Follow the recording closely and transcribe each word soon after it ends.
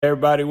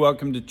Everybody,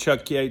 welcome to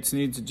Chuck Yates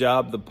Needs a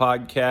Job, the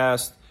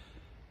podcast.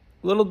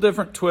 A little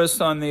different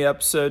twist on the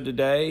episode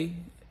today.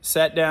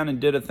 Sat down and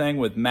did a thing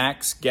with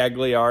Max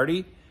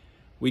Gagliardi.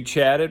 We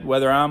chatted,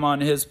 whether I'm on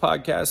his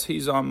podcast,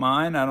 he's on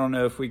mine. I don't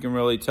know if we can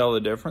really tell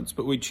the difference,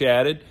 but we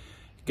chatted.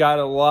 Got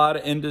a lot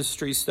of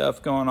industry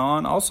stuff going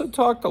on. Also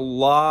talked a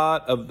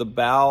lot of the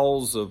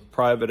bowels of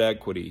private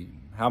equity,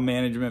 how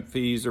management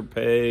fees are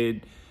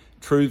paid,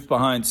 truth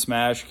behind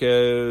smash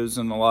codes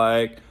and the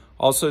like.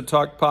 Also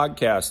talk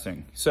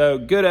podcasting. So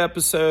good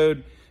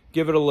episode.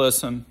 Give it a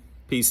listen.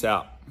 Peace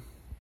out.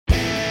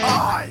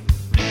 I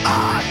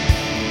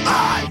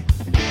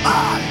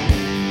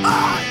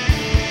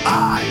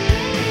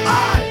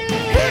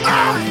He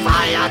got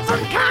fired from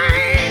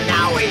Kane.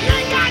 Now we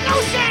ain't got no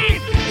shame.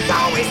 So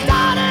we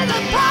started a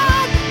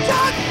pod.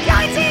 Chuck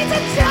Yates needs a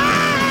job.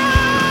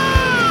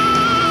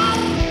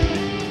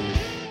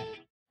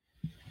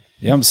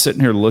 Yeah, I'm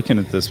sitting here looking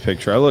at this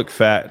picture. I look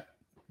fat.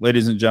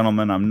 Ladies and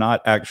gentlemen, I'm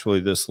not actually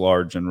this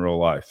large in real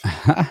life.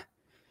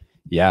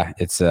 Yeah,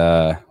 it's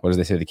what does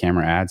they say the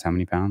camera adds? How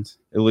many pounds?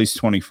 At least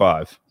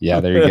 25.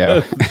 Yeah, there you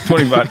go.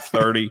 25,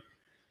 30.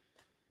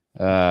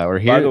 We're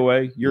here. By the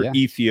way, you're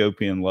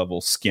Ethiopian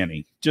level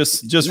skinny.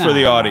 Just for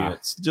the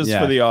audience.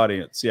 For the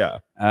audience, yeah.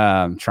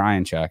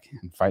 Trying, Chuck.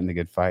 I'm fighting the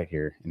good fight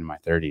here in my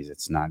 30s.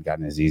 It's not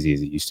gotten as easy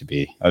as it used to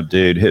be. Oh,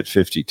 dude, hit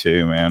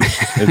 52, man.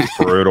 It's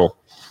brutal.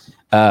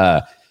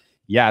 Yeah,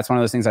 it's one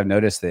of those things I've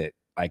noticed that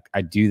like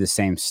I do the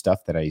same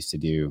stuff that I used to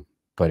do,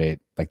 but it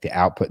like the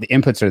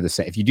inputs are the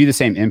same. If you do the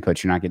same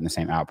inputs, you're not getting the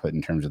same output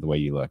in terms of the way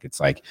you look. It's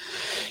like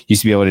you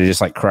used to be able to just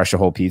like crush a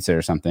whole pizza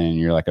or something and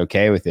you're like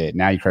okay with it.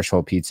 Now you crush a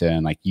whole pizza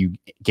and like you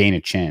gain a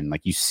chin,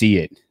 like you see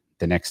it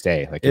the next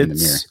day, like in the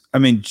mirror. I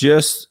mean,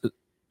 just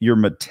your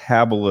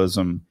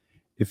metabolism,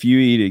 if you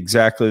eat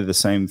exactly the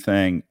same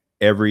thing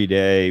every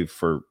day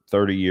for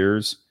 30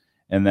 years,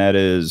 and that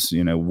is,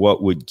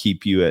 what would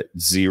keep you at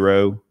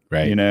zero,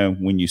 right?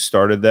 When you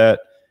started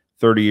that,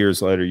 30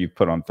 years later, you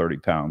put on 30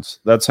 pounds.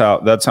 That's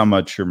how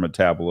much your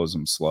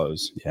metabolism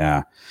slows.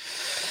 Yeah.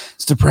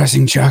 It's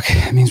depressing, Chuck.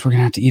 It means we're going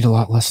to have to eat a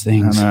lot less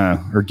things. I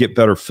know. Or get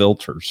better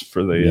filters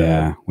for the...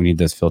 Yeah, we need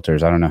those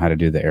filters. I don't know how to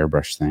do the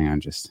airbrush thing.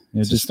 Just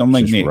don't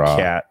make me raw. A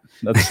cat.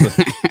 That's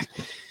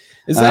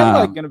Is that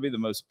like going to be the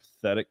most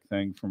pathetic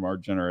thing from our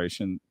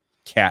generation?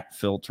 Cat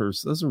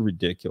filters. Those are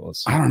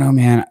ridiculous. I don't know,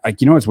 man.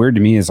 Like, what's weird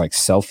to me is like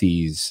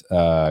selfies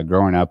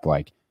growing up,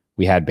 like,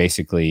 we had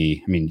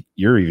basically, I mean,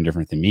 you're even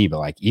different than me, but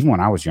like even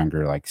when I was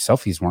younger, like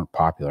selfies weren't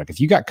popular. Like if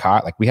you got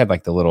caught, like we had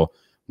like the little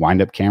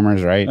wind up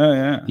cameras, right? Oh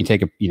yeah. You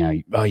take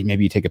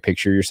maybe you take a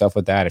picture of yourself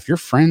with that. If your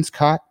friends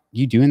caught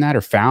you doing that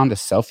or found a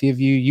selfie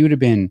of you, you would have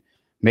been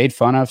made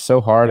fun of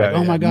so hard. Yeah, like,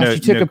 oh my gosh, you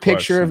took a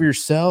picture of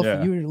yourself.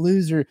 Yeah. You were a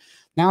loser.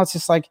 Now it's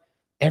just like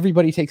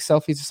everybody takes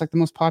selfies. It's like the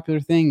most popular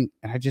thing.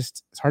 And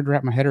it's hard to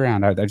wrap my head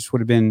around. I just would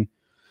have been,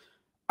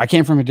 I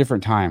came from a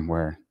different time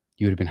where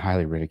you would have been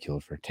highly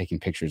ridiculed for taking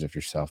pictures of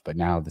yourself, but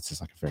now this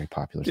is like a very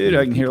popular thing. Dude,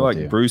 I can hear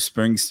like Bruce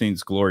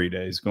Springsteen's Glory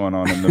Days going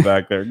on in the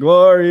back there.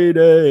 Glory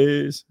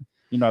Days.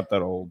 You're not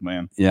that old,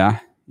 man. Yeah.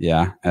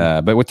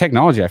 But with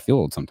technology, I feel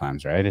old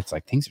sometimes, right? It's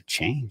like things have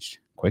changed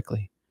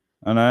quickly.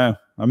 I know.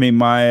 I mean,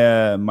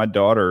 my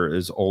daughter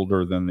is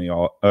older than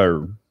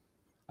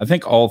I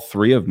think all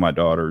three of my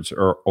daughters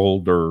are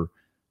older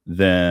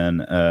than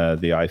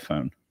the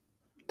iPhone.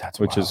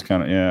 Which is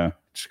kind of,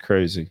 it's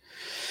crazy.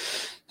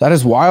 That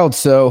is wild.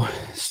 So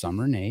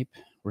Summer Nape,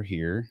 we're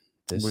here.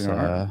 We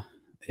are.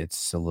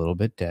 It's a little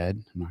bit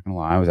dead. I'm not gonna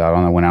lie.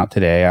 I went out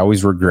today. I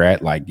always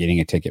regret like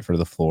getting a ticket for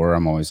the floor.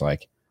 I'm always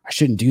like, I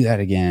shouldn't do that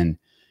again.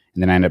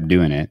 And then I end up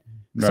doing it.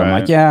 So right. I'm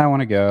like, yeah, I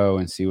want to go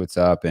and see what's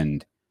up.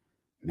 And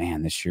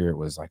man, this year it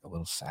was like a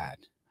little sad.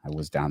 I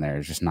was down there.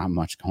 There's just not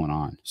much going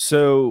on.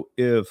 So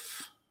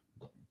if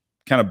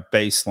kind of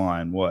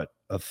baseline, what,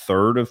 a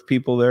third of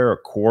people there, a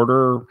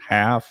quarter,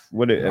 half?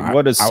 What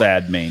does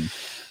sad mean?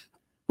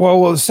 Well,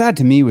 what was sad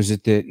to me was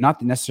that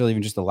not necessarily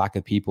even just the lack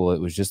of people.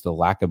 It was just the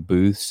lack of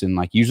booths and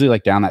like usually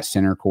like down that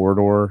center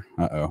corridor.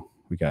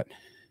 We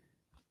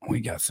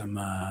got some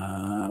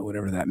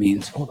whatever that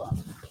means. Hold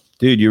on,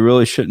 dude. You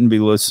really shouldn't be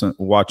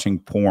watching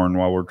porn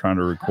while we're trying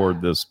to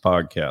record this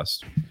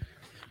podcast.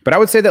 But I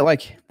would say that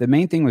like the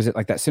main thing was that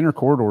like that center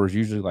corridor is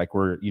usually like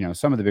where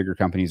some of the bigger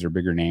companies or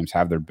bigger names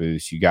have their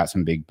booths. You got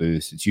some big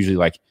booths. It's usually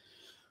like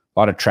a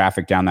lot of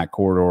traffic down that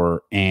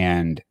corridor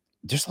and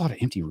just a lot of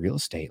empty real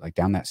estate, like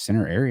down that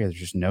center area. There's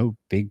just no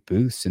big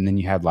booths. And then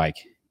you had like,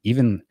 I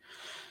don't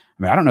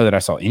know that I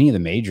saw any of the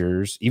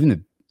majors, even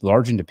the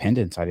large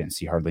independents. I didn't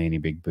see hardly any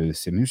big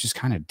booths. I mean, it was just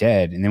kind of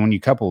dead. And then when you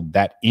coupled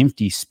that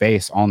empty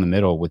space all in the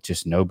middle with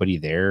just nobody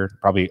there,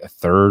 probably a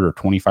third or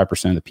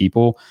 25% of the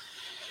people,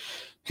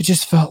 it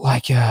just felt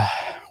like we're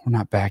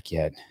not back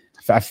yet.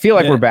 I feel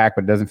like we're back,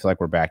 but it doesn't feel like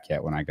we're back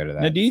yet when I go to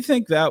that. Now, do you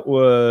think that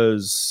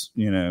was,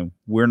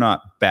 we're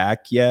not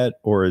back yet,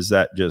 or is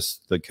that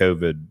just the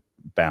COVID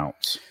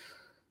bounce?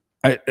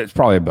 It's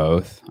probably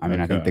both. I mean,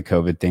 I think the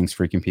COVID thing's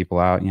freaking people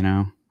out,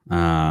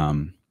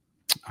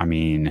 I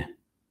mean,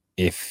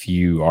 if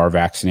you are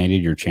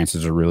vaccinated, your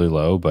chances are really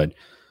low, but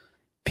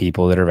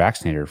people that are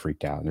vaccinated are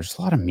freaked out. There's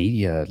a lot of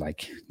media,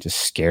 like just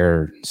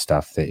scared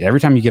stuff that every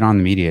time you get on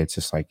the media, it's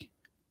just like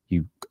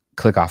you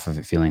click off of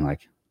it feeling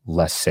like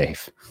less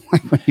safe.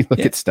 Like when you look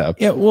at stuff.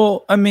 Yeah.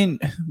 Well, I mean,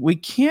 we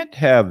can't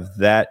have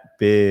that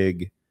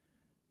big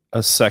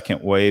a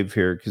second wave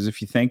here. Because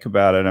if you think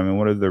about it, I mean,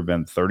 what have there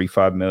been?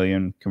 35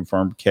 million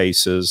confirmed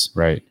cases.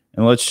 Right.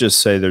 And let's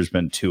just say there's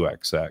been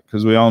 2x that,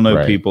 because we all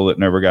know people that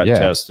never got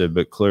tested,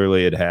 but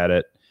clearly had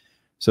it.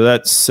 So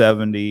that's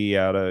 70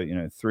 out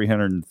of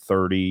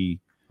 330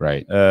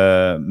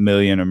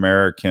 million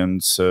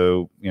Americans.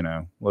 So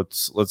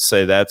let's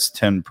say that's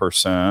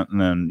 10%,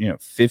 and then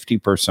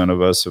 50%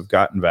 of us have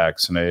gotten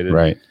vaccinated.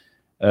 Right.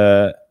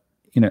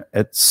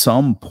 At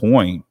some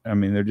point, I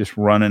mean, they're just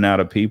running out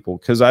of people.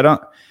 Because I know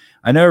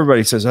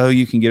everybody says, oh,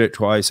 you can get it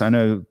twice. I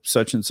know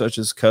such and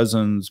such's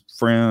cousin's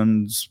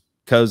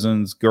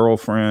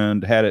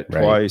girlfriend had it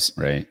twice.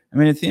 Right. I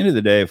mean, at the end of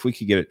the day, if we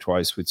could get it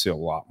twice, we'd see a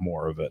lot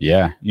more of it.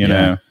 Yeah. You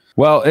know?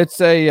 Well, it's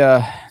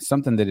a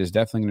something that is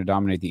definitely going to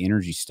dominate the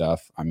energy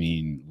stuff. I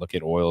mean, look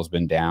at oil's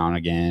been down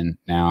again.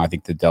 Now I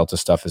think the Delta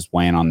stuff is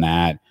weighing on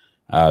that.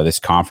 This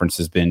conference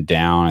has been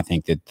down. I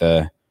think that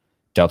the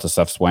Delta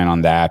stuff's weighing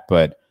on that.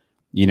 But,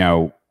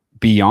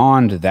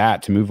 beyond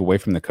that, to move away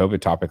from the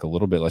COVID topic a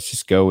little bit, let's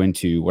just go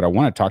into what I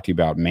want to talk to you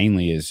about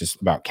mainly is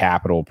just about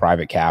capital,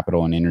 private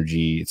capital and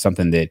energy. It's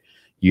something that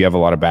you have a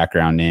lot of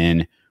background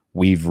in.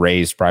 We've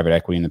raised private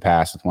equity in the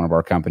past with one of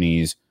our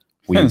companies.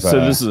 So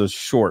this is a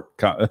short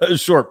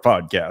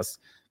podcast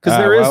because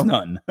there is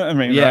none. I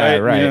mean,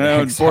 right.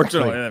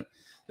 Unfortunately,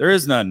 there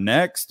is none.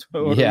 Next,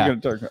 what are we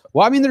going to talk about?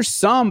 Well, I mean, there's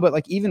some, but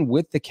like even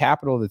with the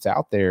capital that's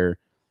out there,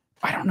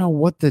 I don't know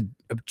what the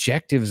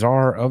objectives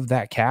are of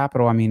that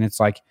capital. I mean,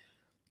 it's like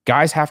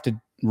guys have to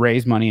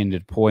raise money and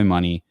deploy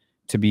money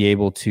to be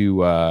able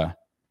to,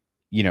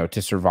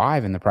 to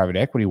survive in the private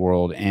equity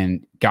world.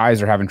 And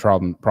guys are having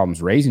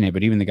problems raising it,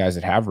 but even the guys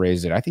that have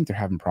raised it, I think they're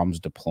having problems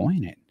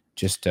deploying it.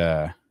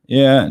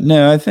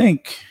 I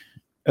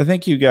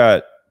think you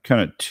got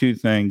kind of two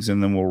things,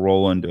 and then we'll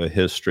roll into a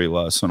history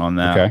lesson on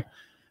that. Okay.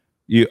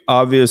 You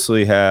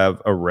obviously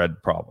have a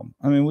red problem.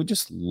 I mean, we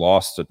just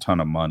lost a ton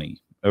of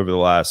money over the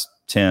last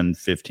 10,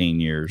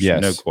 15 years.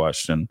 Yes. No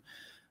question.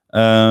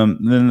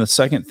 Then the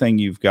second thing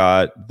you've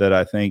got that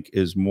I think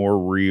is more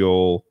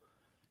real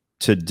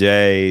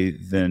today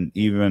than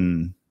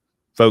even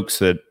folks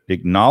that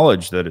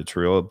acknowledge that it's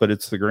real, but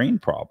it's the green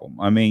problem.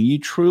 I mean, you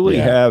truly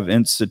have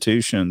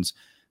institutions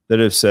that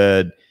have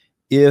said,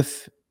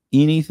 if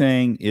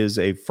anything is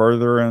a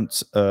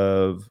furtherance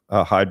of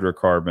a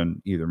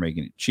hydrocarbon, either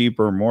making it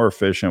cheaper, more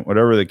efficient,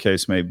 whatever the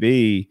case may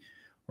be,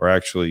 or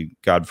actually,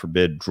 God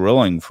forbid,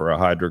 drilling for a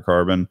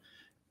hydrocarbon,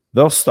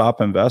 they'll stop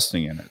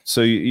investing in it.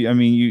 So,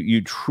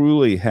 you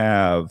truly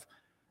have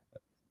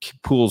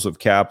pools of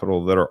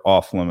capital that are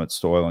off limits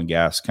to oil and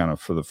gas kind of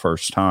for the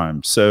first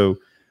time. So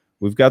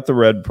we've got the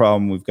red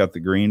problem, we've got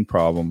the green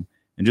problem.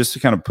 And just to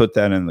kind of put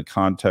that in the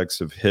context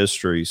of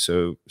history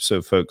so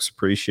folks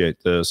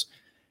appreciate this,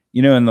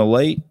 in the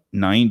late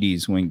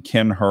 90s when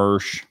Ken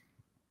Hirsch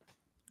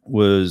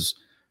was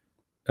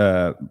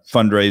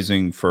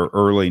fundraising for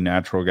early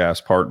natural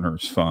gas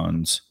partners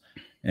funds,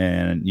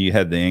 and you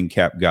had the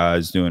NCAP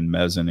guys doing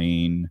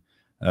mezzanine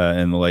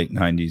in the late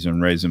 90s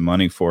and raising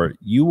money for it,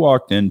 you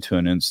walked into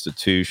an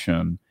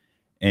institution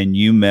and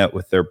you met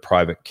with their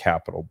private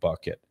capital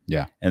bucket.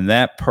 Yeah. And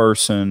that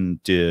person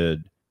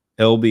did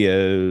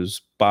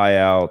LBOs,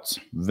 buyouts,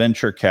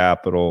 venture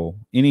capital,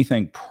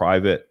 anything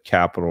private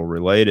capital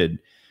related.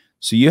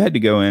 So you had to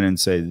go in and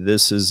say,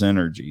 this is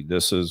energy.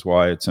 This is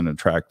why it's an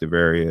attractive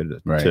area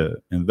to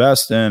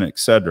invest in, et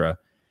cetera.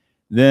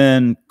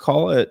 Then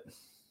call it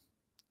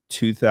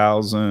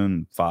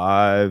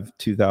 2005,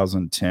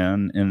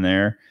 2010 in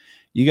there.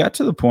 You got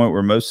to the point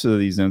where most of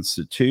these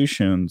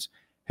institutions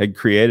had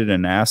created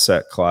an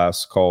asset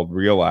class called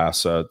real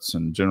assets.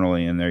 And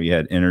generally in there, you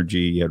had energy,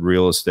 you had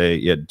real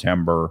estate, you had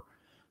timber,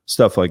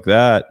 stuff like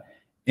that.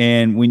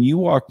 And when you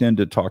walked in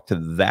to talk to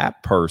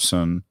that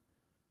person,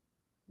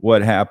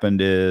 what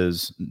happened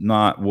is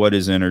not what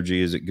is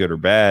energy, is it good or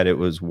bad? It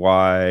was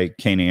why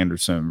Kane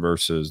Anderson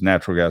versus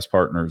Natural Gas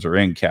Partners or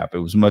NCAP. It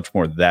was much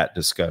more that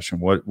discussion.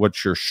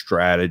 What's your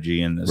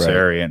strategy in this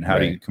area, and how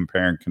do you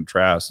compare and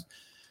contrast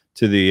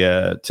to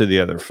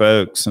the other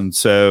folks? And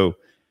so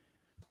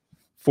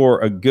for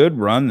a good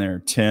run there,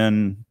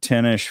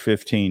 10-ish,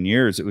 15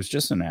 years, it was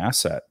just an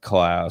asset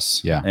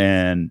class. Yeah.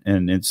 And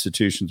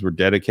institutions were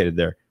dedicated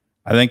there.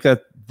 I think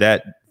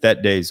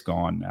that day's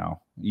gone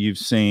now. You've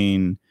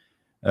seen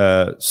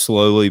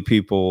slowly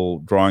people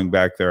drawing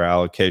back their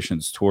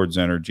allocations towards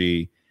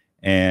energy,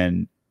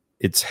 and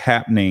it's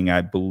happening,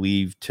 I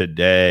believe,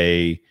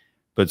 today,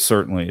 but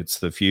certainly it's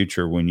the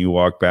future. When you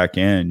walk back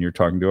in, you're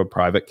talking to a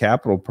private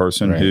capital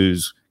person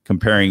who's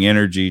comparing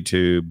energy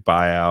to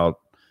buyout,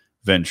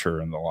 venture,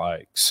 and the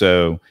like.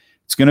 So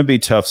it's going to be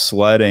tough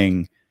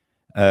sledding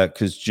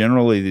because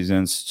generally these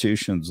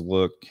institutions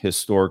look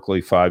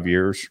historically 5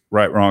 years,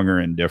 right, wrong, or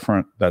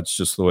indifferent. That's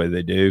just the way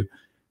they do.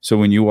 So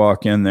when you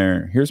walk in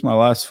there, here's my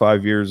last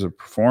 5 years of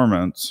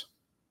performance.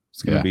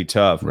 It's going to be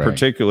tough, right.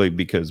 particularly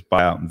because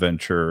buyout and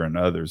venture and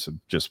others have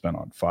just been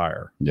on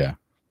fire. Yeah.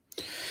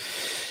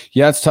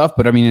 Yeah, it's tough,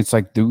 but I mean, it's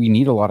like, do we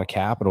need a lot of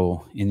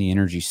capital in the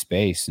energy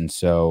space? And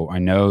so I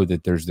know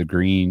that there's the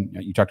green.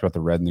 You talked about the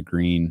red and the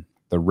green.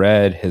 The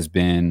red has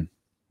been,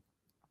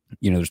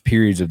 there's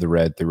periods of the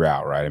red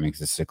throughout, right? I mean, it's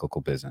a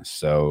cyclical business.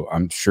 So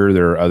I'm sure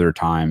there are other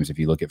times, if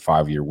you look at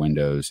 5-year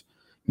windows,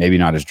 maybe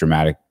not as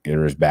dramatic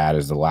or as bad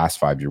as the last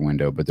 5-year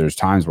window, but there's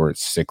times where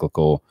it's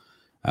cyclical.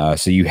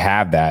 So you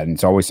have that, and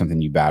it's always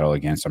something you battle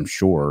against, I'm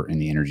sure, in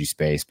the energy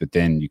space. But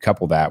then you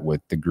couple that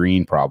with the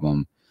green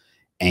problem.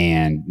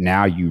 And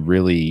now you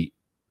really,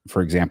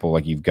 for example,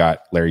 like you've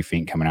got Larry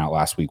Fink coming out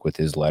last week with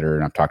his letter,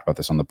 and I've talked about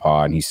this on the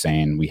pod, and he's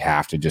saying we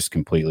have to just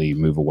completely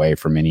move away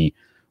from any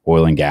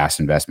oil and gas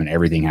investment.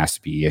 Everything has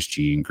to be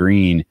ESG and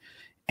green.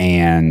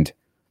 And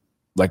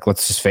like,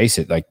 let's just face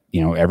it, like,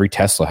 every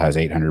Tesla has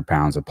 800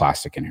 pounds of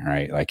plastic in it,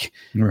 right? Like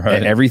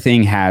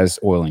everything has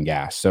oil and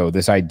gas. So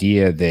this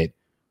idea that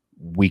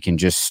we can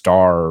just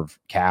starve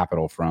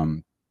capital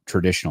from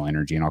traditional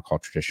energy, and I'll call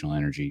traditional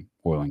energy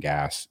oil and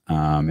gas,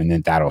 and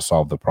then that'll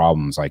solve the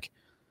problems. Like,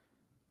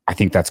 I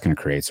think that's going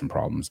to create some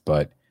problems.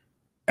 But,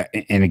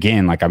 and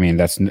again, like, I mean,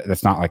 that's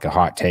not like a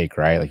hot take,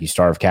 right? Like, you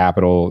starve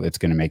capital, it's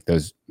going to make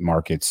those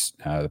markets,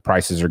 the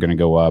prices are going to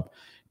go up,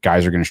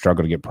 guys are going to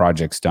struggle to get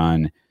projects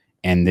done.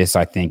 And this,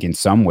 I think, in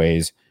some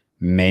ways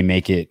may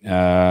make it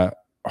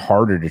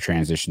harder to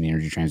transition the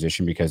energy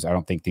transition, because I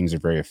don't think things are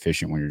very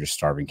efficient when you're just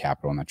starving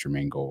capital and that's your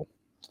main goal.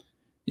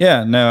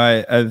 Yeah,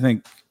 no,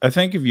 I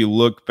think if you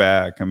look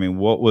back, I mean,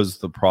 what was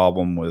the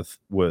problem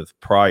with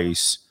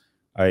price,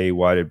 i.e.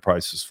 why did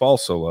prices fall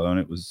so low? And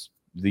it was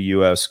the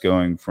U.S.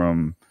 going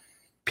from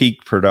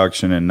peak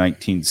production in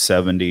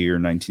 1970 or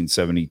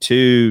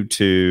 1972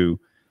 to,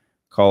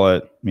 call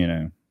it,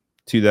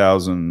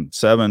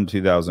 2007,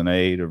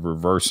 2008, of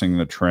reversing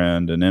the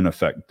trend and in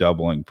effect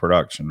doubling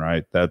production,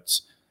 right?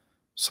 That's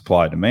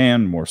supply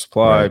demand, more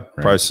supply, right.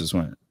 prices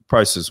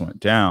went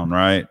down,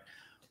 right?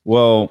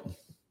 Well,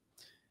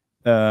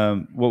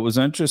 what was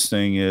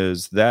interesting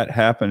is that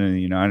happened in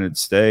the United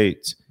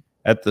States.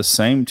 At the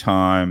same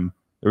time,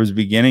 there was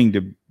beginning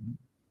to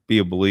be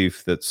a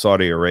belief that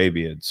Saudi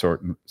Arabia had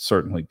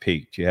certainly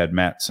peaked. You had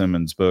Matt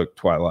Simmons' book,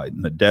 Twilight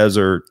in the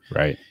Desert.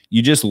 Right.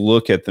 You just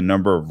look at the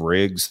number of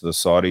rigs the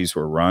Saudis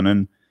were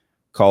running,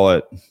 call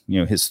it,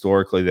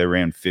 historically they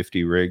ran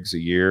 50 rigs a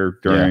year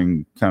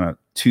during kind of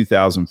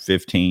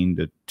 2015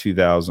 to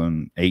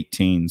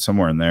 2018,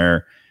 somewhere in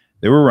there.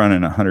 They were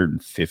running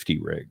 150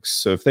 rigs.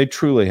 So if they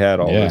truly had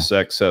all this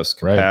excess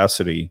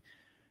capacity,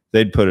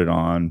 they'd put it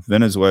on.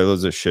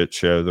 Venezuela's a shit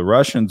show. The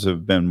Russians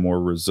have been more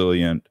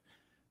resilient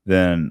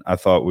than I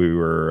thought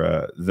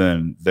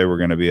than they were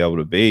going to be able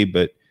to be.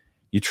 But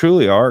you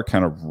truly are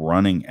kind of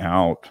running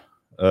out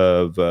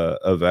of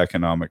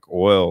economic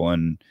oil.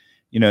 And,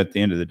 at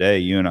the end of the day,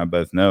 you and I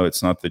both know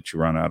it's not that you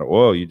run out of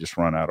oil. You just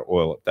run out of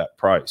oil at that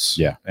price.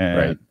 Yeah.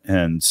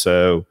 And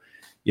so,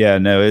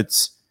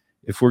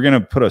 if we're going to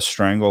put a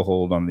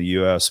stranglehold on the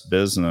U.S.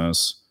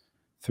 business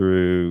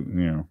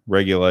through,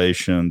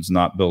 regulations,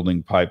 not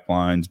building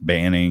pipelines,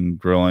 banning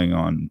drilling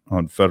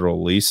on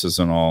federal leases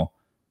and all,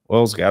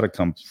 oil's got to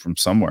come from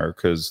somewhere,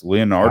 because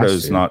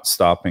Leonardo's not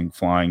stopping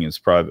flying his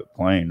private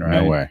plane,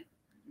 right? No way.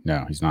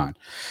 No, he's not.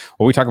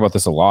 Well, we talk about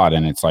this a lot,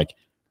 and it's like,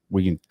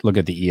 we can look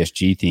at the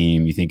ESG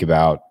theme. You think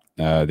about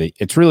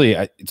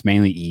it's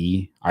mainly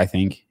E, I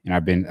think. And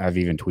I've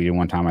even tweeted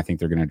one time, I think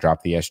they're going to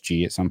drop the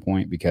SG at some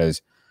point,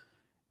 because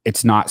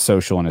it's not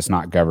social and it's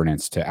not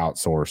governance to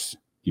outsource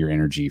your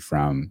energy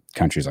from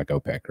countries like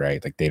OPEC,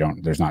 right? Like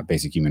there's not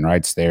basic human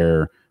rights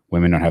there.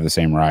 Women don't have the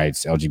same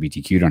rights.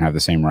 LGBTQ don't have the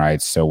same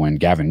rights. So when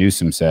Gavin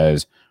Newsom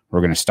says we're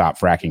going to stop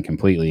fracking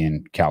completely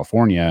in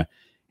California,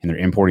 and they're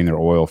importing their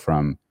oil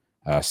from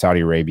Saudi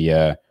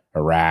Arabia,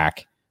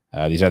 Iraq,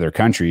 these other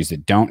countries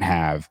that don't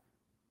have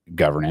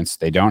governance,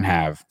 they don't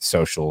have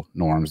social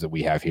norms that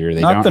we have here.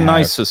 They not don't the have,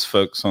 nicest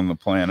folks on the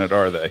planet,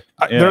 are they?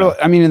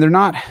 They're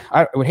not.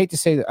 I would hate to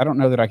say that. I don't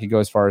know that I could go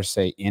as far as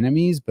say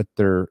enemies, but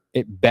they're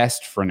at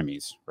best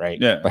frenemies, right?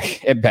 Yeah,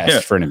 like at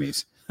best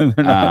frenemies.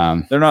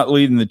 They're not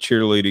leading the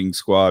cheerleading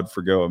squad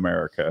for Go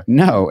America.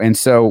 No. And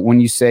so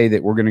when you say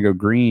that we're going to go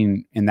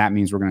green, and that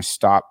means we're going to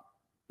stop,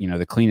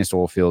 the cleanest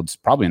oil fields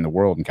probably in the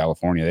world in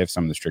California, they have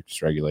some of the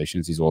strictest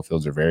regulations. These oil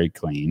fields are very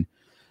clean.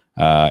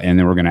 And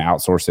then we're going to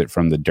outsource it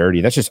from the dirty.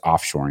 That's just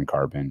offshoring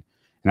carbon. And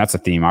that's a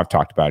theme I've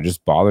talked about. It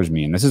just bothers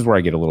me. And this is where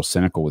I get a little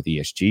cynical with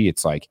ESG.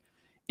 It's like,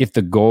 we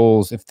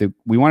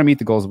want to meet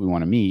the goals that we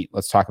want to meet,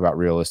 let's talk about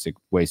realistic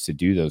ways to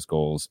do those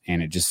goals.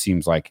 And it just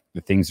seems like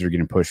the things that are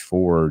getting pushed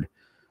forward,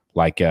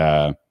 like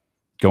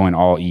going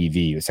all EV,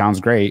 it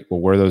sounds great. Well,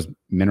 where are those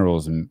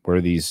minerals and where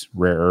are these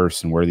rare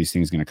earths and where are these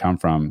things going to come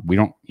from? We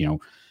don't,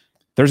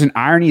 there's an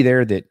irony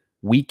there that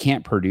we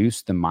can't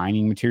produce the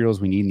mining materials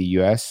we need in the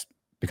US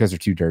because they're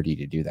too dirty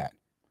to do that.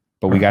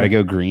 But we got to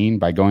go green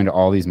by going to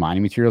all these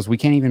mining materials. We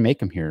can't even make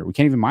them here. We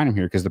can't even mine them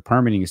here because the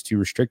permitting is too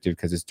restrictive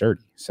because it's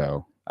dirty.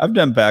 So I've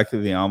done back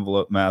of the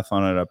envelope math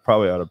on it. I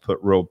probably ought to put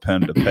real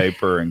pen to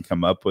paper and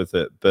come up with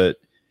it. But,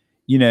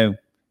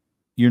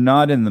 you're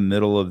not in the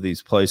middle of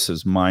these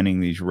places mining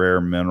these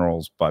rare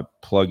minerals by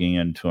plugging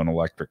into an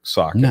electric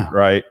socket, No,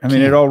 right? I mean,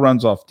 can't. it all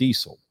runs off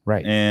diesel.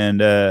 Right.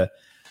 And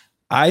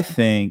I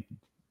think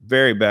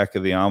very back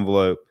of the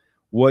envelope,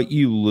 what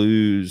you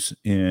lose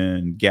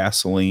in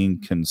gasoline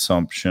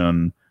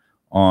consumption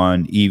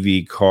on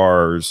EV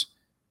cars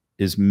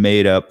is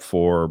made up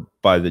for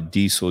by the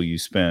diesel you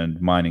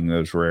spend mining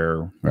those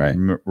rare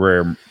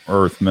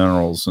earth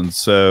minerals. And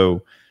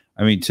so,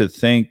 I mean, to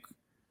think,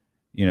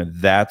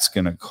 that's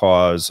going to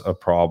cause a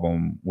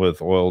problem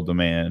with oil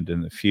demand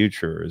in the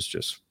future is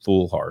just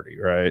foolhardy,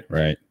 right?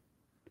 Right.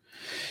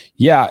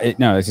 Yeah,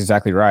 no, that's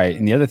exactly right.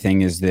 And the other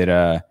thing is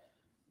that,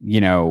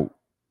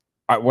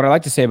 what I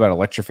like to say about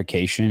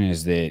electrification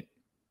is that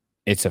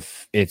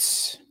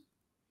it's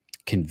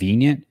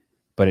convenient,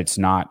 but it's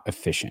not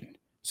efficient.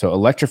 So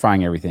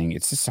electrifying everything,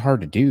 it's just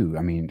hard to do.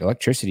 I mean,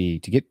 electricity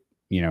to get,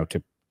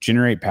 to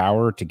generate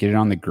power, to get it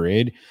on the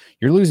grid,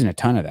 you're losing a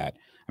ton of that.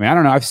 I mean, I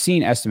don't know. I've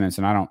seen estimates,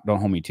 and don't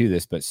hold me to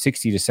this, but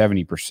 60 to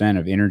 70%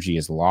 of energy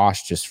is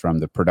lost just from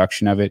the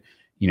production of it.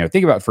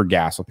 Think about for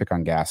gas. We'll pick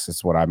on gas.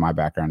 That's what my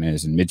background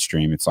is in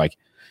midstream. It's like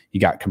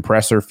you got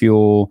compressor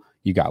fuel,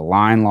 you got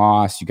line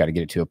loss, you got to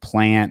get it to a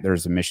plant.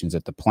 There's emissions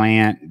at the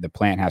plant. The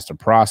plant has to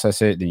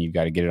process it. Then you've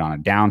got to get it on a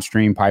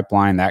downstream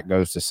pipeline. That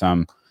goes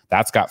to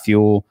that's got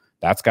fuel.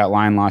 That's got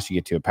line loss. You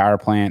get to a power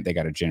plant. They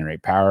got to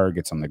generate power. It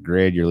gets on the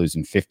grid. You're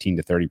losing 15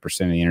 to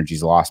 30% of the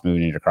energy's lost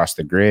moving it across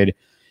the grid.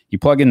 You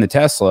plug in the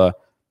Tesla.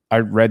 I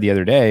read the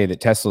other day that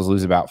Teslas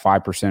lose about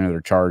 5% of their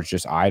charge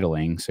just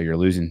idling. So you're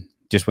losing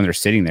just when they're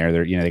sitting there.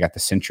 They got the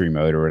Sentry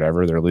mode or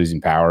whatever. They're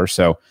losing power.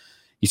 So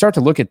you start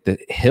to look at the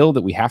hill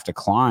that we have to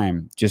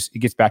climb. It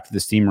gets back to the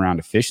steam around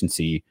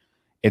efficiency.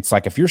 It's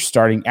like if you're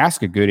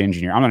ask a good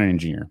engineer. I'm not an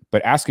engineer,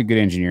 but ask a good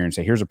engineer and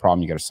say, here's a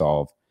problem you got to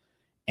solve.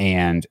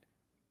 And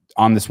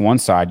on this one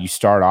side, you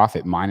start off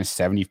at minus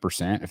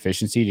 70%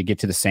 efficiency to get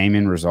to the same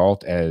end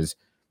result as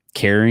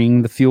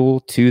carrying the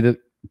fuel to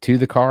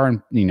the car.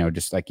 And,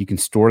 just like you can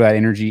store that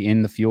energy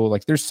in the fuel.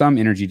 Like there's some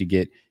energy to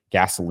get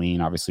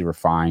gasoline, obviously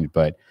refined,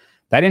 but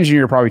that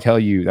engineer will probably tell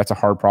you that's a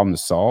hard problem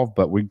to solve,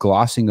 but we're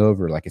glossing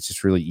over like it's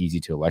just really easy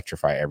to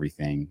electrify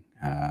everything.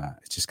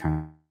 It's just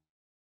kind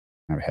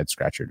of a head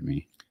scratcher to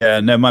me. Yeah,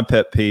 no, my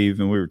pet peeve,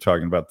 and we were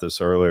talking about this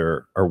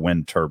earlier, are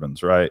wind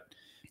turbines, right?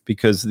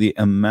 Because the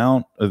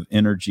amount of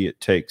energy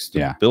it takes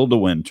to build a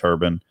wind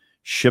turbine,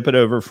 ship it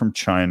over from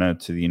China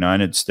to the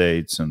United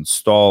States,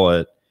 install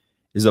it,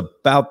 is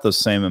about the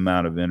same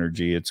amount of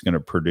energy it's going to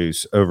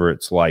produce over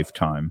its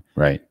lifetime.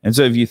 Right. And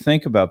so if you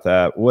think about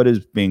that, what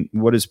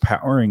is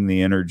powering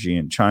the energy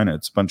in China?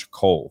 It's a bunch of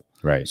coal.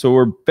 Right. So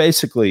we're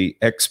basically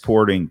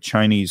exporting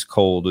Chinese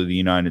coal to the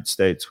United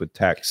States with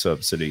tax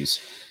subsidies.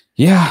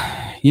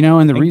 Yeah.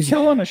 And reason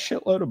killing a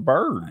shitload of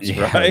birds,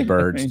 right?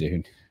 Birds,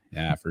 dude.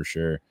 Yeah, for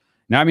sure.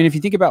 Now, I mean, if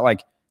you think about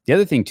like the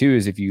other thing too,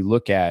 is if you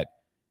look at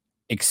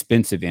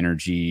expensive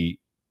energy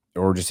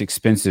or just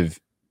expensive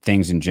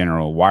things in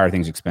general, why are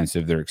things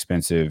expensive? They're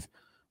expensive.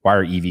 Why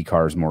are EV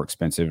cars more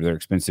expensive? They're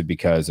expensive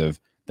because of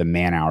the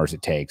man hours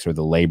it takes or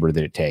the labor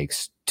that it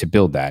takes to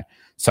build that.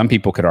 Some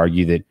people could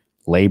argue that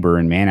labor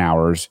and man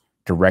hours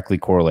directly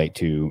correlate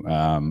to,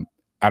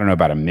 I don't know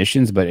about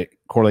emissions, but it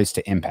correlates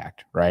to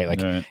impact, right?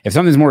 Like if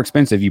something's more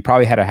expensive, you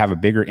probably had to have a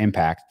bigger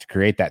impact to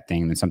create that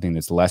thing than something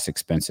that's less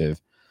expensive.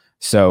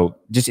 So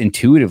just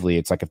intuitively,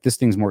 it's like if this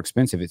thing's more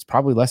expensive, it's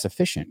probably less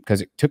efficient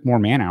because it took more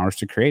man hours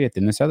to create it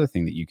than this other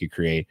thing that you could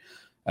create.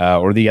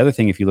 Or the other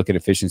thing, if you look at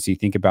efficiency,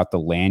 think about the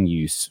land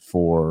use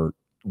for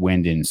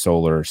wind and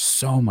solar.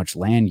 So much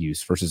land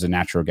use versus a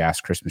natural gas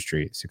Christmas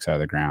tree that sticks out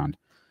of the ground.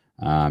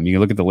 You can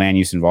look at the land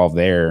use involved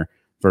there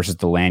versus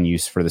the land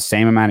use for the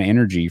same amount of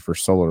energy for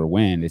solar or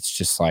wind. It's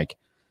just like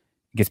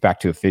it gets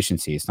back to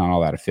efficiency. It's not all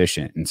that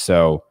efficient. And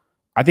so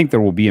I think there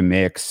will be a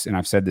mix. And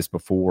I've said this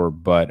before,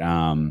 but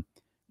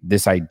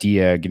this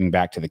idea, getting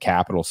back to the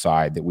capital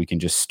side, that we can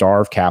just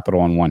starve capital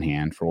on one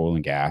hand for oil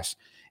and gas,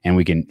 and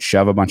we can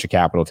shove a bunch of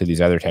capital to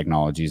these other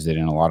technologies that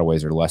in a lot of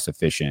ways are less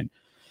efficient.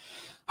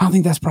 I don't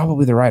think that's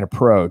probably the right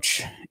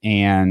approach.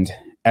 And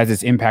as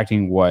it's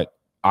impacting what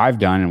I've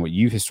done and what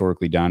you've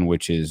historically done,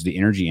 which is the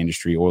energy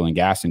industry, oil and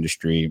gas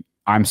industry,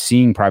 I'm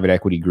seeing private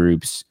equity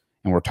groups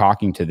and we're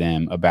talking to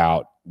them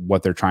about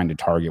what they're trying to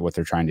target, what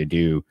they're trying to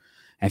do.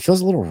 And it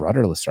feels a little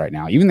rudderless right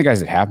now. Even the guys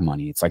that have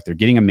money, it's like they're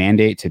getting a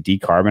mandate to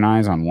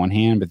decarbonize on one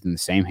hand, but in the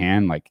same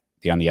hand, like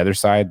on the other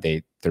side,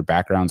 their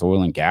background's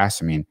oil and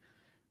gas. I mean,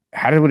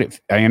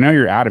 I know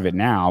you're out of it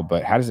now,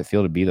 but how does it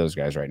feel to be those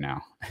guys right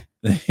now?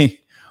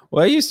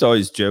 Well, I used to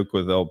always joke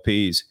with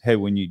LPs, hey,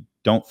 when you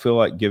don't feel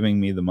like giving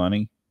me the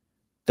money,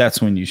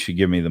 that's when you should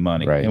give me the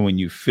money. Right. And when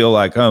you feel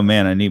like, oh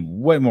man, I need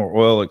way more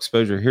oil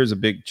exposure, here's a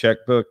big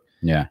checkbook.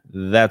 Yeah.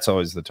 That's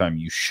always the time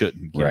you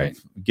shouldn't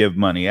give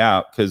money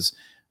out. Because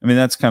I mean,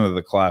 that's kind of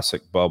the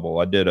classic bubble.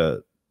 I did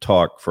a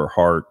talk for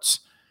Hearts,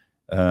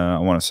 I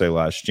want to say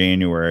last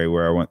January,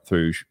 where I went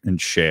through in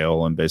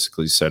shale and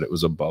basically said it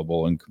was a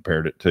bubble and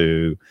compared it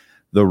to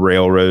the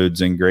railroads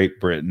in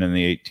Great Britain in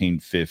the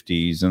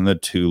 1850s and the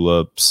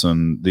tulips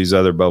and these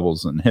other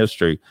bubbles in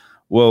history.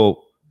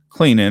 Well,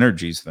 clean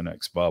energy is the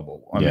next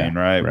bubble. I mean,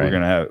 right? We're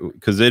going to have,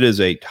 because it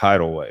is a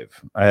tidal wave.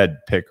 I had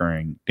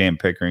Dan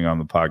Pickering on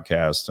the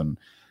podcast, and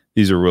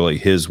these are really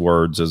his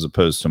words as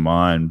opposed to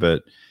mine.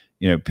 But,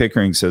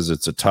 Pickering says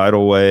it's a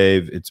tidal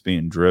wave. It's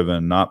being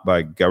driven not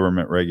by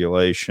government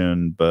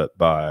regulation, but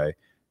by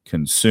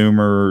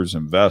consumers,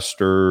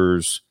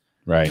 investors,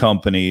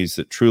 companies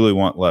that truly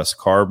want less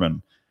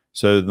carbon.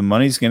 So the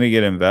money's going to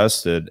get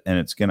invested, and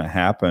it's going to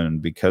happen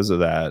because of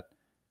that.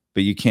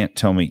 But you can't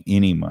tell me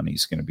any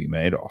money's going to be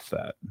made off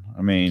that.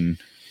 I mean,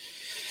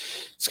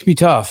 it's going to be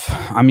tough.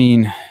 I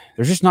mean,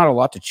 there's just not a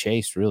lot to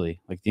chase, really.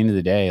 Like, at the end of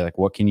the day, like,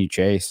 what can you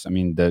chase? I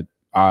mean, the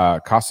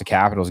cost of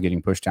capital is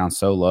getting pushed down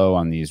so low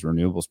on these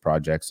renewables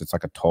projects. It's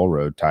like a toll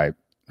road type.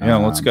 Yeah,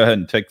 let's go ahead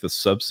and take the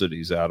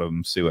subsidies out of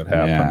them, see what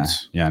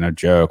happens. Yeah, no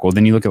joke. Well,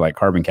 then you look at like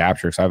carbon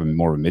capture, because I have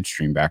more of a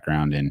midstream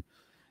background, and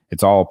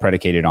it's all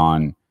predicated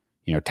on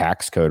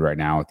tax code right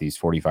now with these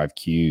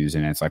 45Qs.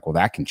 And it's like, well,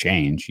 that can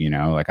change,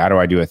 like, how do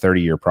I do a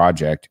 30-year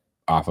project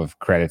off of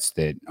credits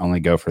that only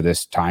go for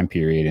this time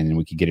period? And then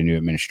we could get a new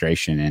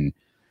administration. And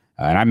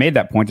I made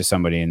that point to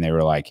somebody, and they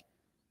were like,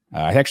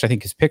 I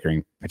think it's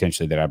Pickering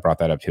potentially that I brought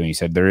that up to. And he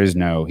said,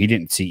 he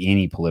didn't see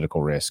any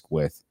political risk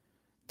with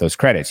those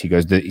credits. He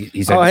goes,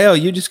 he said, oh, hell,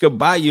 you just go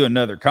buy you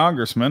another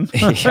congressman.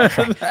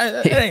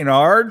 That ain't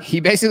hard. He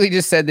basically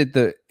just said that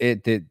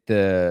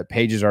the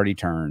page is already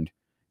turned,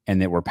 and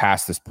that we're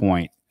past this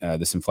point,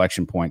 this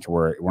inflection point, to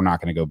where we're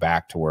not going to go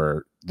back to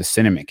where the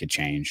sentiment could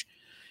change.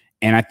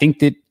 And I think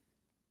that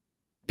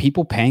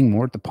people paying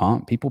more at the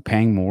pump, people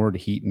paying more to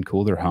heat and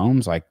cool their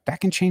homes, like, that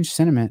can change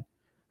sentiment.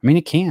 I mean,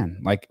 it can.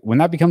 Like, when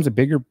that becomes a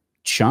bigger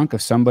chunk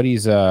of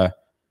somebody's,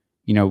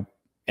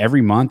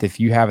 every month, if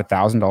you have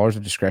 $1,000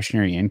 of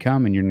discretionary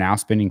income and you're now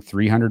spending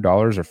 $300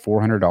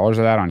 or $400 of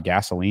that on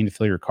gasoline to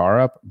fill your car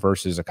up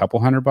versus a couple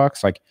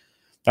 $100, like,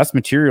 that's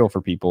material for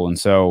people. And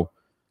so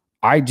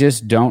I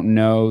just don't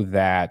know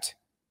that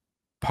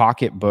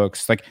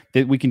pocketbooks, like,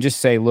 that we can just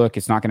say, look,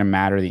 it's not going to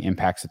matter the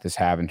impacts that this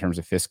have in terms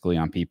of fiscally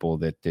on people,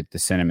 that the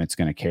sentiment's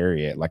going to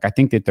carry it. Like, I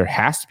think that there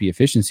has to be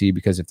efficiency,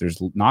 because if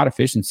there's not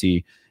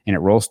efficiency and it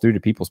rolls through to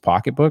people's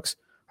pocketbooks,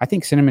 I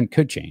think sentiment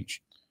could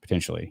change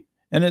potentially.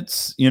 And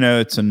it's,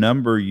 it's a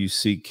number you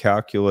see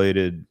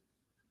calculated.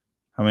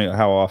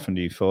 How often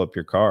do you fill up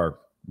your car?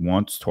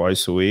 Once,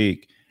 twice a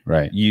week.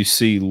 Right. You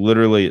see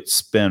literally it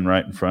spin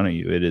right in front of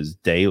you. It is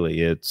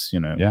daily. It's,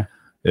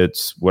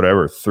 it's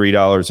whatever,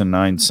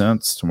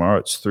 $3.09. Tomorrow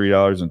it's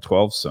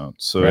 $3.12.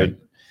 So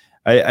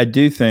I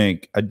do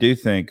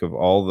think of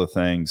all the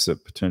things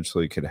that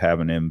potentially could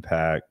have an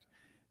impact.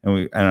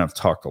 And I've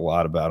talked a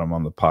lot about them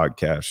on the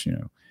podcast.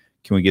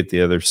 Can we get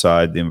the other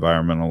side, the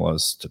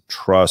environmentalists, to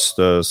trust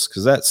us?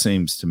 Because that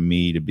seems to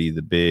me to be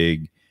the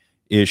big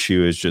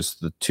issue, is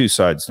just the two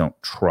sides don't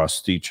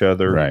trust each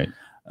other. Right.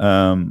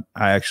 I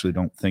actually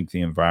don't think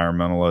the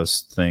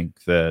environmentalists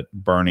think that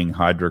burning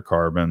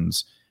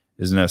hydrocarbons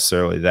is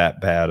necessarily that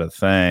bad a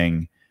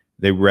thing.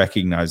 They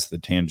recognize the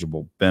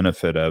tangible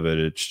benefit of it.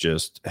 It's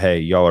just, hey,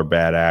 y'all are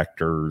bad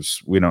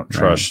actors. We don't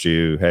trust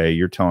you. Hey,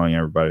 you're telling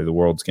everybody the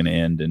world's going to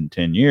end in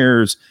 10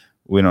 years.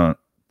 We don't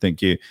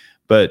think you.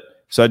 But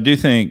so I do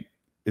think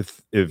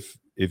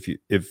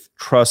if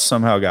trust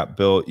somehow got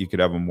built, you could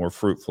have a more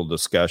fruitful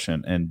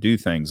discussion and do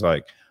things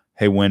like,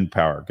 hey, wind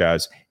power,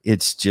 guys,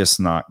 it's just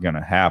not going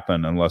to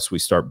happen unless we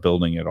start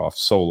building it off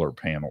solar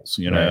panels,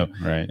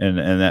 Right.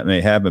 And that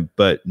may happen.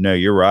 But no,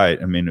 you're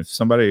right. I mean, if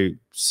somebody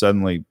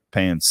suddenly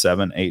paying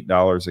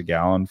 $7-8 a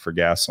gallon for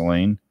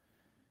gasoline,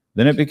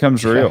 then it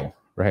becomes real.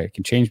 Right. It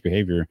can change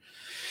behavior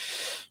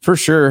for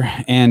sure.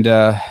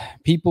 And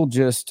people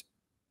just,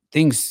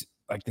 things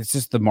like, it's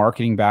just, the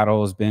marketing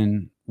battle has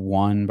been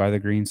won by the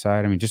green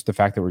side. I mean, just the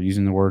fact that we're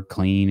using the word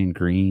clean and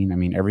green, I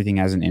mean, everything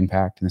has an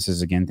impact. And this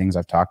is, again, things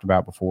I've talked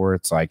about before.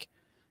 It's like,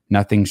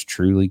 nothing's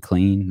truly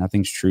clean.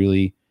 Nothing's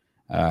truly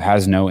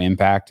has no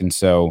impact. And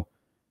so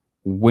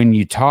when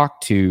you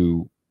talk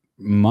to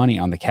money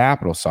on the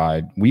capital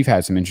side, we've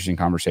had some interesting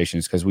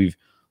conversations, because we've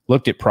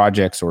looked at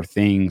projects or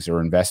things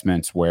or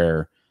investments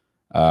where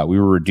we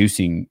were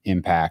reducing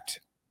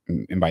impact.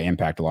 And by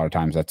impact, a lot of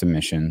times that's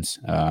emissions,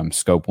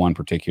 scope 1,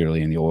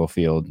 particularly in the oil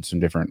field, some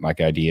different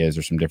ideas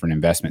or some different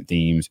investment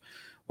themes.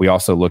 We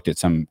also looked at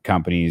some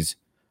companies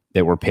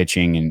that were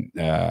pitching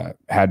and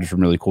had some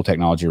really cool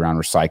technology around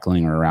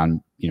recycling or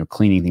around,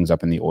 cleaning things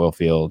up in the oil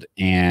field.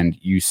 And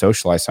you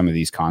socialize some of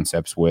these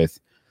concepts with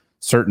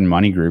certain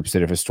money groups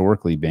that have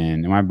historically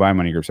been, and when I buy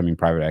money groups, I mean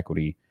private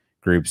equity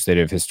groups that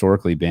have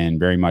historically been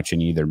very much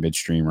in either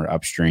midstream or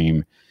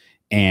upstream.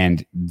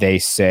 And they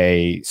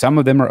say some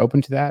of them are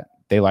open to that.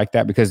 They like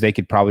that because they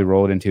could probably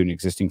roll it into an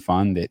existing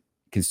fund that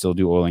can still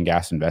do oil and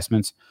gas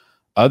investments.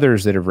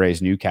 Others that have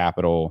raised new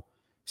capital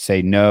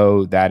say,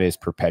 no, that is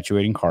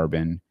perpetuating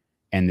carbon,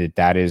 and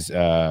that is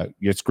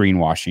it's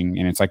greenwashing.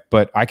 And it's like,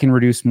 but I can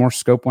reduce more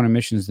scope 1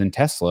 emissions than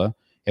Tesla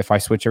if I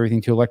switch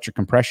everything to electric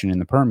compression in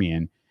the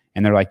Permian.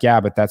 And they're like, yeah,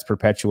 but that's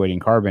perpetuating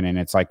carbon. And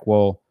it's like,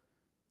 well,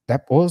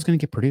 that oil is going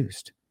to get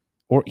produced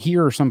or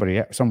here or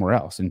somewhere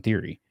else in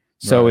theory.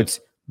 So it's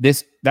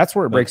that's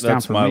where it breaks down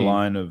That's for my me.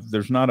 line of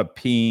there's not a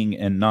peeing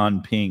and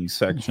non-peeing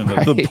section of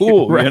Right, the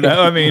pool. right, You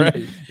know, I mean, right.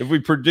 if we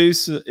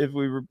produce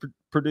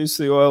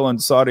the oil in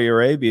Saudi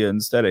Arabia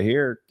instead of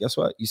here, guess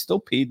what? You still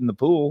peed in the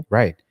pool.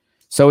 Right.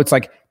 So it's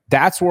like,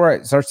 that's where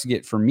it starts to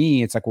get, for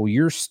me, it's like, well,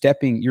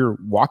 you're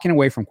walking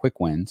away from quick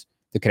wins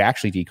that could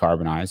actually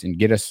decarbonize and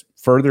get us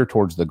further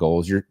towards the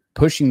goals. You're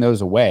pushing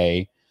those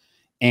away,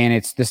 and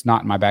it's just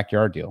not in my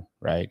backyard deal,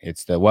 right?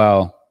 It's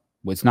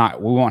it's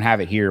not, we won't have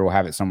it here. We'll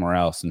have it somewhere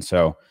else. And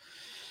so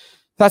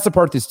that's the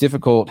part that's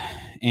difficult.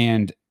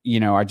 And,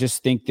 I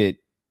just think that,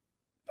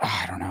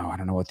 I don't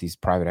know what these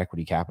private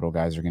equity capital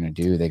guys are going to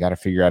do. They got to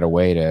figure out a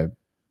way to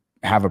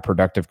have a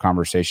productive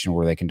conversation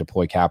where they can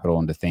deploy capital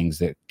into things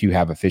that do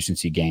have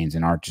efficiency gains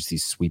and aren't just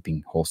these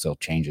sweeping wholesale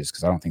changes.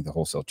 Cause I don't think the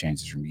wholesale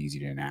changes are going to be easy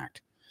to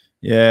enact.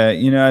 Yeah.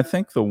 I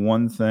think the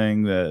one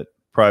thing that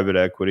private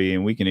equity,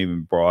 and we can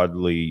even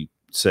broadly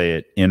say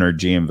it,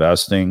 energy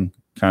investing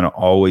kind of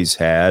always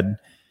had,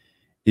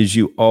 is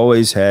you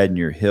always had in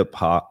your hip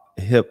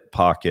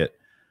pocket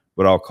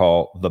what I'll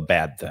call the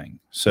bad thing.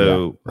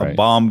 So a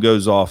bomb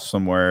goes off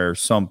somewhere,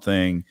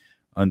 something,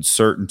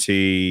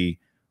 uncertainty,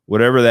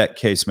 whatever that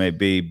case may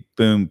be,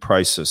 boom,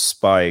 prices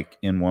spike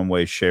in one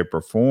way, shape,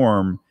 or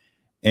form,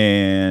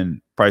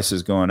 and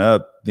prices going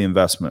up, the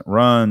investment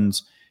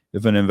runs.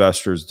 If an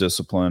investor is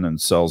disciplined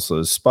and sells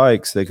those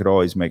spikes, they could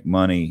always make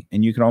money,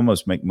 and you can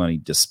almost make money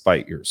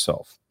despite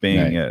yourself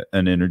being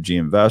an energy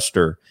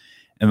investor.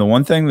 And the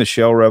one thing the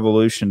shale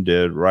revolution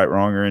did, right,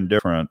 wrong, or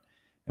indifferent,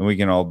 and we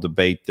can all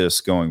debate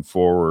this going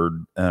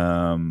forward,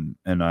 and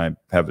I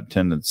have a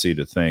tendency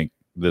to think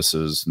this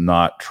is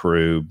not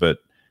true, but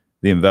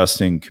the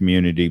investing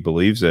community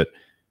believes it.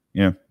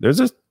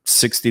 There's a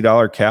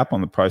 $60 cap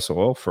on the price of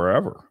oil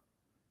forever.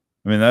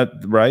 I mean, that,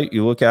 right?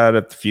 You look at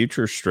the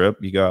future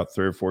strip, you go out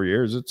 3 or 4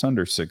 years, it's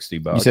under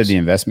 $60. You said the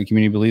investment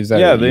community believes that?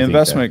 Yeah, the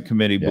investment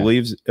community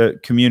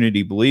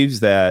community believes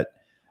that.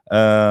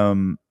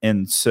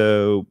 And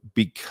so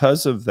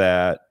because of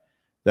that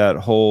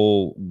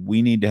whole,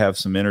 we need to have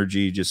some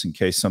energy just in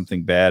case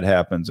something bad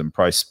happens and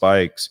price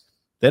spikes,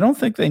 they don't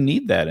think they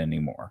need that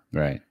anymore.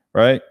 Right.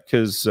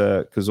 Because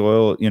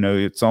oil,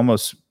 it's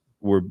almost,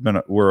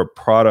 we're a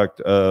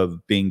product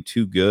of being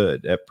too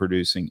good at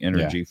producing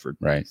energy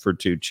for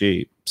too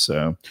cheap.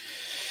 So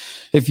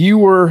if you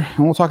were,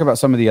 and we'll talk about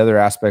some of the other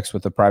aspects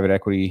with the private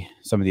equity,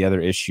 some of the other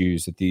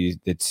issues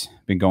that's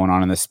been going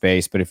on in this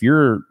space. But if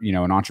you're,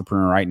 an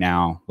entrepreneur right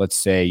now, let's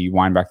say you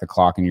wind back the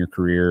clock in your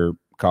career,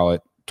 call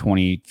it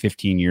 20,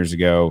 15 years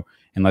ago,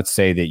 and let's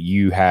say that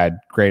you had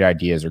great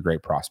ideas or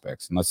great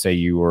prospects. And let's say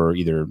you were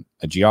either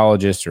a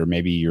geologist or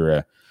maybe you're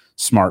a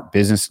smart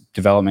business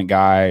development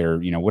guy, or,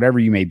 whatever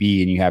you may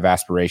be, and you have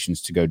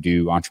aspirations to go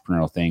do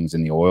entrepreneurial things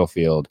in the oil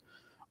field.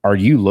 Are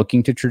you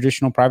looking to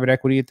traditional private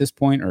equity at this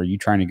point? Or are you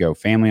trying to go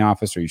family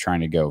office? Are you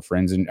trying to go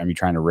friends? And are you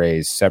trying to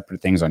raise separate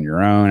things on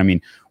your own? I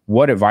mean,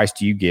 what advice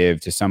do you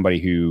give to somebody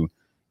who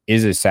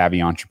is a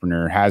savvy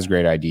entrepreneur, has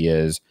great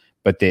ideas,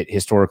 but that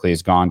historically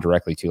has gone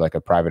directly to like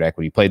a private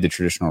equity, played the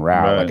traditional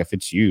route? Right. Like if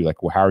it's you,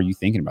 like, well, how are you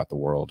thinking about the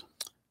world?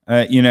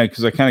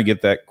 Because I kind of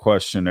get that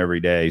question every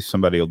day.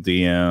 Somebody will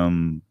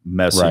DM,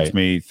 message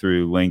me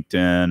through LinkedIn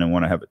and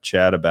want to have a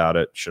chat about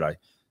it. Should I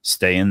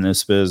stay in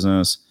this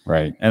business?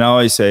 Right. And I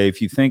always say, if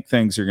you think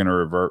things are going to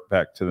revert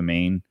back to the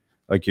mean,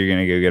 like you're going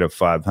to go get a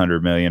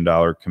 $500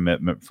 million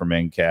commitment from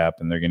NCAP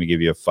and they're going to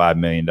give you a $5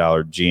 million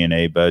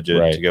G&A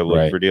budget to go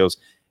look for deals.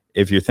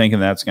 If you're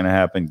thinking that's going to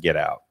happen, get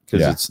out,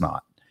 because it's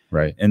not.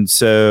 Right. And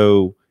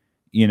so,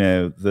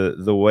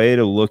 the way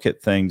to look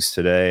at things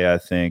today, I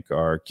think,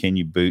 are, can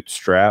you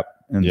bootstrap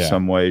in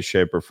some way,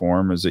 shape, or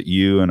form? Is it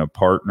you and a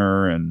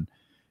partner, and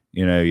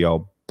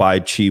y'all buy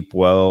cheap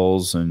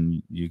wells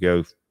and you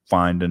go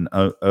find an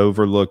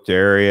overlooked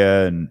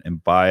area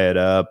and buy it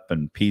up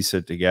and piece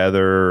it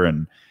together,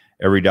 and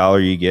every dollar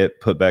you get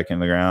put back in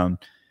the ground?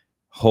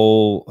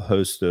 Whole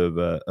host of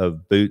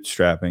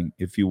bootstrapping.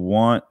 If you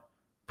want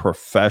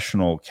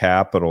professional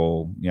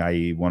capital,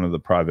 i.e. one of the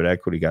private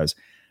equity guys,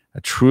 I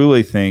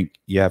truly think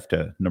you have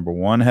to, number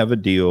one, have a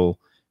deal.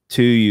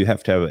 2, you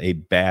have to have a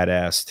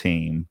badass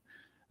team,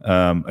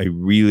 a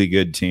really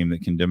good team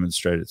that can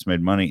demonstrate it's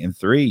made money. And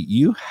 3,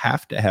 you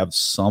have to have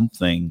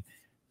something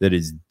that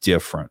is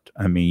different.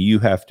 I mean, you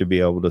have to be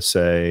able to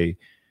say,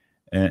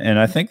 and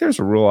I think there's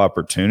a real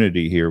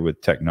opportunity here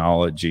with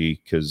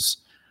technology, because,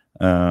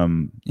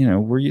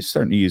 we're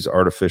starting to use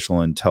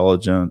artificial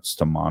intelligence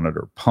to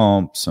monitor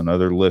pumps and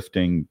other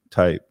lifting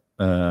type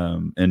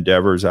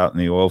endeavors out in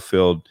the oil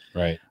field.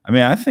 Right. I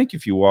mean, I think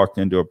if you walked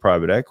into a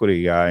private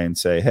equity guy and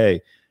say,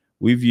 hey,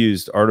 we've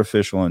used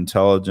artificial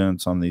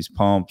intelligence on these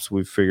pumps,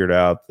 we've figured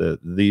out that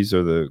these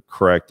are the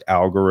correct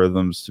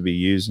algorithms to be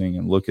using,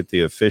 and look at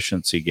the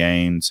efficiency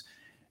gains,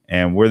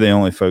 and we're the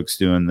only folks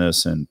doing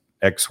this in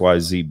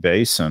XYZ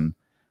basin,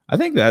 I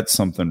think that's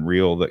something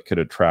real that could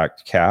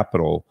attract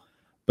capital.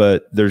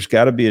 But there's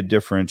got to be a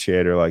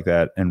differentiator like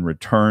that, and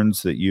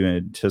returns that you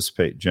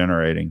anticipate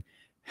generating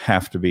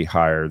have to be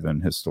higher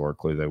than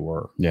historically they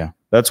were. Yeah.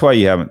 That's why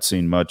you haven't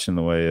seen much in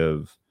the way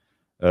of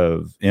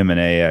of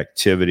M&A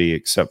activity,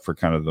 except for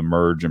kind of the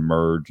merge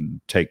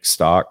and take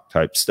stock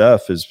type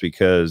stuff, is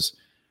because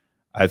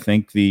I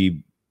think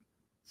the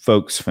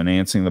folks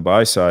financing the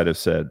buy side have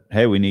said,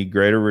 hey, we need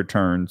greater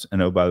returns.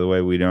 And oh, by the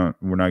way, we're not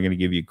going to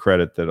give you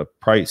credit that a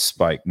price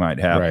spike might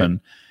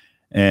happen.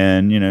 Right.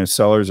 And,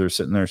 sellers are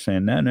sitting there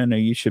saying, no,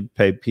 you should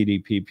pay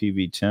PDP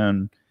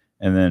PV10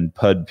 and then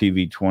PUD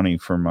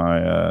PV20 for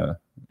my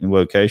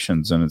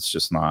locations. And it's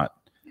just not.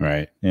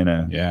 Right.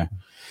 Yeah.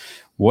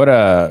 What,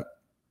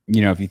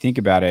 if you think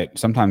about it,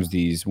 sometimes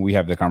we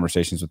have the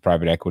conversations with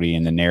private equity,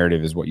 and the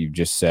narrative is what you've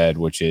just said,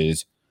 which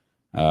is,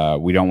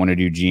 we don't want to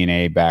do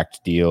G&A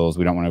backed deals.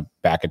 We don't want to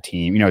back a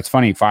team. It's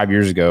funny. 5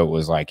 years ago, it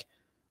was like,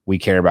 we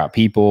care about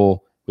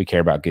people. We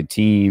care about good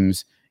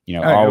teams. We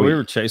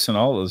were chasing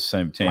all those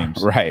same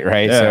teams. Right.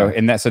 Yeah.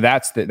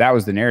 That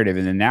was the narrative.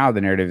 And then now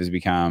the narrative has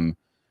become,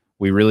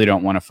 we really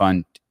don't want to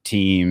fund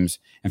teams.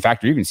 In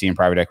fact, you're even seeing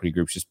private equity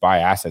groups just buy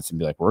assets and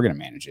be like, we're going to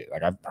manage it.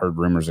 Like, I've heard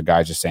rumors of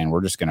guys just saying,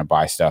 we're just going to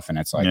buy stuff. And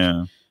it's like,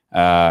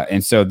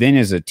 and so then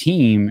as a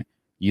team,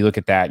 you look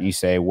at that and you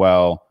say,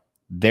 well,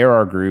 there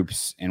are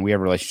groups, and we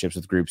have relationships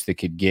with groups that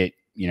could get,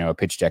 a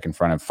pitch deck in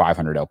front of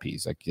 500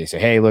 LPs. Like, they say,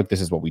 hey, look,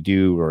 this is what we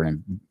do. We're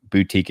in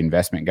boutique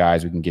investment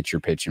guys. We can get your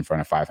pitch in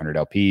front of 500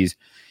 LPs.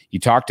 You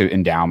talk to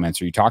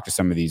endowments, or you talk to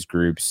some of these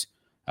groups,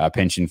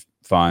 pension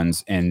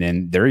funds, and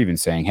then they're even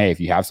saying, hey, if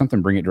you have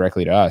something, bring it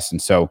directly to us.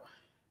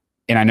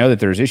 And I know that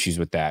there's issues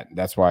with that.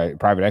 That's why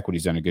private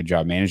equity's done a good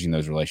job managing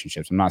those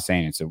relationships. I'm not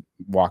saying it's a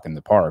walk in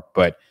the park,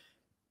 but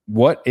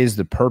what is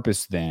the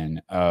purpose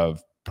then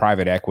of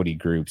private equity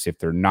groups if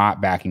they're not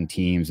backing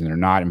teams and they're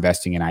not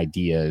investing in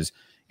ideas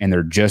and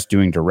they're just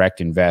doing direct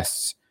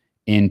invests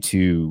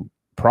into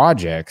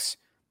projects?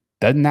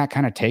 Doesn't that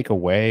kind of take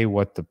away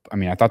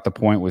I thought the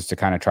point was to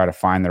kind of try to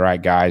find the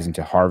right guys and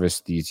to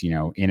harvest these,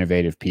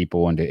 innovative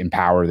people and to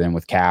empower them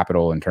with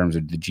capital in terms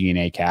of the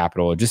G&A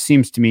capital. It just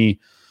seems to me,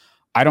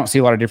 I don't see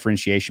a lot of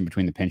differentiation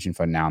between the pension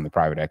fund now and the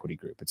private equity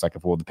group. It's like,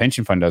 the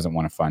pension fund doesn't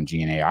want to fund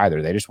G&A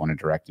either. They just want to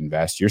direct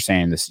invest. You're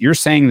saying the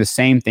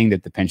same thing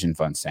that the pension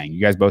fund's saying. You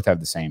guys both have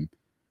the same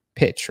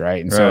pitch,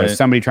 right? And so as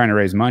somebody trying to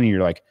raise money,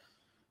 you're like,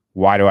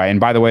 why do I? And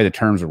by the way, the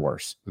terms are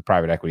worse with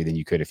private equity than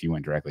you could if you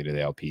went directly to the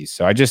LPs.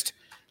 So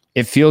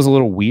it feels a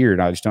little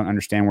weird. I just don't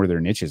understand where their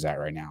niche is at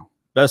right now.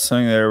 Best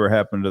thing that ever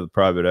happened to the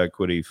private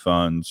equity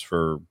funds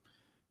for,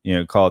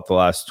 call it the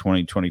last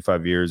 20,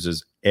 25 years,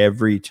 is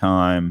every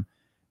time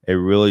a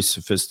really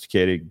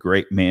sophisticated,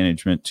 great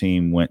management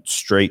team went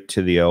straight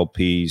to the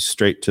LPs,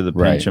 straight to the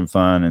pension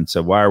fund, and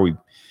said, why are we,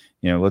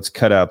 let's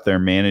cut out their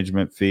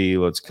management fee.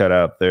 Let's cut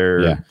out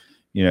their,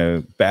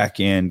 back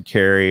end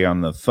carry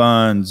on the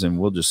funds, and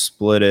we'll just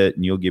split it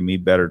and you'll give me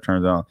better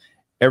terms on.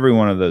 Every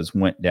one of those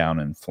went down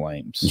in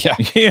flames. Yeah.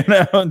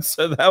 And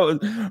so that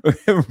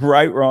was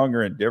right, wrong,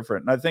 or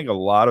indifferent. And I think a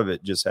lot of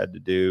it just had to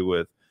do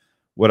with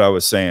what I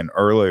was saying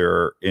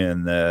earlier,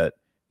 in that,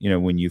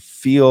 when you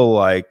feel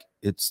like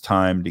it's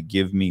time to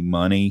give me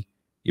money,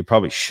 you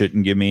probably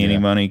shouldn't give me any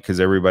money because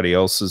everybody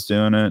else is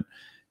doing it.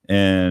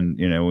 And,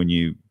 when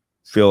you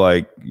feel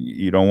like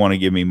you don't want to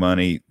give me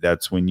money,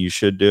 that's when you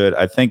should do it.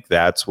 I think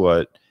that's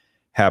what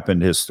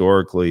happened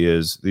historically,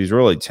 is these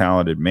really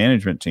talented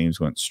management teams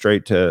went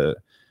straight to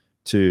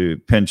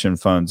pension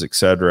funds, et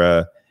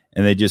cetera.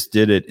 And they just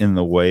did it in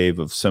the wave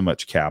of so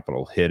much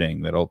capital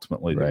hitting that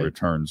ultimately the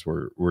returns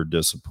were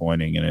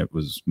disappointing, and it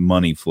was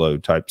money flow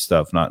type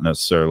stuff, not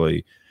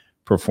necessarily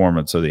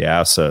performance of the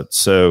assets.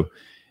 So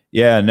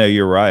yeah, no,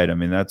 you're right. I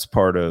mean, that's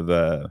part of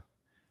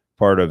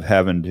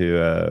having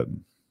to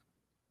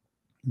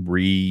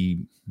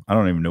I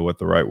don't even know what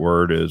the right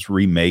word is,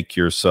 remake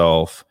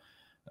yourself,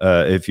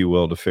 if you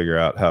will, to figure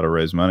out how to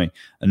raise money.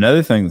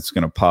 Another thing that's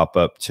going to pop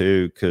up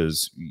too,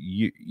 because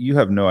you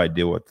have no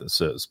idea what this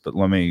is, but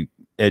let me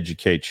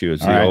educate you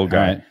as the old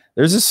guy. Right.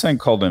 There's this thing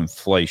called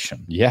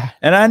inflation. Yeah.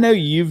 And I know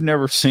you've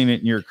never seen it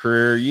in your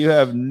career. You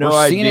have no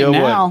idea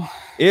what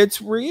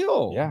it's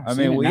real. Yeah. I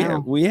mean,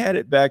 we had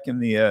it back in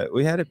the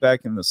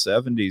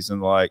 70s,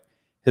 and like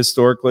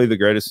historically the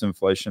greatest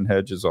inflation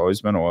hedge has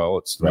always been oil.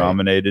 It's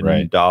denominated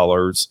in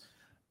dollars,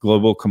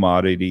 global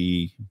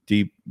commodity,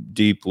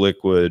 deep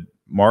liquid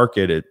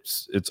market.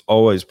 It's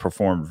always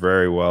performed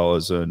very well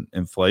as an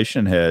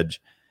inflation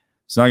hedge.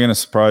 It's not going to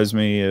surprise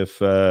me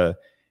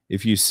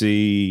if you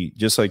see,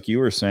 just like you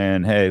were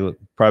saying, hey, look,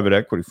 private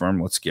equity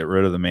firm, let's get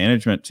rid of the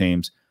management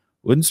teams.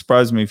 Wouldn't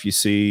surprise me if you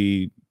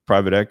see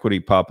private equity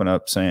popping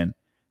up saying,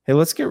 hey,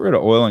 let's get rid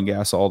of oil and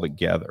gas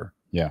altogether.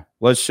 Yeah.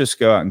 Let's just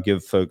go out and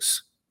give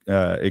folks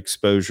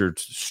exposure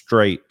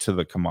straight to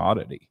the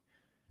commodity.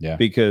 Yeah.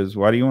 Because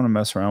why do you want to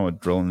mess around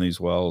with drilling these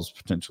wells,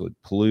 potentially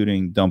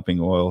polluting, dumping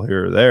oil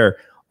here or there?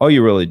 All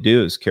you really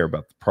do is care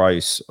about the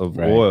price of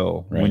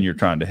oil when you're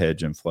trying to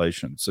hedge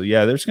inflation. So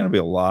yeah, there's going to be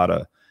a lot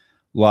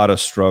of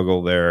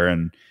struggle there.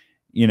 And,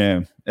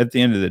 at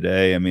the end of the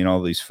day, I mean,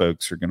 all these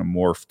folks are going to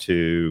morph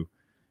to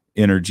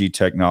energy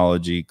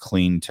technology,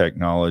 clean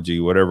technology,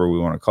 whatever we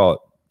want to call it,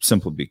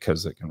 simply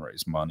because they can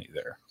raise money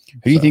there. Who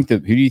do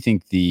you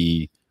think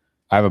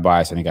I have a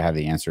bias. I think I have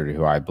the answer to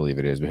who I believe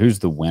it is, but who's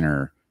the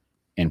winner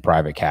in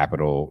private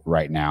capital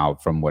right now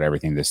from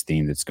everything this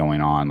theme that's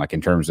going on, like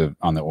in terms of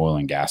on the oil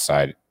and gas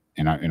side.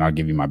 And I'll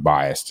give you my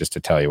bias just to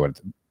tell you what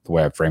the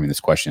way I'm framing this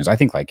question is. I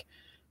think like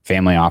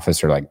family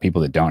office or like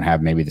people that don't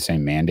have maybe the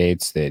same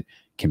mandates that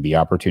can be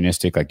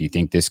opportunistic. Like, do you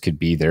think this could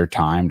be their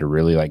time to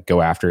really like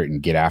go after it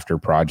and get after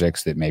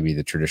projects that maybe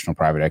the traditional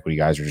private equity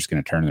guys are just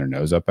going to turn their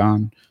nose up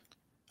on?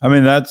 I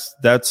mean,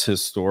 that's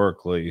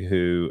historically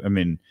who, I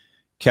mean,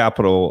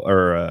 capital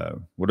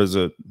or what is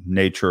it?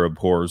 Nature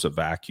abhors a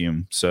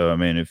vacuum. So, I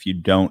mean, if you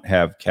don't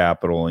have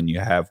capital and you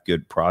have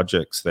good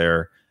projects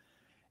there,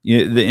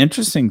 the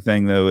interesting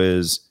thing though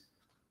is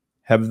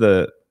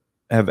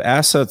have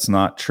assets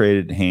not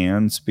traded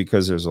hands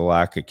because there's a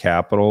lack of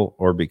capital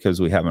or because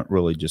we haven't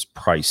really just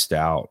priced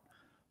out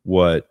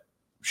what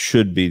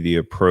should be the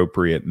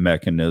appropriate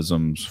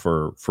mechanisms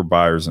for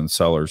buyers and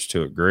sellers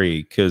to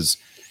agree? Because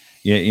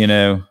you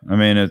know, I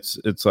mean,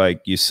 it's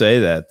like you say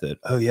that,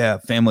 oh yeah,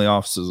 family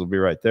offices will be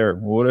right there.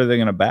 Well, what are they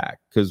going to back?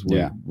 Because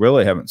we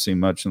really haven't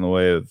seen much in the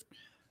way of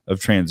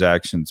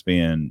transactions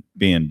being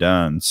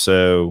done.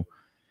 So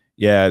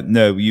yeah,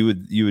 no, you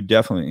would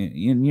definitely,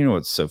 you know,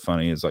 what's so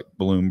funny is like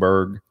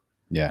Bloomberg.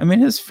 Yeah. I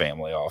mean, his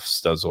family office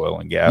does oil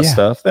and gas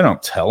stuff. They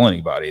don't tell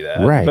anybody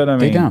that. Right. But I mean,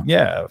 they don't.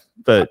 Yeah.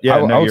 But yeah,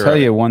 I'll tell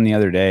you one the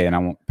other day, and I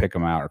won't pick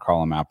them out or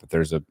call them out, but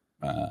there's a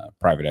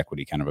private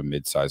equity, kind of a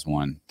mid-sized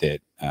one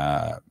that,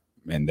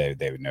 and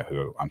they would know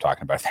who I'm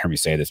talking about if they hear me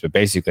say this, but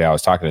basically I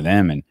was talking to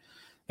them and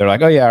they're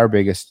like, oh yeah, our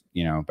biggest,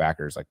 you know,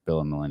 backers like Bill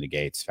and Melinda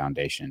Gates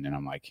Foundation. And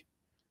I'm like,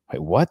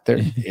 wait, what?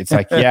 It's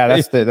like, yeah,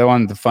 that's the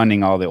one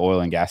funding all the oil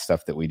and gas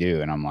stuff that we do.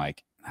 And I'm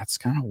like, that's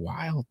kind of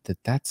wild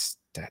that's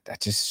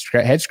just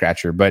head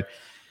scratcher. But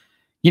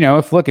you know,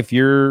 if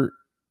you're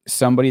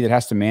somebody that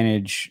has to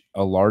manage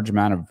a large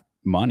amount of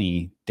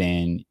money,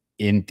 then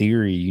in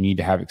theory, you need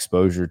to have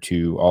exposure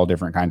to all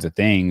different kinds of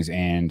things.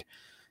 And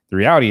the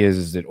reality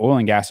is that oil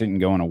and gas isn't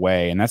going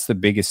away. And that's the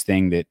biggest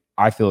thing that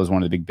I feel is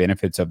one of the big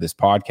benefits of this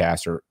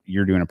podcast, or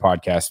you're doing a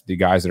podcast, the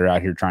guys that are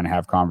out here trying to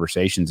have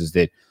conversations, is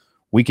that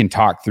we can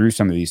talk through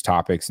some of these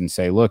topics and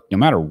say, look, no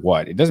matter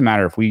what, it doesn't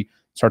matter if we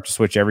start to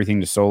switch everything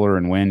to solar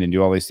and wind and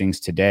do all these things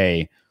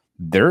today,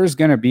 there's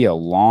going to be a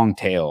long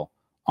tail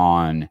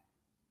on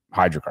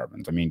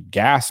hydrocarbons. I mean,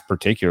 gas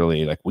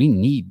particularly, like if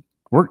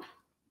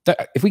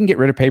we can get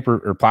rid of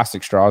paper or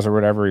plastic straws or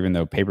whatever, even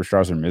though paper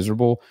straws are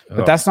miserable,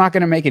 but that's not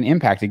going to make an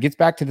impact. It gets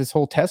back to this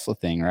whole Tesla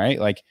thing, right?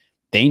 Like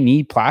they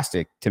need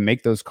plastic to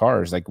make those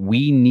cars. Like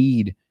we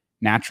need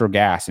natural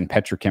gas and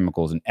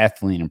petrochemicals and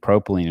ethylene and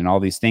propylene and all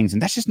these things.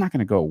 And that's just not going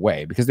to go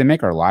away because they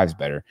make our lives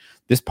better.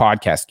 This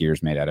podcast gear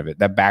is made out of it.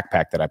 That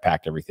backpack that I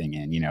packed everything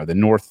in, you know, the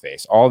North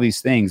Face, all these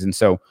things. And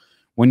so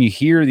when you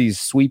hear these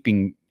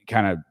sweeping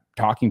kind of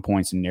talking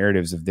points and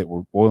narratives of that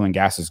oil and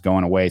gas is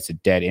going away, it's a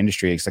dead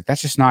industry, it's like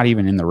that's just not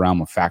even in the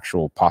realm of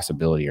factual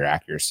possibility or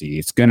accuracy.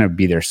 It's going to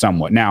be there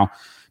somewhat. Now,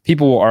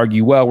 people will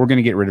argue, well, we're going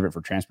to get rid of it for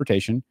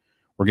transportation.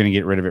 We're going to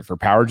get rid of it for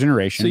power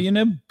generation. So, you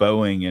know,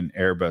 Boeing and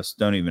Airbus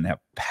don't even have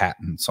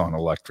patents on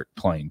electric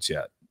planes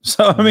yet.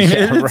 So, I mean,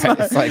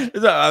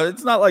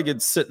 it's not like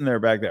it's sitting there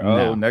back there.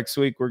 No. Oh, next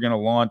week we're going to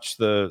launch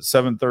the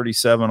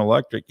 737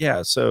 electric.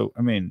 Yeah. So,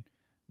 I mean,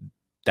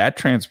 that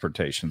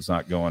transportation's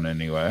not going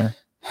anywhere.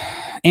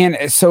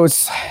 And so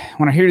it's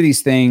when I hear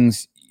these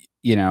things,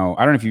 you know,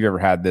 I don't know if you've ever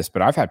had this,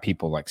 but I've had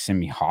people like send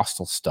me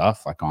hostile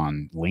stuff. Like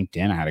on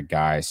LinkedIn, I had a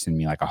guy send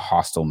me like a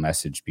hostile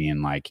message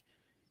being like,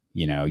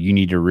 you know, you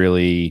need to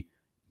really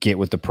get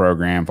with the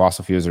program.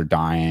 Fossil fuels are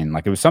dying.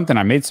 Like it was something,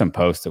 I made some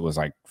post that was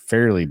like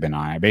fairly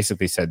benign. I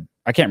basically said,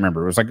 I can't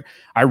remember. It was like,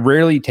 I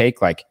rarely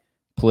take like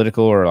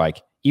political or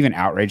like even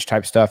outrage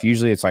type stuff.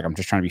 Usually it's like, I'm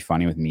just trying to be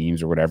funny with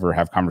memes or whatever,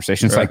 have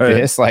conversations like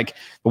this. Like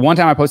the one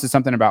time I posted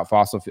something about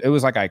fossil fuel, it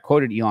was like, I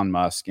quoted Elon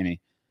Musk and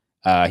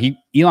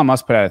Elon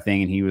Musk put out a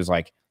thing and he was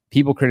like,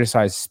 people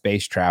criticize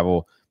space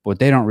travel, but what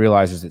they don't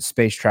realize is that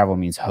space travel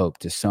means hope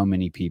to so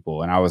many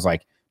people. And I was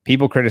like,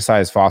 people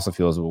criticize fossil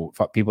fuels.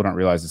 People don't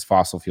realize this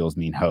fossil fuels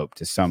mean hope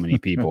to so many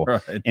people.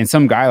 Right. And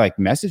some guy like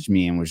messaged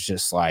me and was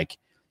just like,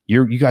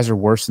 you guys are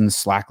worse than the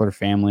Slackler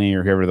family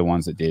or whoever the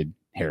ones that did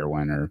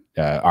heroin or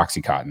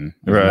Oxycontin.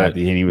 Right. And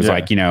he was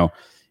like, you know,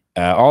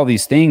 all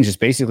these things, just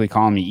basically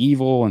calling me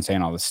evil and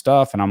saying all this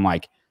stuff. And I'm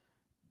like,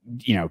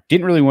 you know,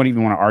 didn't really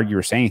even want to argue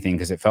or say anything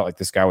because it felt like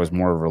this guy was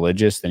more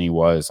religious than he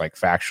was like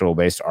factual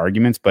based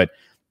arguments. But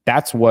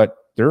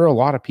there are a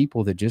lot of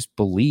people that just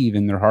believe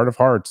in their heart of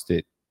hearts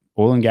that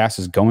oil and gas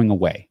is going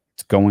away.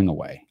 It's going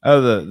away.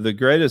 Oh, the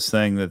greatest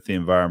thing that the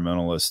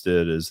environmentalists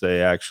did is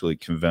they actually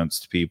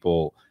convinced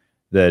people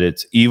that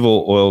it's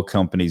evil oil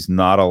companies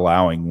not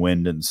allowing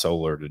wind and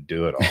solar to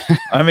do it all.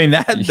 I mean,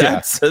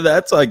 that's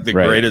like the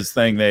greatest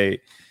thing they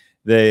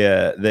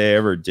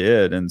ever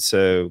did. And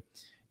so,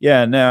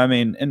 yeah, no, I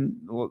mean, and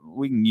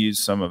we can use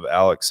some of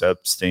Alex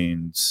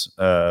Epstein's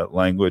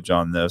language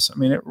on this. I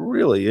mean, it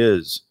really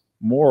is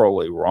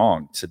morally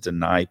wrong to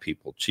deny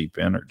people cheap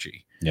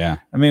energy. Yeah.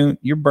 I mean,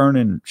 you're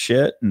burning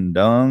shit and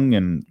dung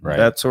and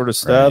that sort of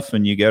stuff. Right.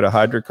 And you go to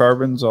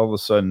hydrocarbons, all of a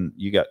sudden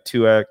you got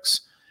 2x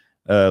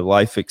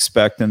life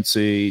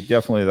expectancy,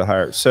 definitely the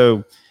higher.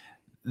 So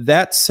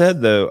that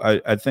said, though,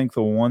 I think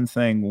the one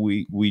thing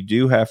we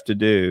do have to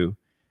do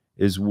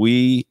is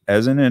we,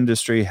 as an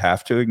industry,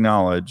 have to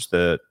acknowledge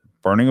that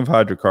burning of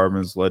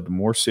hydrocarbons led to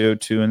more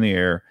CO2 in the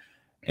air,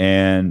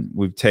 and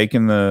we've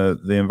taken the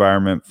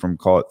environment from,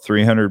 call it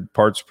 300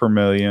 parts per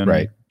million,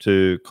 right,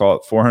 to call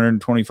it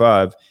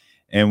 425.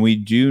 And we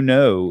do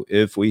know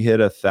if we hit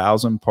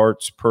 1,000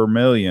 parts per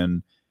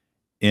million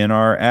in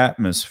our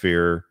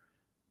atmosphere,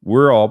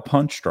 we're all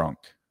punch drunk,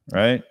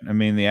 right? I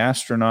mean, the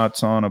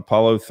astronauts on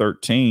Apollo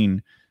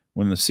 13,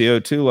 when the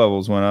CO2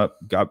 levels went up,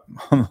 got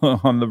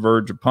on the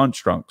verge of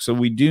punch drunk. So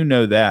we do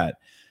know that.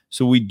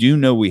 So we do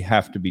know we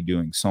have to be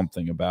doing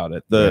something about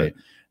it.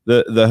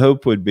 The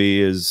hope would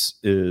be is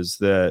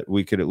that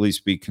we could at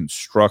least be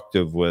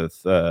constructive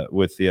with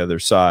the other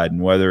side,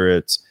 and whether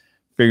it's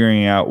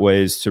figuring out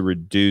ways to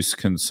reduce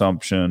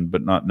consumption,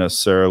 but not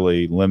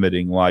necessarily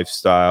limiting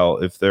lifestyle.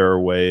 If there are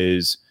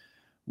ways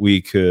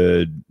we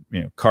could,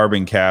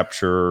 carbon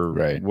capture,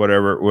 right,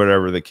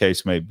 whatever the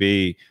case may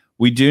be,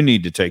 we do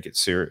need to take it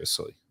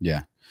seriously.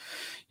 Yeah.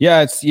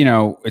 Yeah. It's,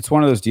 it's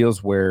one of those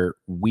deals where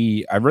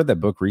I've read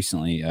that book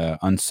recently,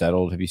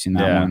 Unsettled. Have you seen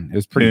that one? It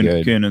was pretty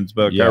good. Kuhnen's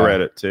book. Yeah. I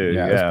read it too.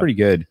 Yeah, it was pretty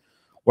good.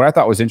 What I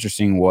thought was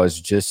interesting was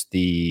just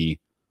the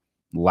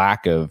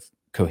lack of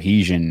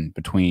cohesion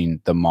between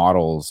the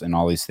models and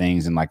all these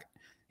things. And like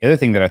the other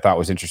thing that I thought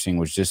was interesting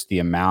was just the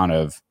amount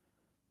of,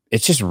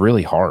 it's just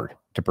really hard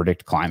to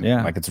predict climate.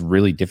 Yeah. Like it's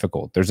really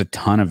difficult. There's a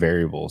ton of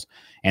variables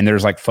and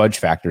there's like fudge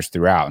factors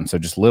throughout. And so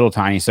just little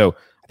tiny. So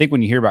I think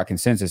when you hear about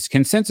consensus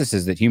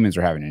is that humans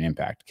are having an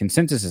impact.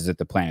 Consensus is that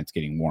the planet's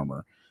getting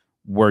warmer.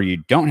 Where you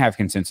don't have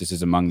consensus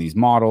is among these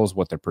models,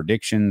 what their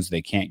predictions,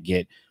 they can't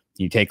get.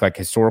 You take like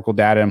historical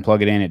data and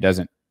plug it in. It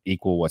doesn't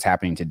equal what's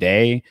happening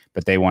today,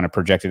 but they want to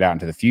project it out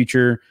into the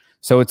future.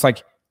 So it's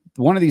like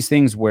one of these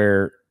things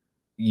where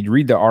you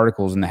read the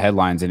articles and the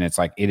headlines and it's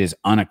like, it is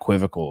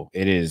unequivocal.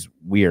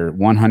 We are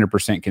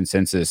 100%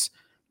 consensus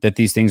that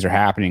these things are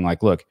happening.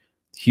 Like, look,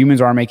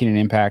 humans are making an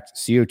impact.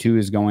 CO2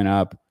 is going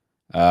up.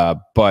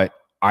 But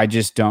I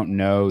just don't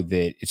know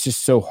that it's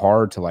just so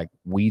hard to like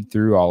weed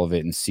through all of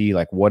it and see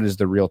like, what is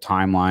the real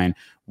timeline?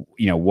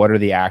 What are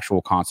the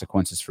actual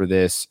consequences for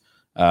this?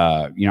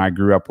 I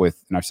grew up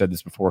with, and I've said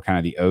this before, kind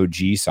of the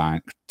OG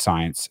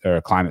science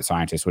or climate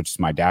scientist, which is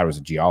my dad was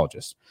a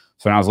geologist.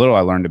 So when I was little,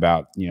 I learned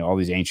about, all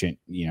these ancient,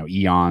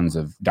 eons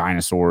of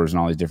dinosaurs and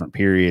all these different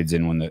periods.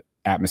 And when the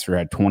atmosphere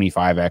had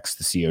 25x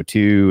the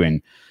CO2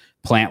 and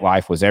plant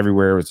life was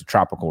everywhere, it was a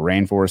tropical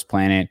rainforest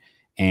planet.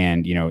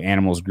 And,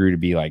 animals grew to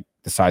be like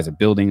the size of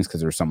buildings because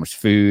there was so much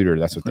food, or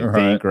that's what they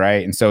think,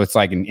 right? And so it's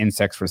like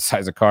insects for the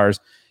size of cars.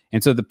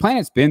 And so the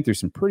planet's been through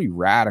some pretty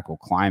radical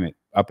climate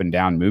up and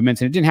down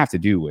movements, and it didn't have to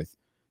do with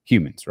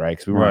humans, right?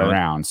 Because we weren't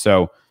around.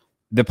 So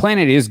the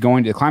planet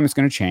the climate's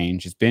going to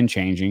change. It's been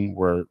changing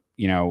where,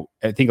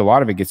 I think a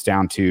lot of it gets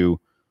down to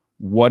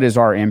what is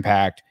our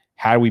impact?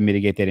 How do we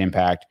mitigate that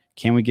impact?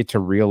 Can we get to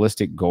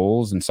realistic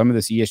goals? And some of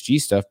this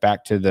ESG stuff,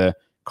 back to the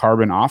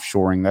carbon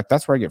offshoring,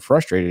 that's where I get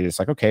frustrated. It's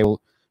like, okay,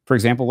 well, for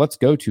example, let's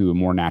go to a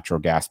more natural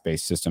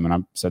gas-based system. And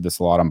I've said this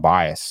a lot, I'm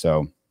biased.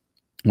 So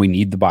we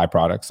need the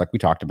byproducts like we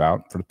talked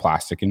about for the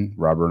plastic and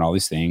rubber and all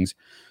these things.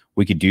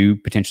 We could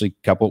potentially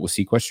couple it with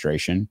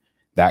sequestration.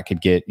 That could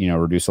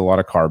reduce a lot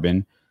of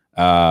carbon.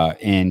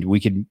 And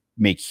we could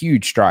make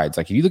huge strides.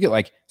 Like if you look at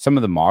like some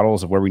of the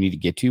models of where we need to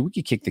get to, we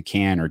could kick the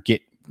can or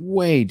get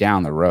way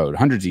down the road,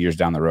 hundreds of years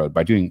down the road,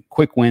 by doing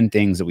quick win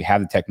things that we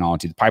have the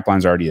technology, the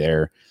pipeline's already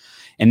there.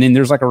 And then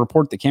there's like a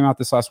report that came out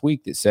this last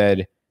week that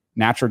said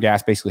natural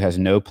gas basically has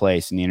no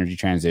place in the energy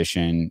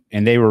transition.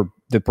 And the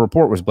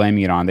report was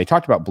blaming it on, they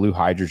talked about blue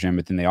hydrogen,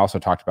 but then they also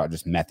talked about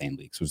just methane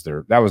leaks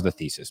that was the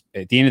thesis.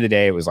 At the end of the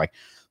day, it was like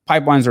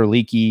pipelines are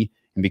leaky.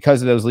 And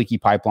because of those leaky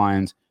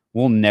pipelines,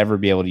 we'll never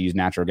be able to use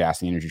natural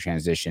gas in the energy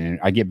transition. And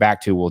I get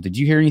back to, well, did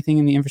you hear anything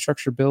in the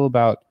infrastructure bill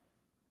about,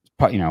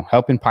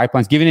 helping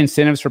pipelines, giving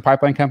incentives for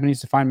pipeline companies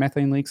to find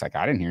methane leaks? Like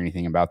I didn't hear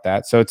anything about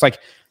that. So it's like,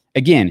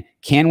 again,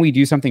 can we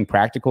do something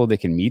practical that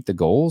can meet the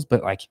goals?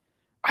 But like,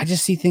 I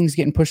just see things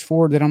getting pushed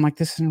forward that I'm like,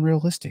 this isn't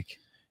realistic.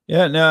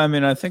 Yeah, no, I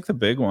mean, I think the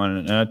big one,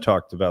 and I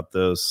talked about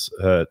this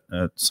at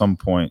some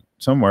point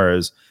somewhere,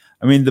 is,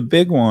 I mean, the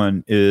big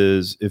one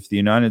is if the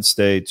United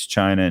States,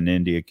 China, and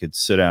India could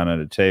sit down at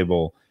a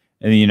table,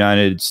 and the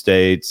United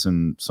States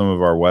and some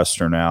of our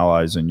Western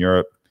allies in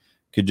Europe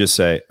could just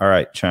say, all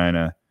right,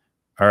 China,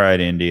 all right,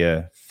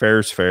 India,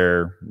 fair's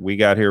fair. We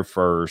got here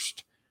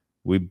first.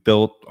 We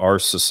built our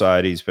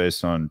societies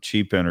based on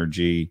cheap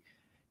energy.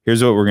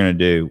 Here's what we're going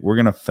to do. We're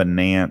going to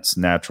finance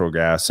natural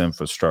gas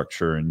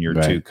infrastructure in your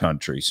two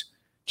countries.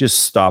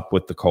 Just stop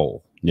with the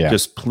coal. Yeah.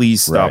 Just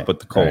please stop with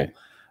the coal. Right.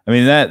 I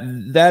mean,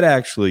 that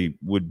actually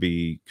would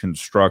be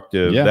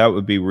constructive. Yeah. That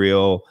would be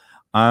real.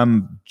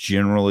 I'm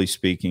generally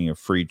speaking a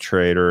free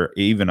trader.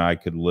 Even I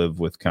could live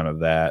with kind of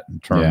that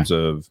in terms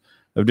of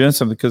doing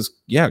something, because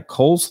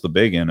coal's the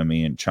big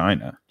enemy in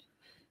China.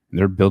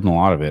 They're building a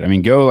lot of it. I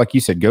mean, like you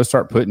said, go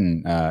start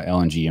putting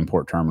LNG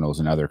import terminals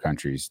in other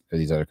countries,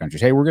 these other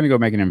countries. Hey, we're going to go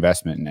make an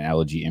investment in an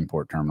LNG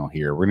import terminal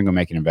here. We're going to go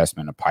make an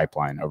investment in a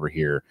pipeline over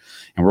here.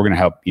 And we're going to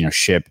help,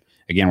 ship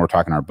again, we're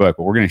talking our book,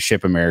 but we're going to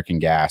ship American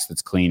gas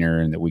that's cleaner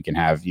and that we can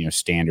have,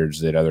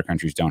 standards that other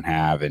countries don't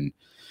have. And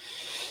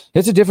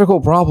it's a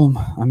difficult problem.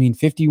 I mean,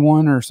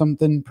 51 or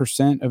something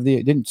 % of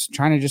didn't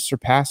China just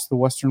surpass the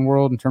Western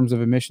world in terms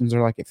of emissions?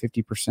 They're like at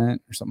 50%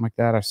 or something like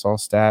that. I saw a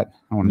stat.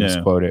 I want to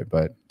misquote it,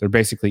 but they're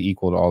basically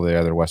equal to all the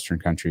other Western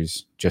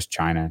countries, just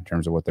China in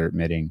terms of what they're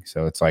emitting.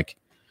 So it's like,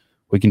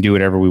 we can do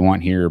whatever we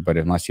want here, but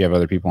unless you have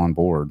other people on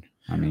board,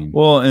 I mean.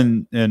 Well,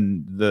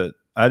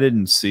 I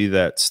didn't see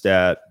that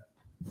stat,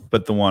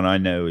 but the one I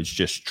know is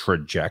just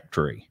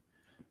trajectory.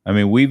 I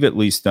mean, we've at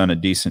least done a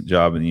decent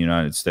job in the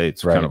United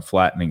States of kind of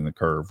flattening the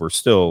curve. We're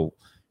still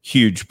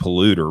huge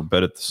polluter,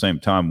 but at the same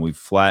time, we've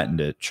flattened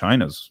it.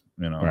 China's,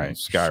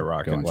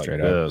 skyrocketing like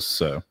this.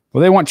 So,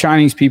 well, they want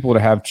Chinese people to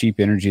have cheap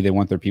energy. They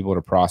want their people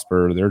to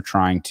prosper.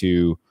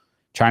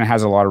 China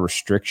has a lot of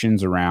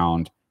restrictions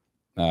around,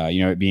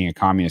 it being a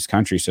communist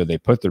country. So they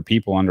put their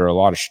people under a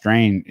lot of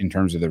strain in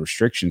terms of the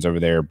restrictions over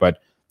there. But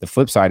the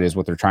flip side is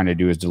what they're trying to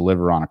do is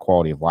deliver on a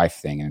quality of life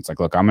thing. And it's like,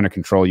 look, I'm going to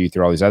control you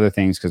through all these other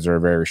things because they're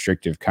a very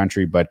restrictive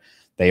country, but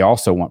they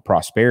also want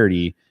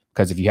prosperity,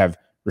 because if you have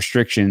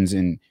restrictions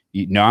and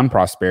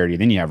non-prosperity,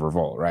 then you have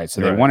revolt, right?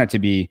 So they want it to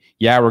be,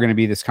 we're going to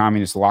be this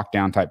communist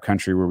lockdown type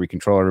country where we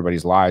control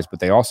everybody's lives, but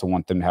they also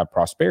want them to have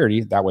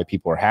prosperity. That way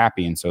people are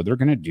happy. And so they're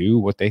going to do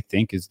what they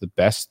think is the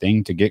best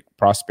thing to get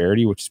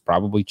prosperity, which is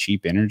probably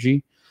cheap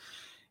energy.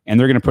 And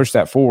they're going to push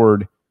that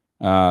forward.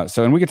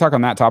 And we could talk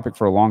on that topic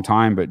for a long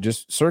time, but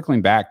just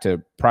circling back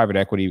to private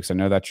equity, because I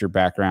know that's your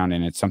background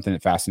and it's something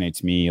that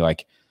fascinates me.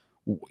 Like,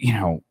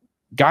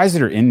 guys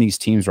that are in these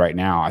teams right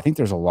now, I think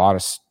there's a lot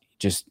of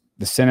just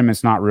the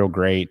sentiment's not real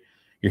great.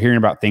 You're hearing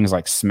about things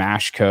like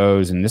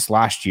Smashcos, and this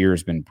last year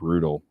has been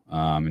brutal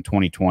in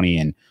 2020.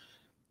 And,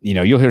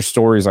 you'll hear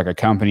stories like a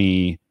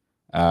company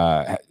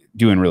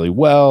doing really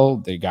well.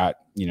 They got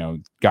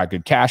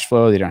good cash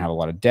flow. They don't have a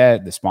lot of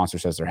debt. The sponsor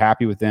says they're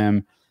happy with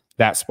them.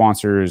 That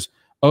sponsors,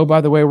 oh,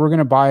 by the way, we're going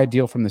to buy a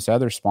deal from this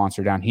other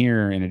sponsor down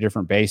here in a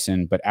different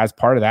basin. But as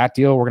part of that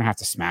deal, we're going to have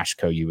to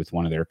Smashco you with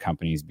one of their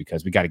companies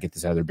because we got to get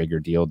this other bigger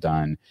deal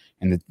done.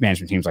 And the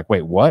management team's like,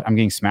 wait, what? I'm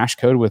getting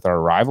Smashco'd with our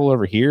rival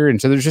over here.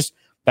 And so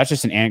that's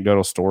just an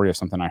anecdotal story of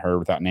something I heard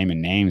without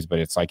naming names, but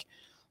it's like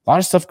a lot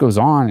of stuff goes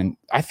on. And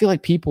I feel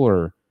like people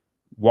are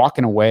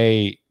walking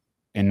away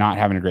and not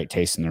having a great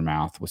taste in their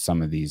mouth with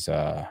some of these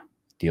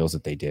deals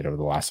that they did over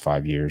the last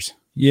 5 years.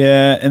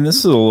 Yeah, and this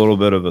is a little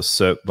bit of a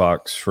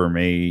soapbox for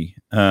me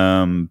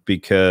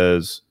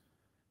because,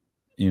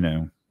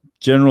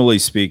 generally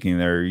speaking,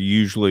 there are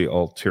usually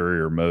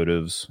ulterior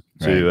motives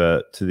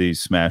to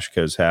these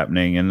Smashcos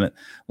happening. And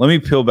let me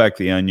peel back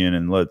the onion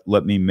and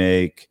let me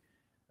make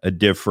a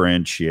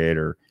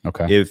differentiator.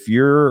 Okay. If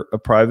you're a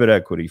private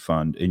equity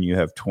fund and you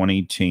have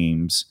 20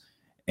 teams,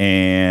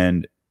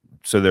 and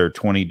so there are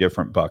 20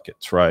 different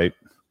buckets, right?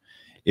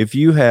 If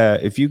you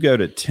go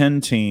to 10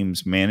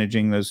 teams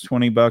managing those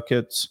 20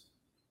 buckets,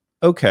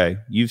 okay,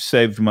 you've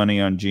saved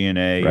money on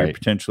G&A, you're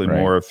potentially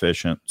more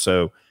efficient.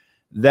 So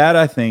that,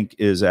 I think,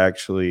 is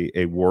actually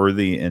a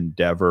worthy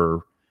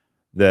endeavor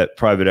that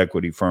private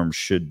equity firms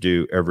should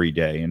do every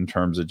day in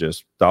terms of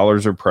just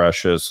dollars are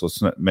precious.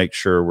 Let's not make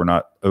sure we're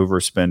not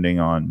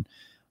overspending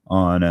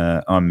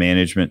on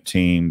management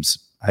teams.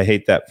 I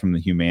hate that from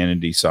the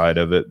humanity side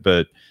of it,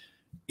 but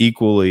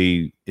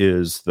equally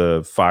is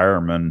the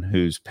fireman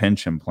whose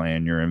pension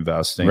plan you're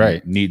investing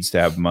needs to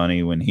have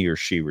money when he or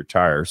she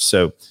retires.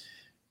 So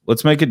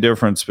let's make a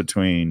difference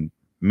between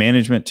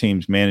management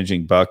teams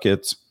managing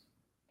buckets,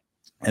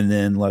 and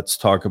then let's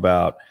talk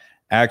about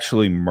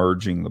actually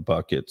merging the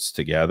buckets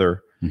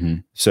together. Mm-hmm.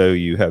 So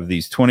you have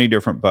these 20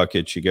 different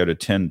buckets, you go to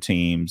 10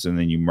 teams, and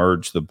then you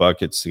merge the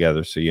buckets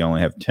together. So you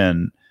only have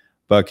 10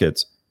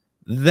 buckets.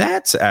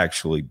 That's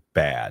actually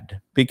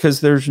bad because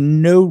there's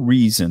no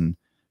reason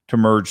to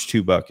merge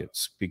two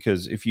buckets,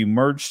 because if you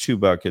merge two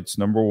buckets,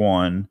 number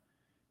one,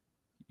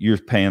 you're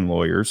paying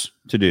lawyers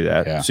to do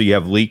that. Yeah. So you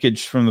have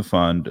leakage from the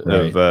fund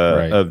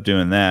of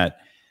doing that.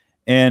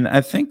 And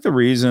I think the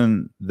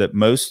reason that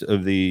most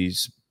of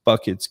these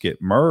buckets get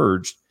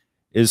merged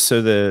is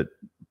so that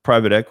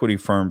private equity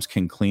firms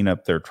can clean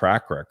up their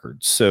track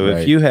records. So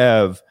if you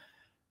have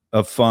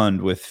a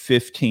fund with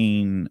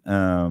 15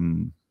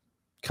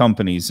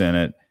 companies in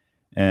it,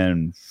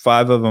 and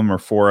 5 of them are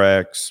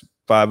 4X,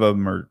 5 of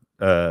them are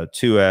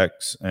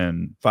 2X,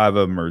 and 5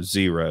 of them are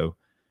 0.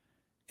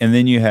 And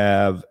then you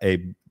have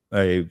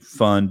a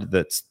fund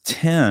that's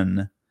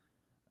 10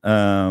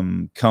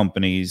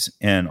 companies,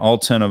 and all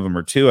 10 of them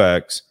are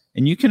 2X.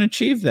 And you can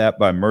achieve that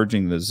by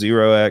merging the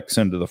 0X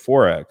into the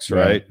 4X,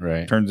 right?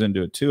 Right. Turns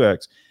into a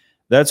 2X.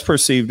 That's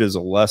perceived as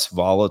a less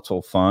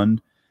volatile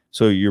fund.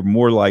 So you're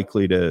more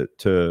likely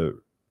to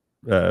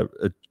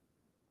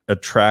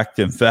attract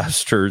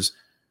investors.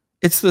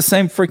 It's the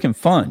same freaking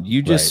fund.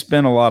 You just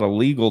spent a lot of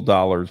legal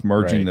dollars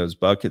merging those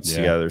buckets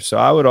together. So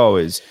I would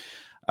always,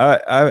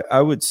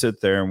 I would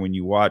sit there, and when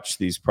you watch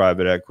these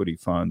private equity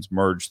funds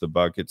merge the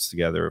buckets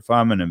together, if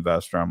I'm an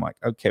investor, I'm like,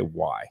 okay,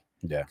 why?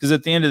 Yeah. Because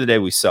at the end of the day,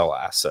 we sell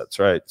assets,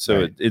 right?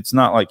 So it's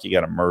not like you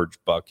got to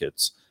merge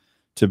buckets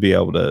to be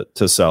able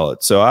to sell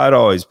it. So I'd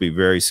always be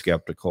very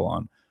skeptical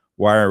on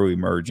why are we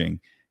merging,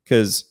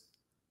 because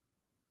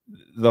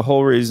the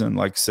whole reason,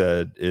 like I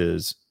said,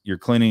 is you're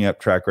cleaning up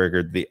track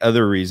record. The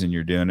other reason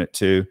you're doing it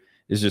too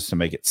is just to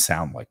make it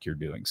sound like you're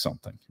doing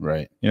something.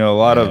 Right. You know, a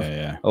lot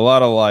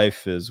of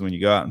life is when you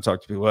go out and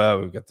talk to people,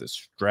 well, we've got this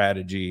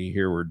strategy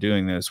here. We're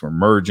doing this. We're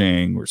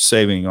merging. We're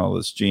saving all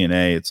this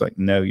G&A. It's like,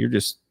 no, you're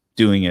just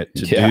doing it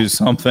to do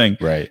something.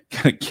 Right.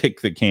 Kind of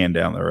kick the can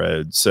down the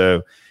road.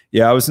 So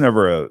yeah, I was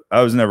never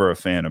a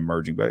fan of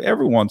merging, but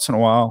every once in a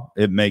while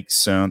it makes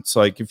sense.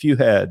 Like if you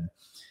had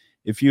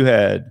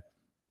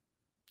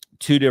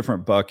two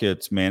different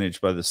buckets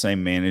managed by the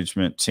same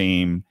management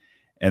team,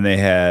 and they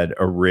had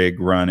a rig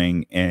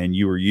running, and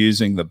you were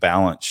using the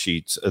balance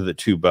sheets of the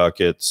two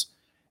buckets,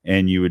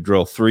 and you would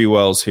drill 3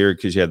 wells here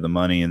because you had the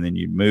money, and then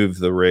you'd move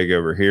the rig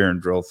over here and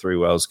drill 3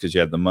 wells because you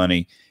had the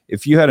money.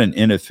 If you had an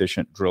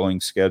inefficient drilling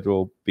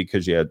schedule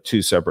because you had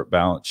 2 separate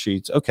balance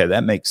sheets, okay,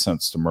 that makes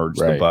sense to merge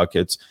the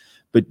buckets.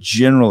 But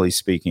generally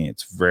speaking,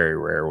 it's very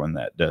rare when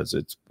that does.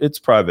 It's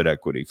private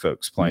equity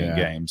folks playing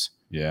games.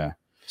 Yeah.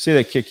 See,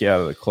 they kick you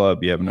out of the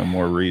club. You have no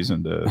more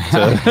reason to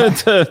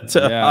hide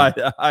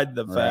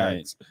the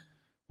facts.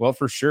 Well,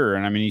 for sure.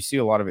 And I mean, you see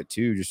a lot of it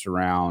too, just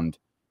around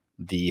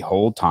the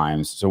hold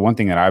times. So one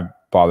thing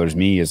that bothers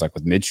me is like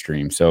with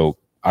midstream. So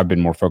I've been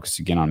more focused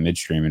again on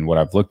midstream. And what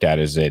I've looked at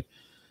is that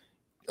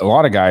a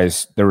lot of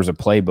guys, there was a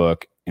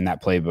playbook, and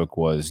that playbook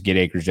was get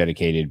acres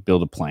dedicated,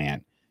 build a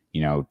plant,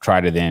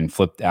 try to then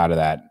flip out of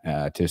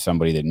that to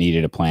somebody that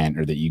needed a plant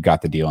or that you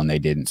got the deal and they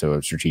didn't. So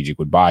a strategic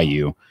would buy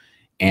you.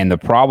 And the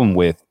problem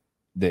with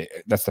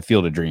that's the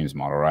field of dreams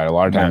model, right? A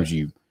lot of times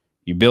you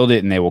build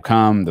it and they will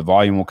come, the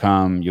volume will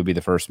come, you'll be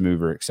the first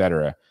mover, et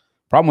cetera.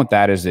 Problem with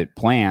that is that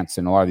plants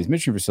and a lot of these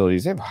midstream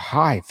facilities, they have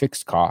high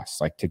fixed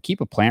costs. Like to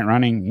keep a plant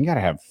running, you got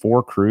to have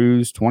 4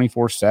 crews,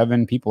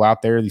 24/7 people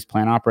out there. These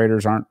plant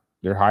operators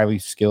they're highly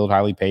skilled,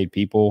 highly paid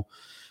people.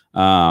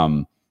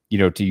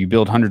 You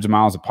build hundreds of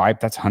miles of pipe,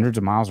 that's hundreds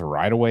of miles of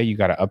right away. You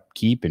got to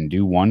upkeep and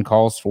do one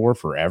calls for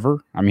forever.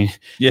 I mean,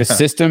 the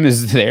system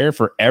is there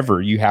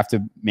forever. You have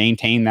to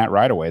maintain that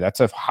right away. That's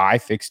a high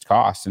fixed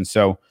cost. And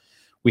so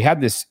we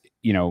had this,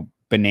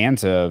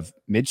 bonanza of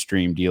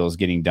midstream deals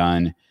getting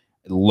done,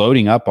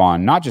 loading up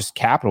on not just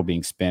capital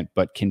being spent,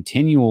 but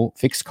continual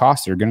fixed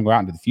costs that are going to go out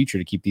into the future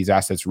to keep these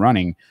assets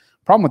running.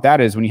 Problem with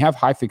that is when you have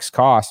high fixed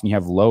costs and you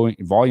have low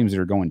volumes that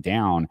are going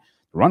down,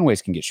 the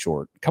runways can get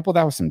short. Couple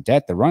that with some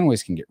debt, the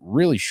runways can get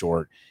really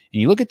short.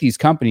 And you look at these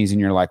companies and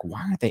you're like,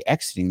 why aren't they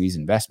exiting these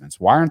investments?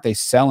 Why aren't they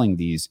selling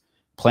these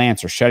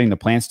plants or shutting the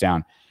plants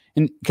down?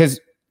 And because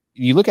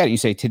you look at it, you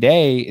say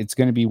today it's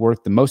going to be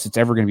worth the most it's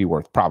ever going to be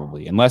worth,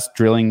 probably, unless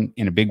drilling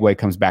in a big way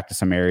comes back to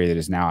some area that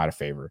is now out of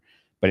favor.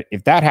 But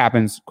if that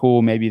happens,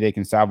 cool, maybe they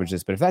can salvage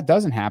this. But if that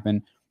doesn't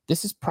happen,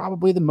 this is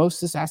probably the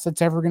most this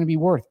asset's ever going to be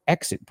worth.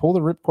 Exit, pull the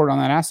ripcord on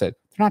that asset.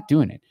 They're not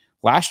doing it.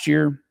 Last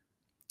year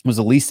was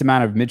the least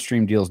amount of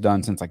midstream deals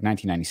done since like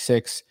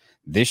 1996.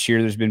 This year,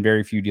 there's been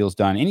very few deals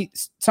done.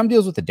 Some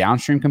deals with the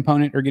downstream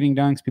component are getting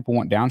done because people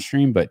want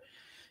downstream, but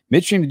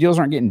midstream deals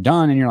aren't getting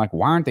done. And you're like,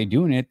 why aren't they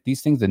doing it?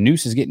 These things, the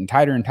noose is getting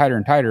tighter and tighter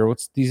and tighter.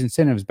 What's these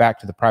incentives back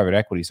to the private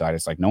equity side?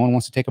 It's like no one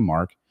wants to take a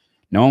mark.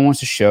 No one wants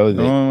to show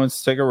that. No one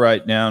wants to take a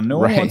write down. No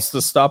one wants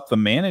to stop the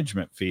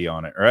management fee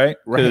on it, right?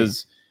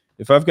 Because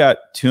if I've got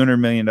 $200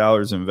 million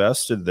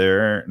invested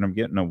there and I'm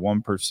getting a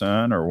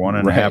 1% or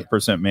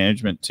 1.5%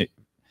 management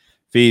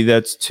fee,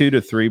 that's 2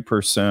 to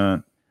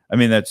 3%. I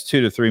mean, that's $2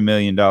 to $3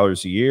 million a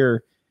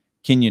year.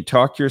 Can you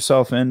talk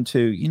yourself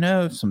into,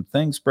 if some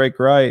things break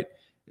right,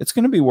 it's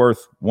going to be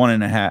worth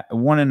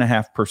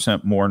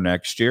 1.5% more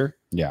next year.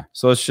 Yeah.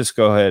 So let's just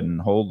go ahead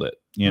and hold it,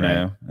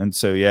 know? And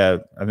so,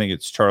 I think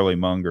it's Charlie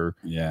Munger.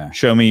 Yeah.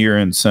 Show me your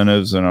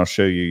incentives and I'll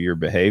show you your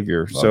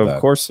behavior. Love so that.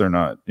 Of course they're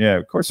not. Yeah.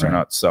 Of course they're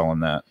not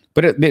selling that.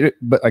 But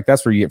like,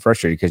 that's where you get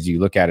frustrated because you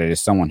look at it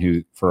as someone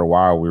who for a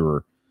while we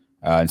were,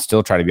 and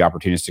still try to be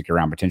opportunistic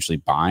around potentially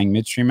buying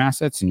midstream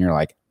assets. And you're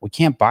like, we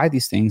can't buy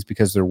these things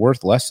because they're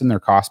worth less than their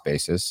cost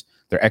basis,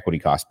 their equity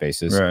cost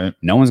basis. Right.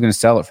 No one's going to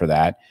sell it for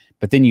that.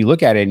 But then you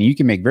look at it and you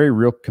can make very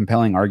real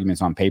compelling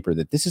arguments on paper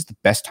that this is the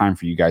best time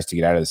for you guys to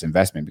get out of this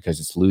investment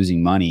because it's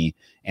losing money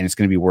and it's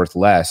going to be worth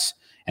less.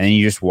 And then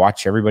you just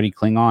watch everybody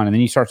cling on. And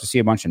then you start to see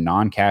a bunch of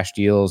non-cash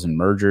deals and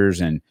mergers.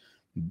 And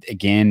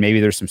again, maybe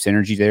there's some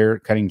synergy there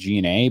cutting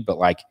G&A, but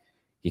like,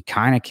 you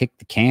kind of kicked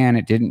the can.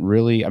 It didn't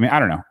really, I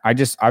don't know.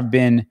 I've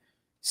been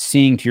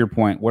seeing, to your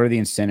point, what are the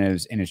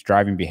incentives and it's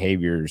driving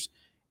behaviors.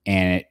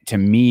 And to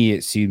me,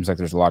 it seems like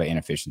there's a lot of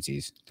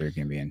inefficiencies there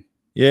can be in.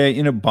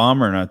 Yeah.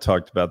 Bomber and I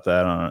talked about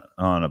that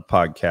on a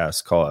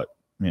podcast, call it,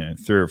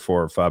 3 or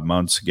 4 or 5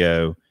 months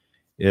ago.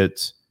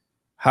 It's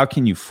how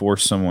can you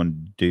force someone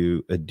to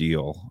do a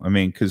deal? I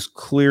mean, because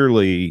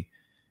clearly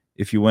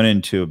if you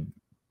went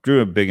drew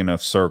a big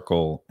enough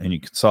circle and you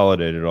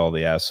consolidated all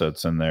the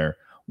assets in there,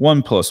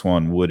 1 +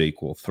 1 would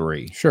equal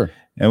 3. Sure.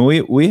 And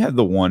we had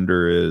the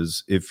wonder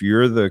is if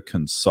you're the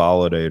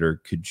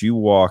consolidator, could you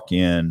walk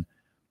in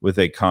with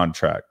a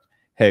contract?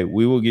 Hey,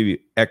 we will give you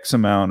X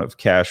amount of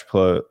cash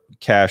flow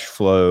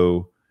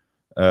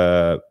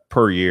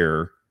per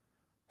year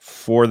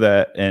for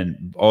that.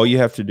 And all you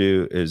have to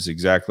do is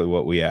exactly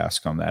what we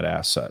ask on that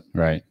asset.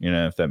 Right.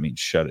 If that means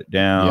shut it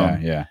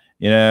down. Yeah.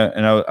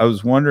 And I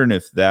was wondering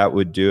if that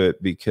would do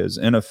it, because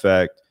in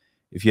effect,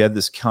 if you had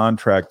this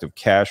contract of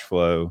cash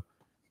flow,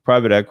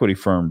 private equity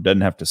firm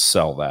doesn't have to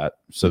sell that.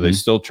 So they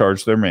still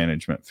charge their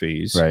management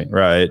fees.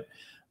 Right.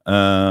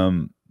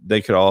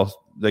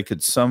 They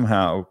could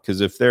somehow,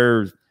 because if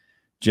they're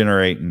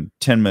generating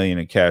 10 million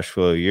in cash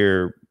flow a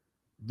year,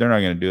 they're not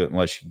going to do it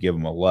unless you give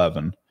them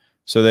 11.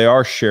 So they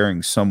are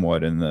sharing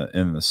somewhat in the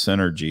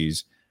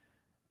synergies.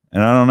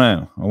 And I don't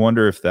know. I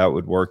wonder if that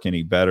would work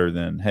any better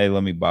than, hey,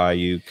 let me buy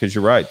you. Because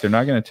you're right, they're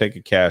not going to take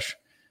a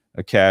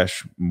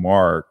cash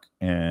mark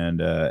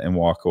and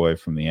walk away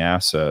from the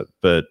asset.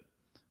 But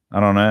I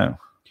don't know.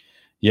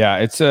 Yeah,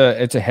 it's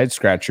a head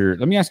scratcher.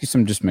 Let me ask you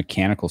some just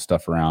mechanical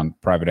stuff around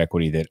private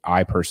equity that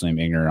I personally am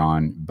ignorant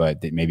on,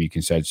 but that maybe you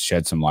can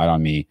shed some light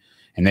on me.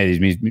 And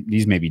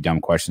these may be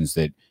dumb questions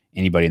that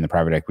anybody in the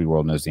private equity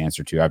world knows the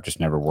answer to. I've just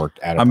never worked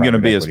at I'm going to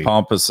be as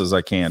pompous as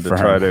I can to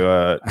try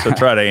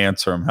to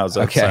answer them. How's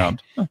that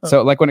sound?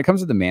 So like when it comes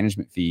to the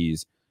management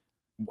fees,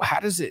 how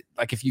does it,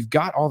 like if you've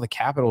got all the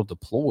capital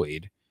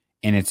deployed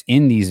and it's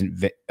in these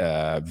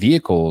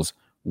vehicles,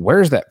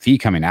 where's that fee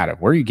coming out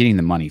of? Where are you getting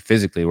the money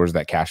physically? Where's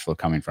that cash flow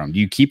coming from? Do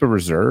you keep a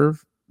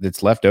reserve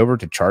that's left over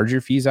to charge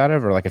your fees out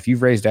of? Or like if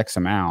you've raised X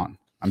amount,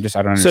 I don't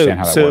understand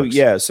how that works.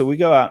 Yeah. So we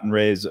go out and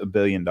raise $1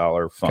 billion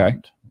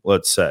fund,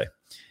 let's say.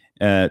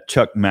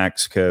 Chuck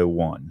Maxco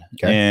won,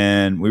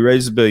 and we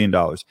raised $1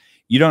 billion.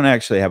 You don't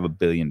actually have $1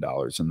 billion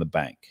in the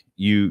bank.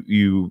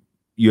 You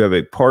have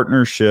a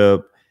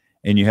partnership,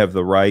 and you have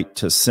the right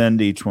to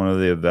send each one of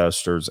the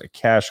investors a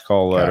cash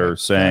call letter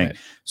saying,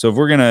 so if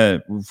we're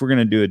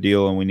gonna do a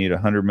deal and we need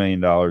 $100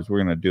 million, we're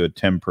gonna do a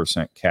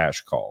 10%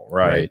 cash call,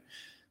 right?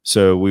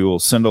 So we will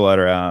send a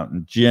letter out,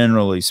 and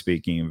generally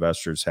speaking,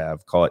 investors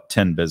have, call it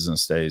 10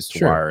 business days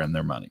to wire in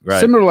their money, right?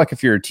 Similar to like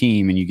if you're a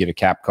team and you get a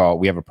cap call,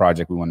 we have a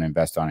project, we want to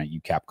invest on it, you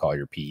cap call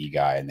your PE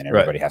guy, and then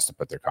everybody has to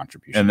put their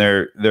contribution. And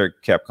they're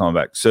cap calling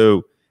back.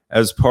 So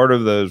as part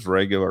of those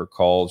regular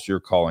calls,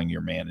 you're calling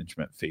your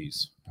management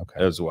fees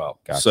as well.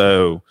 Gotcha.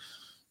 So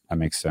that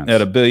makes sense.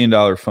 At $1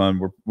 billion fund,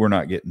 we're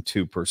not getting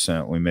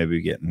 2%. We may be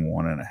getting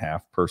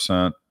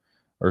 1.5%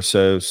 or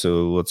so.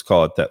 So let's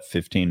call it that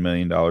 $15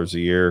 million a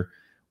year.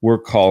 We're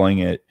calling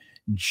it,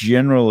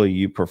 generally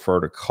you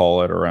prefer to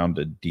call it around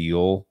a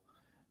deal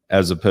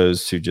as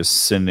opposed to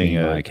just sending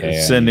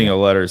a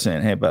letter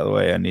saying, hey, by the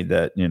way, I need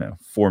that,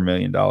 $4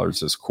 million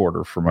this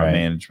quarter for my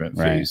management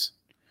fees.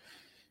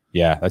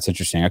 Yeah, that's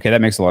interesting. Okay,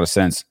 that makes a lot of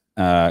sense.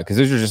 Because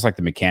those are just like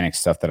the mechanics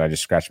stuff that I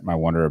just scratched my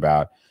wonder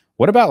about.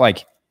 What about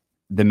like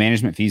the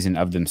management fees in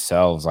of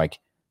themselves? Like,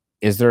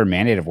 is there a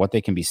mandate of what they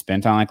can be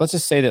spent on? Like, let's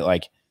just say that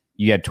like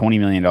you had $20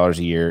 million a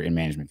year in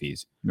management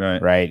fees,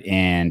 right?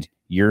 And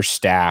your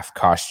staff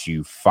cost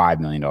you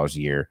 $5 million a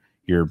year.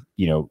 Your,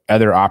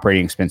 other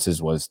operating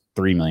expenses was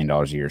 $3 million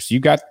a year. So you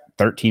got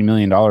 $13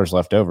 million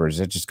left over. Does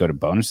that just go to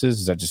bonuses?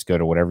 Does that just go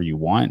to whatever you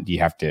want?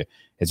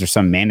 Is there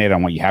some mandate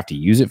on what you have to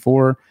use it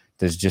for?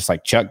 Does just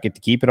like Chuck get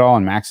to keep it all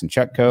and Max and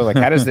Chuck Co? Like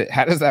how does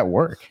that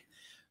work?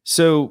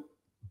 So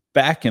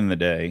back in the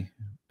day,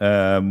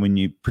 when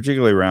you,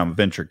 particularly around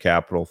venture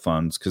capital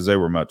funds, because they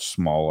were much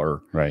smaller,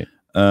 right?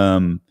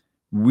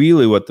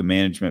 Really what the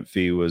management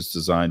fee was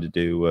designed to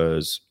do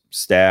was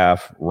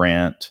staff,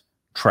 rent,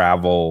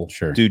 travel,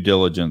 due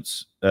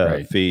diligence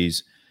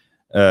fees,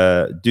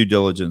 due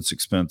diligence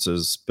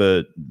expenses.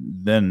 But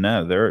then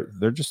no,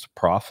 they're just a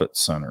profit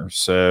center.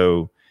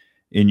 So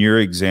in your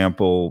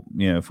example,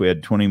 if we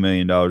had $20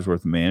 million worth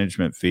of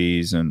management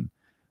fees and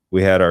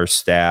we had our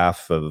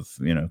staff of,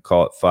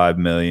 call it 5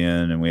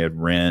 million, and we had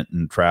rent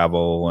and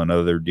travel and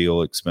other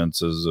deal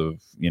expenses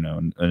of,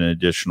 an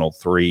additional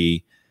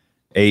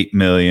 8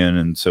 million,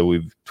 and so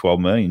we've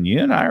 12 million. You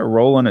and I are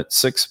rolling at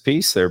 6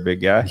 apiece there,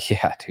 big guy.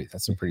 Yeah, dude,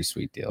 that's a pretty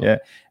sweet deal. Yeah.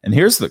 And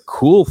here's the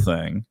cool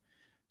thing.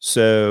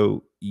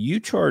 So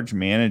you charge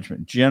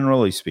management,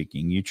 generally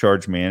speaking, you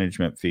charge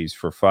management fees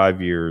for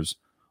 5 years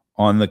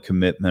on the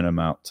commitment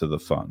amount to the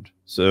fund.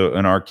 So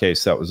in our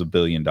case, that was $1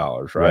 billion,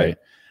 right?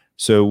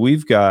 So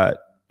we've got,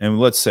 and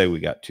let's say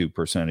we got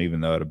 2%, even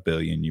though at $1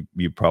 billion,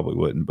 you probably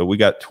wouldn't, but we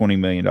got $20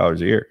 million a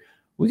year.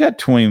 We got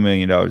 $20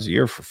 million a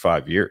year for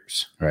 5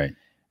 years. Right.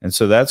 And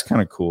so that's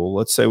kind of cool.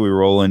 Let's say we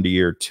roll into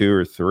year 2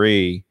 or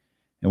 3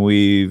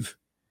 and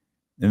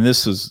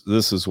this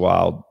is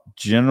wild.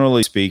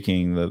 Generally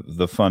speaking,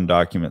 the fund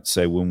documents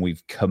say when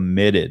we've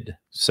committed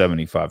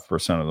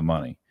 75% of the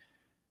money.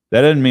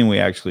 That doesn't mean we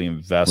actually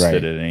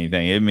invested in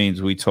anything. It means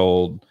we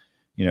told,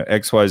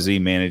 XYZ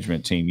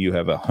management team, you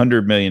have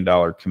 $100 million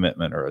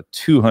commitment or a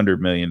 $200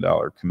 million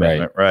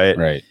commitment, right?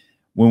 Right.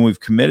 When we've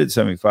committed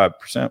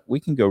 75%, we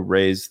can go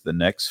raise the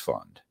next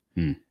fund.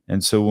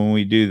 And so when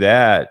we do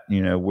that,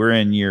 we're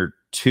in year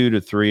 2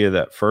 to 3 of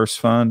that first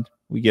fund.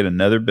 We get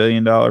another $1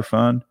 billion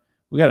fund.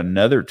 We got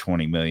another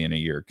 20 million a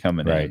year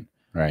coming in.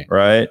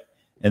 Right.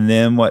 And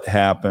then what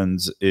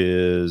happens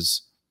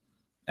is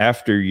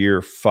after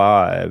year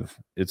 5,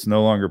 it's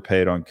no longer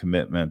paid on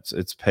commitments.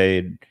 It's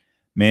paid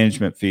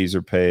management fees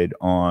are paid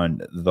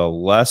on the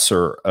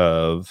lesser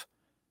of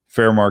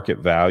fair market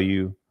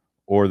value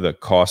or the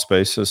cost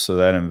basis of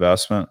that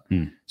investment.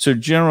 So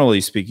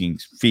generally speaking,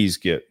 fees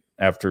get,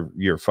 after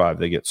year 5,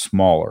 they get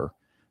smaller.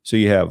 So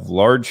you have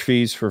large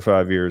fees for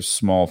 5 years,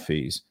 small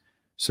fees.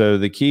 So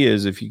the key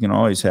is if you can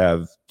always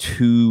have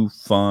 2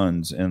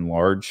 funds in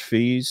large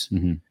fees,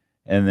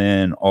 and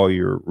then all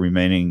your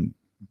remaining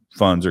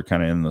funds are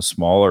kind of in the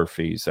smaller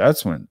fees,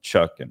 that's when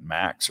Chuck and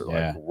Max are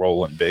like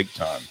rolling big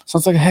time.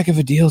 Sounds like a heck of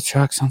a deal,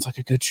 Chuck. Sounds like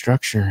a good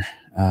structure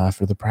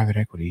for the private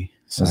equity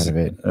side of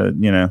it.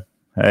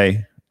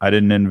 Hey, I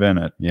didn't invent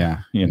it.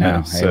 Yeah. Hey,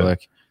 look,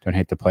 don't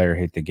hate the player,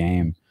 hate the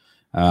game.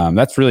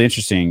 That's really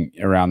interesting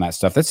around that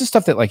stuff. That's the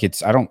stuff that like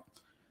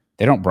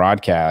they don't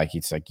broadcast. Like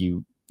it's like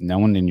no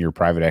one in your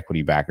private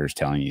equity backer is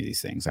telling you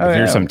these things. Like if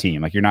you're some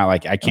team, like you're not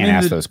like, I can't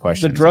ask those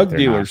questions. The drug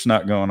dealer's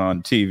not going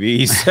on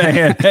TV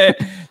saying, hey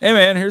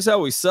man, here's how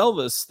we sell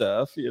this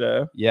stuff,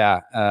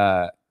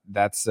 Yeah.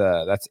 That's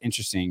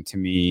interesting to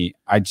me.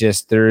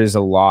 There is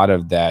a lot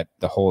of that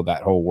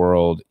whole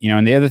world,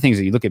 and the other things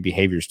that you look at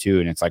behaviors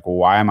too. And it's like, well,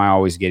 why am I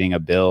always getting a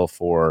bill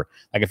for,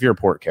 like, if you're a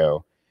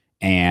Portco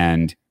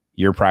and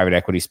your private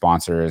equity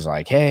sponsor is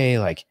like, hey,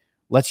 like,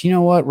 let's,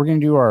 we're going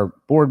to do our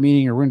board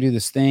meeting, or we're going to do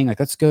this thing. Like,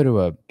 let's go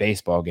to a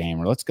baseball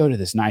game, or let's go to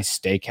this nice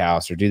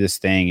steakhouse, or do this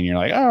thing. And you're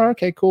like, oh,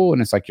 okay, cool.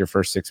 And it's like your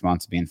first 6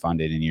 months of being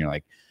funded, and you're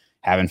like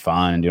having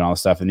fun and doing all this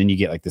stuff. And then you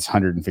get like this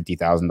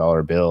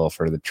 $150,000 bill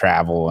for the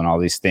travel and all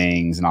these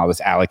things and all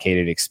this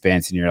allocated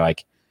expense. And you're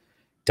like,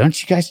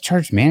 don't you guys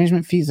charge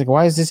management fees? Like,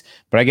 why is this?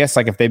 But I guess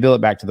like if they bill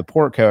it back to the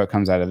Portco, it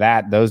comes out of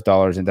those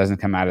dollars, and doesn't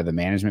come out of the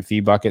management fee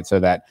bucket. So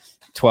that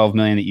 12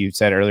 million that you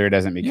said earlier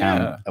doesn't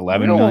become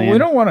 11 million. We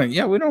don't want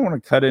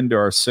to cut into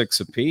our 6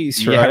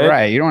 apiece, right? Yeah,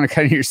 right. You don't want to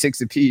cut into your 6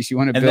 apiece. You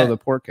want to bill the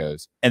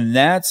Portcos. And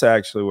that's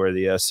actually where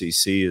the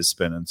SEC is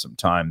spending some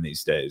time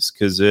these days.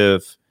 Because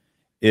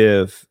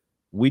if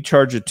we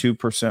charge a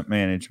 2%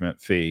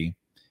 management fee,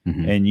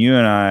 and you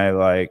and I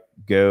like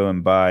go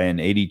and buy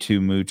an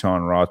 82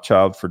 Mouton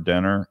Rothschild for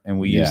dinner, and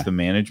we use the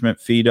management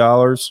fee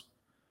dollars,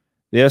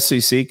 the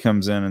SEC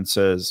comes in and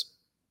says,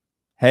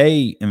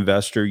 hey,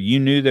 investor, you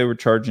knew they were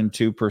charging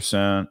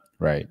 2%.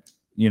 Right.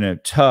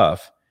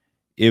 Tough.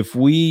 If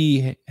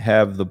we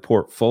have the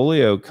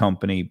portfolio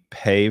company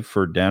pay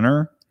for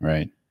dinner,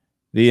 right,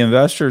 the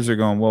investors are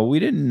going, well, we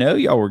didn't know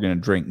y'all were going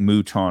to drink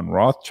Mouton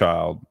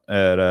Rothschild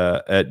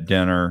at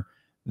dinner.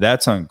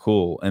 That's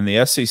uncool. And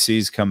the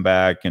SEC's come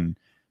back and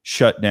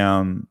shut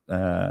down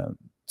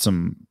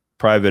some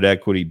private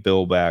equity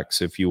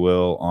billbacks, if you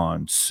will,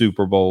 on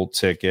Super Bowl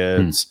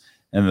tickets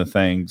and the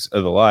things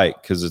of the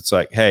like, because it's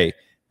like, hey,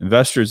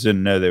 investors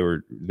didn't know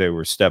they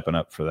were stepping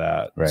up for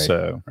that. Right.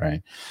 So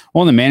right.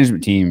 Well, the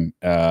management team,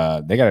 they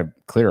got to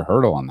clear a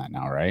hurdle on that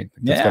now, right?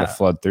 That's got to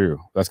flood through.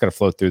 That's got to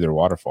flow through their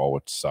waterfall,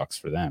 which sucks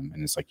for them.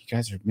 And it's like, you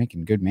guys are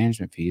making good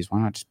management fees. Why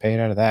not just pay it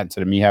out of that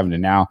instead of me having to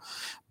now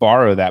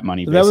borrow that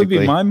money? That would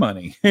be my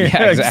money.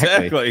 Yeah,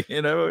 exactly.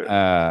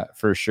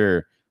 For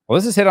sure. Well,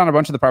 this has hit on a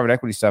bunch of the private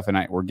equity stuff, and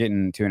we're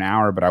getting to an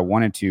hour, but I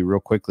wanted to real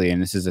quickly,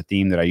 and this is a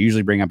theme that I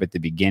usually bring up at the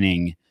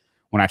beginning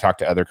when I talk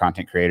to other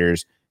content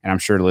creators. And I'm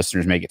sure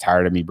listeners may get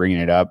tired of me bringing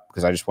it up,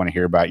 because I just want to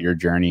hear about your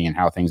journey and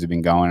how things have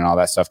been going and all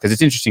that stuff, because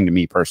it's interesting to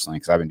me personally,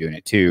 because I've been doing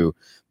it too.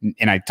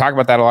 And I talk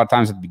about that a lot of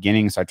times at the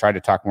beginning. So I tried to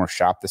talk more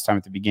shop this time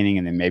at the beginning.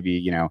 And then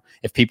maybe,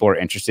 if people are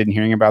interested in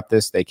hearing about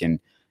this, they can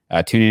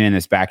tune in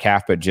this back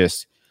half. But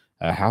just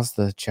how's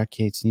the Chuck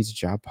Yates Needs a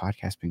Job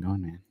podcast been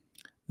going, man?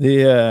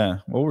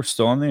 Well, we're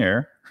still on the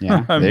air.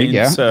 Yeah, you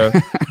go. So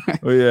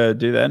we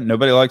do that.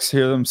 Nobody likes to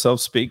hear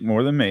themselves speak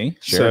more than me.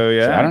 Sure.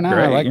 So I don't know.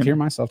 Great. I like to hear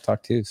myself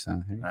talk too.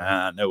 So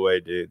no way,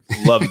 dude.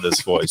 Love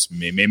this voice.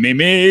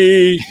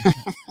 Me.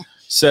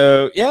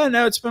 So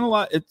it's been a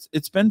lot.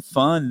 It's been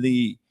fun.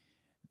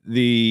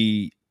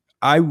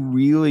 I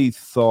really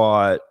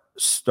thought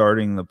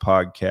starting the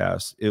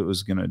podcast, it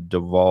was going to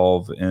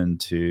devolve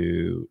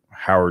into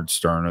Howard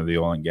Stern of the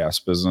oil and gas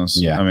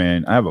business. Yeah. I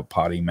mean, I have a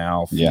potty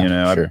mouth.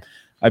 Yeah, sure.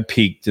 I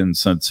peaked in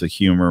sense of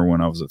humor when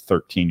I was a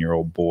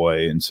 13-year-old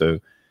boy. And so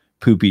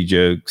poopy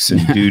jokes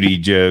and duty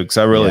jokes,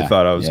 I really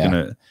thought I was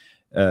going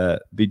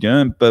to be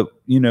doing. But,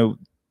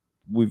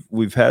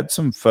 we've had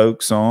some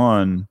folks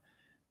on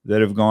that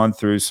have gone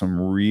through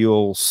some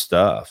real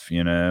stuff,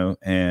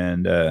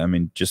 and I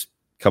mean, just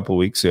a couple of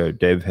weeks ago,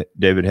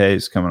 David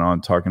Hayes coming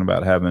on talking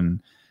about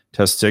having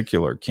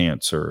testicular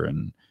cancer,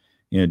 and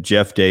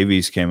Jeff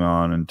Davies came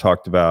on and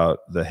talked about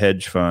the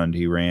hedge fund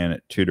he ran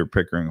at Tudor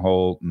Pickering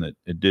Holt, and that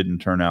it didn't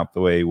turn out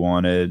the way he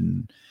wanted.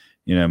 And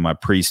my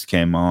priest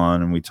came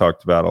on, and we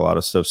talked about a lot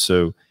of stuff.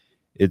 So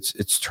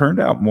it's turned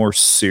out more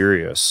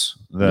serious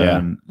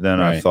than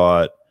I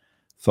thought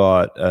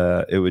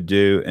it would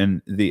do.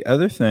 And the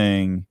other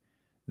thing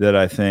that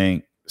I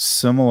think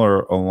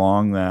similar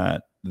along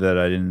that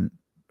I didn't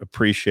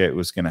appreciate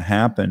was going to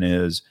happen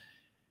is,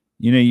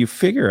 you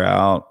figure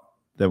out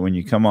that when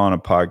you come on a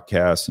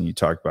podcast and you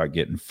talk about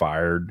getting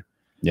fired,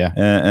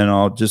 and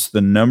all, just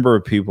the number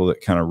of people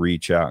that kind of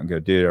reach out and go,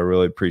 dude, I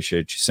really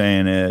appreciate you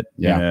saying it.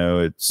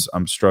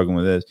 I'm struggling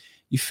with this.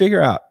 you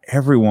figure out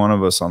every one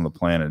of us on the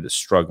planet is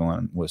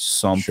struggling with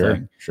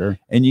something. Sure.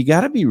 And you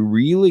got to be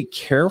really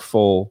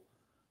careful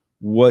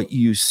what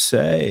you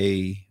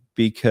say,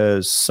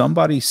 because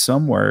somebody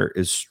somewhere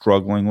is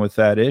struggling with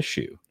that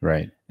issue.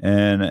 Right.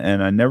 And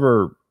I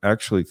never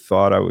actually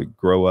thought I would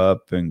grow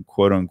up and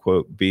quote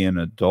unquote be an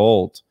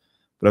adult,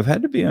 but I've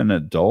had to be an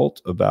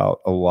adult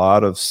about a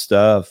lot of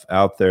stuff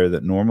out there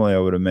that normally I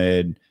would have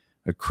made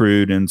a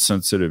crude,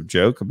 insensitive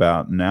joke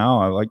about. Now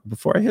I like,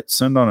 before I hit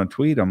send on a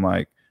tweet, I'm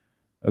like,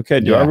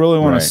 okay, do I really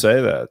want to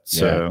say that?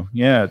 So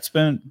yeah, it's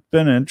been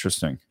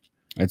interesting.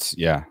 I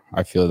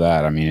feel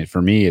that. I mean,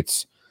 for me,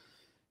 it's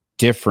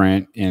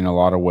different in a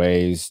lot of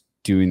ways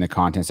doing the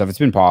content stuff. It's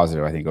been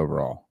positive, I think,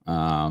 overall.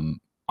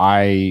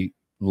 I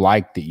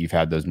like that you've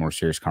had those more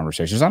serious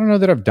conversations. I don't know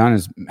that I've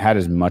had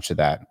as much of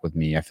that with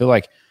me. I feel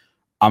like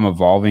I'm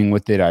evolving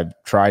with it. I've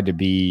tried to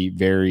be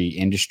very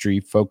industry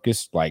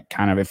focused. Like,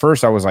 kind of at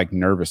first I was like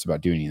nervous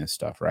about doing this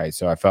stuff. Right.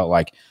 So I felt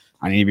like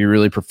I need to be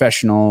really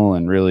professional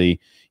and really,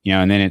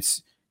 and then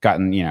it's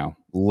gotten,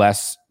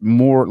 less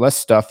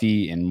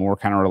stuffy and more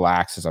kind of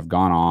relaxed as I've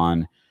gone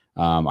on.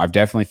 I've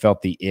definitely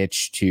felt the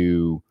itch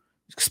to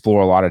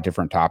explore a lot of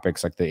different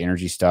topics, like the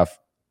energy stuff.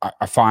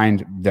 I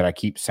find that I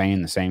keep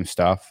saying the same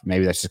stuff.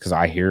 Maybe that's just because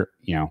I hear,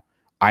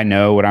 I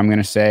know what I'm going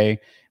to say,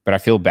 but I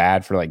feel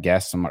bad for like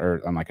guests. I'm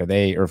like,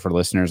 or for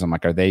listeners, I'm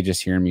like, are they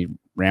just hearing me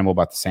ramble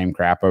about the same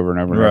crap over and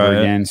over and over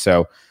again?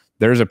 So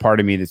there's a part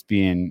of me that's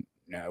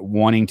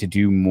wanting to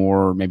do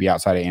more, maybe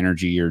outside of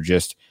energy, or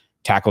just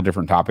tackle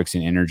different topics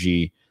in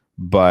energy.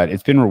 But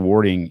it's been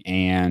rewarding,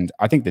 and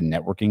I think the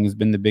networking has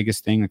been the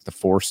biggest thing, like the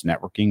forced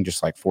networking,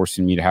 just like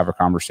forcing me to have a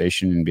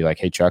conversation and be like,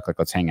 hey Chuck, like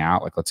let's hang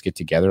out, like let's get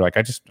together. Like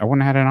I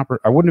wouldn't have had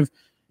I wouldn't have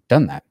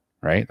done that,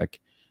 right? Like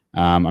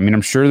I mean,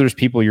 I'm sure there's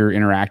people you're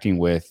interacting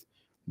with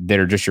that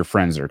are just your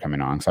friends that are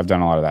coming on, because I've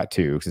done a lot of that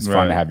too, because it's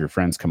fun to have your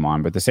friends come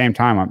on. But at the same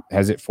time,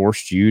 has it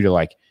forced you to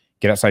like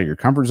get outside of your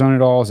comfort zone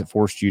at all? Has it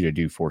forced you to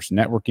do forced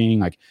networking?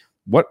 Like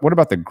what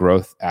about the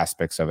growth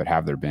aspects of it?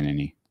 Have there been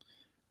any?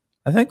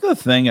 I think the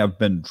thing I've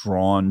been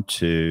drawn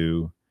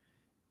to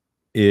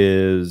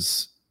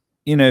is,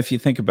 if you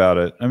think about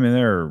it, I mean,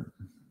 there are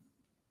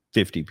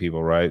 50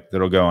 people, right,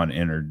 that'll go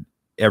on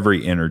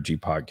every energy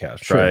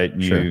podcast, right?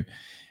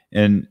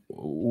 And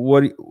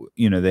what,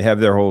 they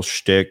have their whole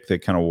shtick they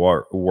kind of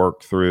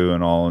work through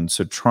and all. And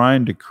so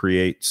trying to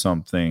create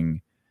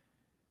something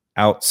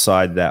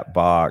outside that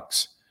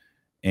box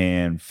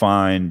and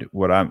find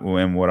what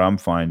I'm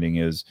finding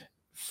is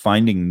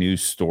finding new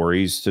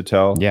stories to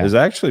tell is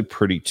actually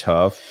pretty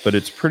tough, but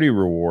it's pretty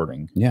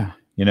rewarding. Yeah.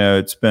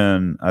 It's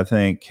been, I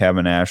think,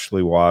 having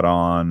Ashley Watt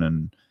on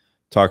and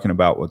talking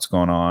about what's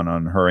going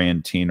on her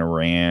Antina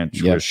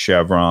Ranch with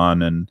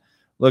Chevron. And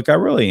look, I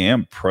really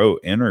am pro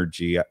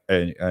energy.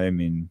 I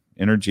mean,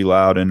 energy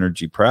loud,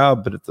 energy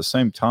proud. But at the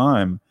same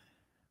time,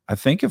 I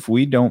think if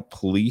we don't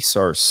police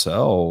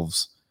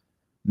ourselves,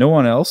 no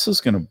one else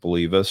is going to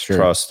believe us,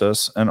 trust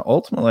us. And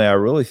ultimately, I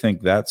really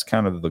think that's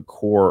kind of the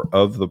core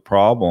of the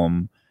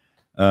problem.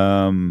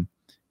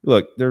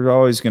 Look, there's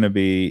always going to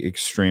be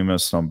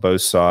extremists on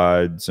both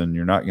sides, and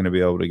you're not going to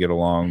be able to get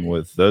along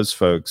with those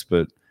folks,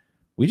 but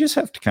we just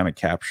have to kind of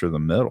capture the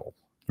middle.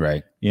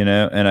 Right. And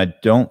I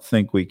don't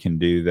think we can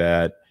do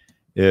that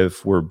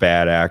if we're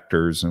bad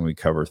actors and we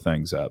cover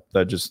things up.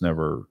 That just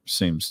never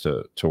seems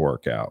to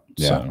work out.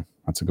 Yeah, so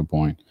that's a good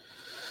point.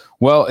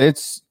 Well,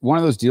 it's one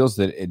of those deals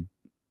that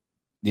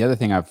the other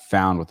thing I've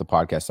found with the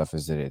podcast stuff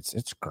is that it's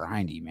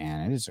grindy,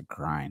 man. It is a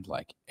grind,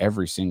 like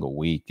every single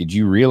week. Did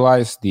you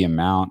realize the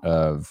amount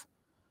of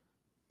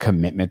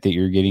commitment that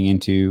you're getting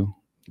into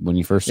when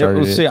you first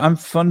started? See, I'm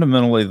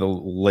fundamentally the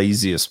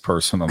laziest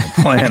person on the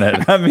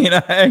planet. I mean,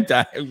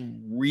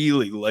 I'm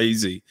really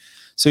lazy.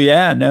 So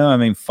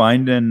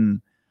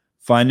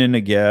finding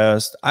a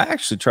guest. I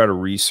actually try to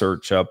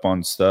research up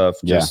on stuff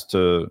just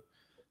to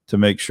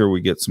make sure we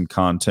get some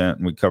content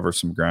and we cover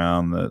some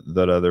ground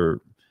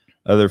that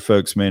other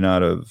folks may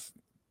not have,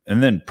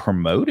 and then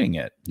promoting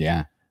it.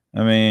 Yeah.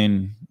 I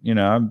mean,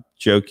 I'm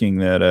joking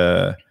that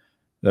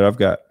I've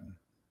got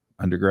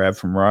undergrad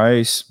from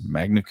Rice,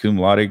 magna cum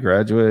laude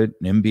graduate,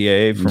 an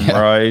MBA from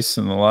Rice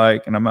and the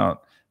like, and I'm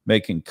out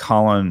making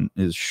Colin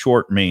his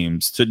short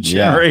memes to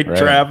generate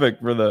traffic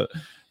for the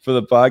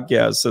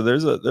podcast. So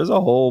there's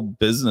a whole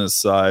business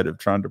side of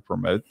trying to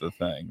promote the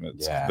thing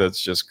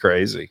that's just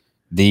crazy.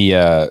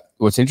 The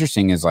what's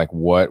interesting is like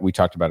what we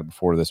talked about it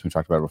before this. We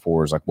talked about it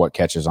before is like what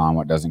catches on,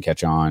 what doesn't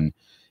catch on.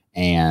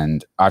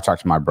 And I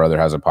talked to my brother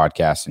who has a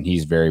podcast, and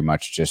he's very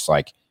much just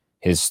like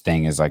his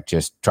thing is like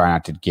just try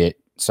not to get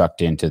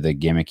sucked into the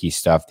gimmicky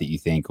stuff that you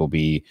think will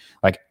be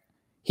like.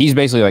 He's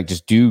basically like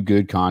just do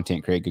good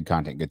content, create good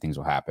content, good things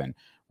will happen.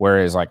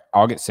 Whereas like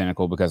I'll get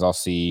cynical because I'll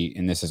see,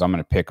 and this is I'm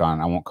going to pick on.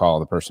 I won't call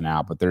the person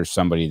out, but there's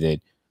somebody that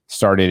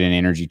started an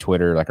energy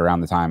Twitter like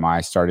around the time I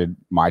started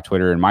my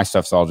Twitter, and my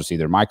stuff's all just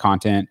either my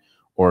content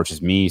or it's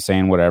just me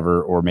saying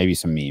whatever, or maybe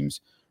some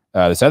memes.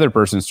 This other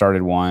person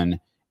started one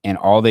and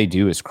all they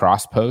do is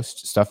cross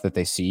post stuff that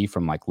they see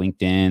from like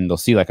LinkedIn. They'll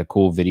see like a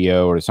cool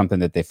video or something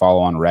that they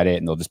follow on Reddit,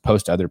 and they'll just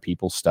post other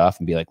people's stuff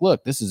and be like,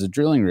 look, this is a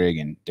drilling rig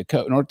in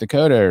North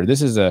Dakota, or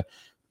this is a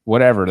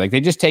whatever. Like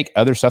they just take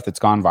other stuff that's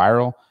gone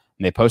viral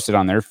and they post it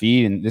on their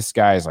feed. And this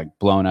guy is like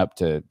blown up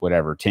to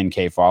whatever,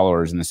 10K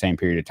followers in the same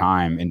period of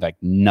time. And like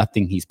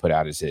nothing he's put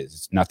out is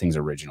his. Nothing's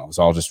original. It's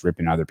all just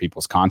ripping other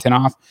people's content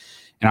off.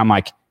 And I'm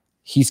like,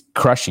 he's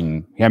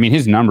crushing. I mean,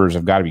 his numbers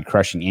have got to be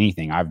crushing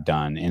anything I've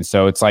done. And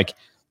so it's like,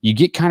 you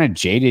get kind of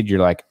jaded. You're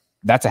like,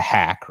 that's a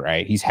hack,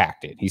 right? He's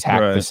hacked it. He's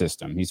hacked the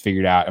system. He's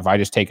figured out if I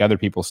just take other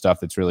people's stuff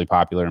that's really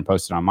popular and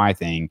post it on my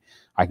thing,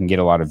 I can get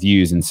a lot of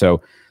views. And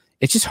so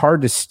it's just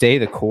hard to stay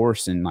the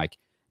course and like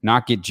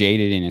not get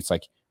jaded. And it's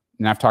like,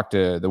 and I've talked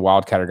to the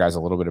Wildcatter guys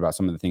a little bit about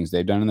some of the things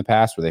they've done in the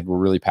past where they were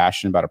really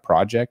passionate about a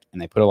project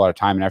and they put a lot of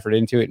time and effort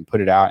into it and put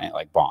it out and it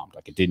like bombed.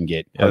 Like it didn't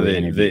get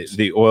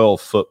the oil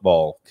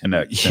football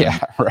connection. Yeah,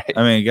 right.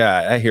 I mean,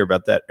 I hear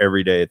about that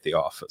every day at the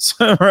office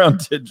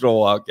around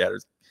Digital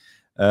Wildcatters.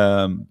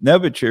 No,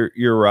 but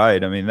you're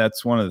right. I mean,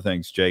 that's one of the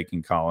things Jake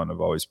and Colin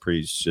have always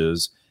preached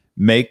is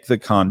make the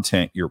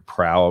content you're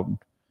proud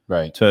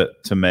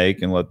to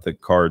make and let the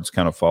cards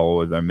kind of follow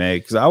what they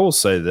make. Because I will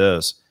say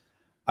this,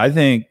 I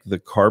think the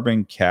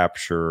carbon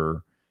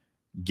capture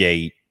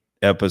gate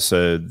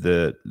episode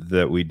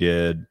that we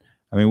did,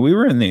 I mean, we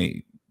were in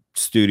the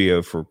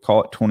studio for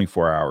call it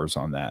 24 hours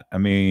on that. I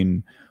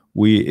mean,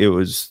 it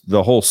was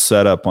the whole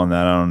setup on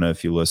that. I don't know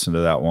if you listened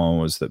to that one,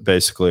 was that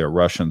basically a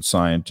Russian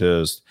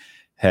scientist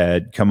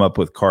had come up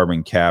with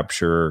carbon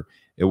capture.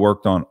 It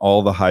worked on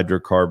all the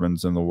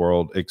hydrocarbons in the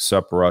world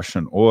except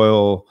Russian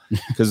oil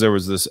because there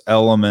was this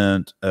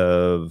element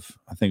of,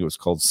 I think it was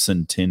called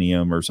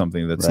centenium or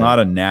something that's not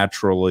a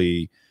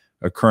naturally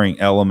occurring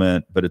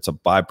element, but it's a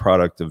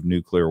byproduct of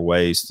nuclear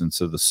waste. And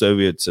so the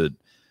Soviets had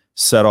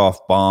set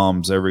off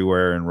bombs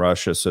everywhere in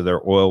Russia, so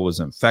their oil was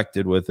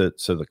infected with it.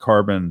 So the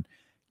carbon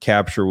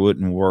capture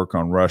wouldn't work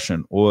on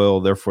Russian oil.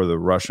 Therefore, the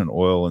Russian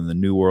oil in the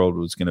New World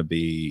was going to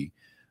be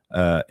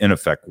in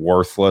effect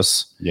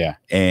worthless. Yeah.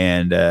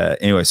 And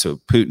anyway, so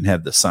Putin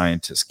had the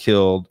scientists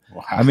killed.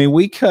 Wow. I mean,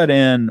 we cut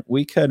in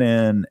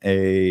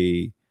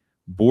a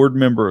board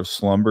member of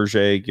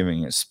Schlumberger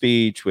giving a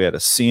speech. We had a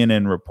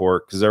CNN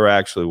report because there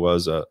actually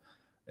was a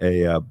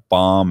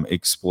bomb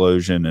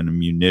explosion in a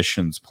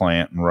munitions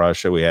plant in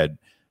Russia. We had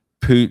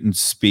Putin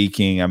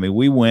speaking. I mean,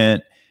 we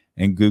went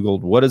and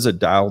Googled what does a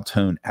dial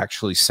tone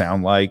actually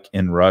sound like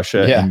in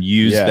Russia and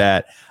used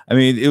that. I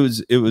mean, it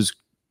was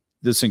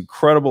this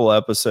incredible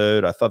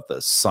episode. I thought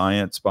the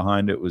science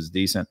behind it was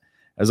decent.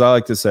 As I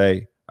like to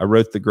say, I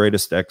wrote the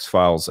greatest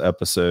X-Files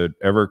episode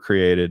ever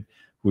created.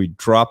 We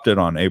dropped it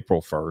on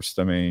April 1st.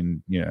 I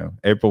mean, you know,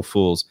 April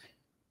Fools.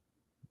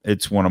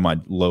 It's one of my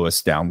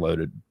lowest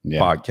downloaded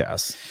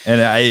podcasts. And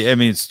I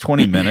mean, it's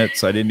 20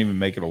 minutes. I didn't even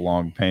make it a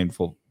long,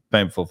 painful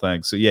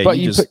thing. So yeah, but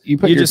you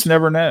just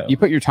never know. You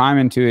put your time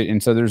into it.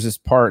 And so there's this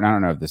part, and I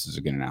don't know if this is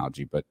a good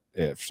analogy, but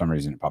for some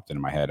reason it popped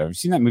into my head. I've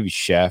seen that movie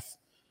Chef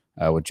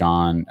with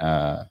John,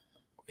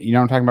 you know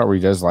what I'm talking about, where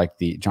he does like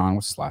John,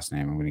 what's his last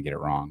name? I'm going to get it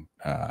wrong.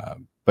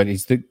 But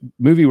it's the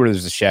movie where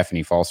there's a chef and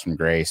he falls from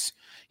grace.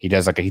 He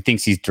does he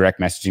thinks he's direct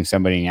messaging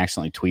somebody and he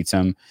accidentally tweets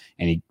him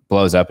and he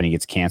blows up and he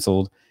gets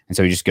canceled. And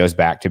so he just goes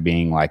back to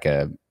being like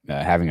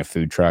having a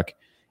food truck.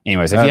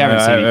 Anyways, if you haven't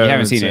seen it, you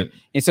haven't seen it.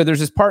 And so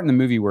there's this part in the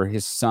movie where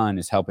his son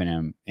is helping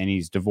him and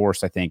he's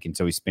divorced, I think. And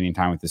so he's spending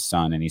time with his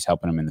son and he's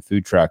helping him in the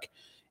food truck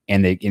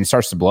and it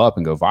starts to blow up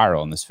and go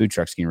viral. And this food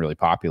truck's getting really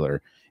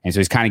popular. And so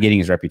he's kind of getting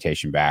his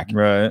reputation back,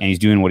 and he's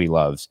doing what he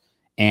loves.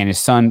 And his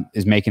son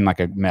is making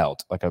like a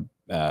melt, like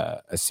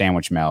a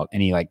sandwich melt,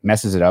 and he like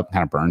messes it up, and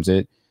kind of burns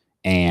it.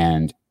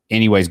 And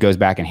anyways, goes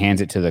back and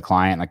hands it to the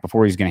client. Like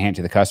before he's going to hand it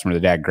to the customer, the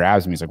dad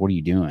grabs him. He's like, "What are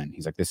you doing?"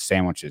 He's like, "This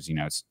sandwich is, you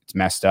know, it's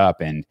messed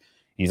up." And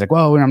he's like,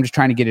 "Well, I'm just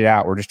trying to get it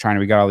out.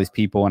 We got all these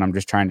people, and I'm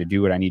just trying to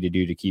do what I need to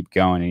do to keep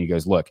going." And he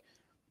goes, "Look,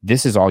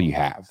 this is all you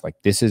have. Like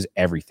this is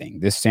everything.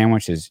 This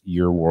sandwich is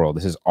your world.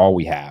 This is all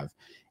we have."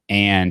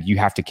 And you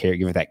have to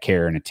give it that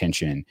care and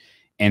attention.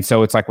 And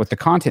so it's like with the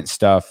content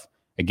stuff,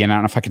 again, I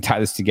don't know if I can tie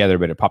this together,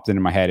 but it popped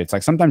into my head. It's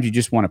like sometimes you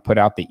just want to put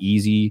out the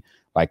easy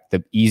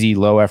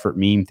low effort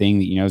meme thing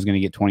that you know is going to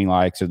get 20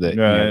 likes or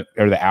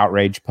the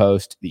outrage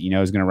post that you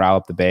know is going to rile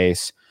up the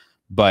base.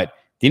 But at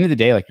the end of the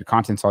day, like your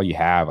content's all you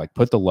have. Like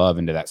put the love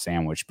into that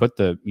sandwich, put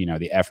the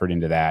effort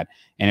into that.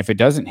 And if it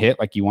doesn't hit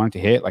like you want it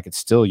to hit, like it's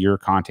still your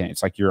content.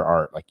 It's like your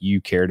art. Like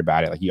you cared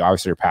about it. Like you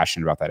obviously are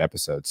passionate about that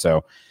episode.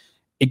 So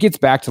it gets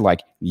back to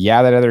like,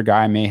 yeah, that other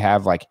guy may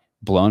have like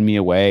blown me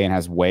away and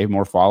has way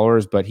more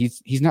followers, but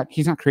he's not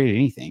created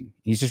anything.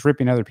 He's just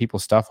ripping other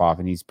people's stuff off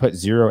and he's put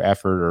zero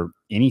effort or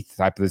any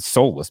type of, it's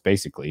soulless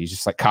basically. He's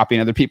just like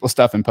copying other people's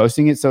stuff and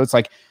posting it. So it's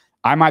like,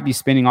 I might be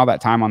spending all that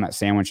time on that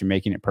sandwich and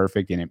making it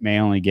perfect. And it may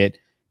only get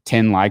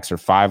 10 likes or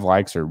 5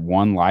 likes or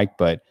 1 like,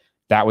 but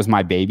that was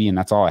my baby and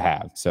that's all I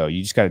have. So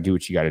you just got to do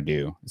what you got to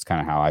do. It's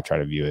kind of how I try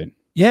to view it.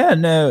 Yeah,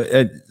 no.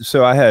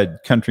 So I had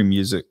country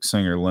music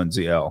singer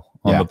Lindsay L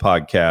on the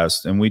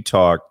podcast, and we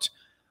talked,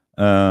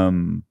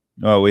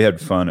 Oh, we had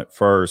fun at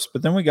first,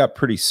 but then we got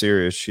pretty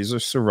serious. She's a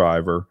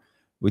survivor.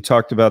 We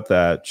talked about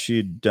that.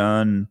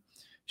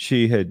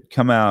 She had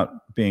come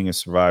out being a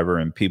survivor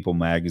in People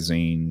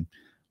magazine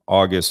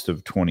August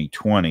of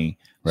 2020.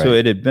 Right. So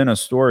it had been a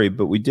story,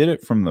 but we did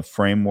it from the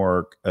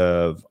framework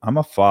of I'm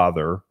a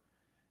father,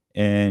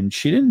 and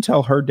she didn't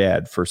tell her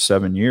dad for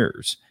 7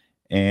 years.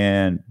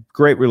 And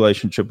great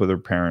relationship with her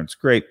parents,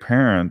 great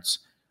parents.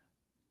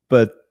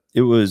 But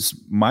it was,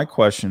 my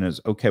question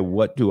is, okay,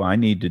 what do I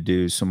need to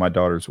do so my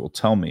daughters will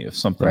tell me if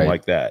something Right.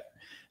 like that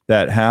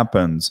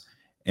happens?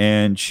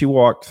 And she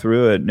walked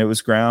through it, and it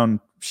was ground.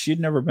 She'd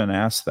never been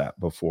asked that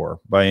before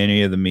by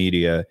any of the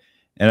media.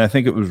 And I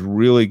think it was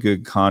really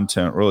good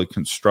content, really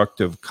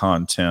constructive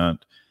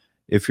content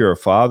if you're a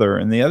father.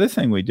 And the other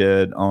thing we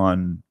did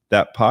on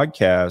that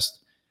podcast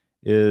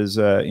is,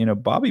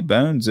 Bobby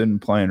Bones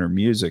isn't playing her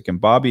music, and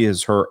Bobby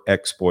is her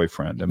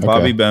ex-boyfriend. And Okay.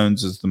 Bobby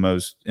Bones is the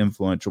most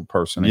influential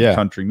person in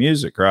country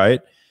music, right?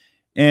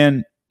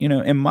 And,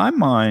 in my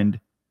mind,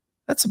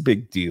 that's a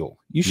big deal.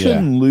 You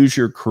shouldn't lose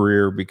your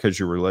career because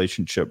your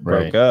relationship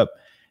broke up.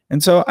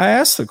 And so I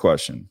asked the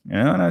question,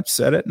 and I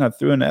said it, and I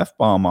threw an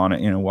F-bomb on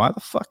it. Why the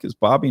fuck is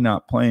Bobby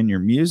not playing your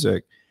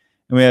music?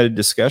 And we had a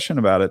discussion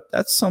about it.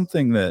 That's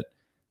something that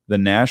the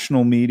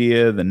national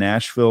media, the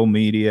Nashville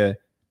media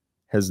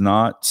has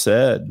not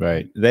said.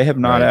 Right. They have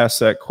not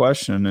asked that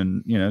question.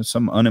 And,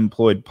 some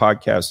unemployed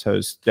podcast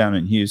host down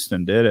in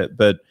Houston did it.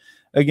 But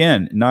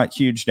again, not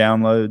huge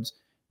downloads.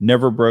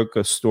 Never broke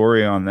a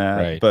story on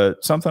that,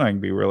 but something I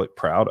can be really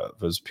proud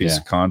of as a piece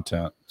of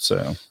content.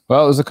 So,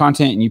 well, it was the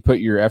content, and you put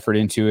your effort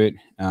into it.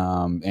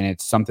 And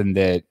it's something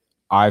that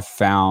I've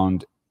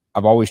found.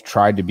 I've always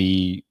tried to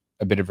be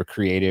a bit of a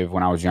creative.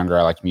 When I was younger,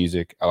 I liked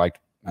music. I liked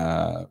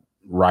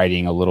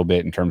writing a little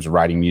bit in terms of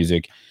writing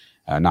music.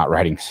 Not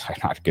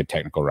a good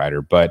technical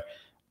writer, but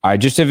I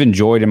just have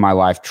enjoyed in my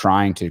life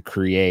trying to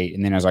create.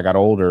 And then as I got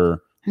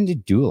older, I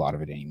didn't do a lot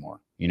of it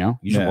anymore. You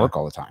should work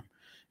all the time.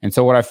 And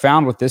so what I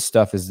found with this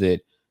stuff is that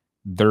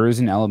there is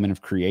an element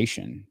of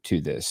creation to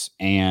this.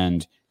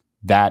 And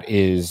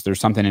there's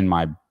something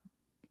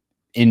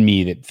in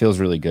me that feels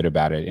really good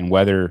about it. And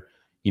whether,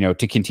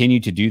 to continue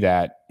to do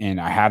that,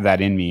 and I have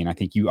that in me, and I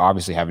think you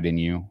obviously have it in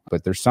you,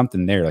 but there's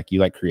something there, like you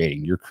like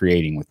creating, you're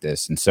creating with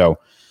this. And so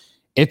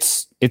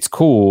it's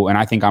cool. And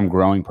I think I'm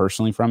growing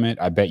personally from it.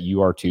 I bet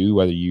you are too,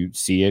 whether you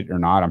see it or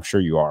not. I'm sure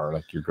you are.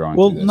 Like, you're growing.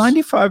 Well, through this.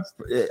 95,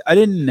 I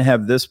didn't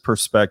have this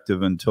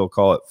perspective until,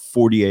 call it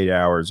 48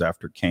 hours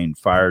after Kane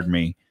fired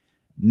me.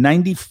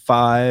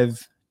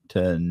 95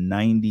 to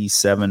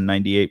 97,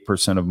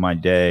 98% of my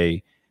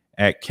day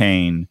at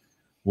Kane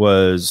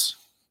was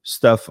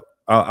stuff.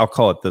 I'll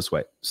call it this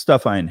way,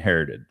 stuff I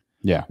inherited.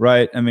 Yeah.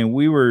 Right. I mean,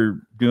 we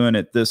were doing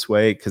it this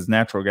way because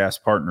Natural Gas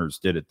Partners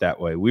did it that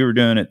way. We were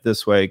doing it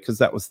this way because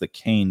that was the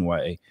Kane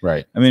way.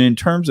 Right. I mean, in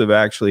terms of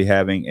actually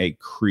having a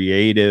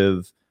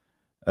creative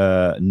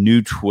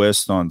new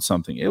twist on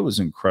something, it was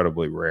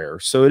incredibly rare.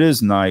 So it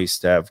is nice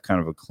to have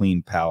kind of a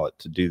clean palette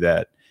to do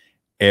that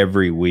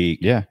every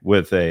week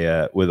with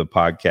a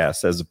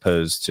podcast, as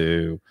opposed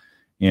to,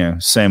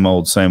 same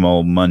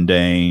old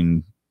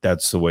mundane.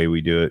 That's the way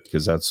we do it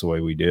because that's the way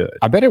we do it.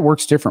 I bet it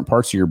works different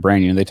parts of your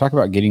brain. They talk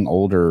about getting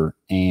older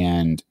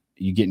and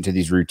you get into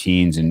these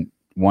routines. And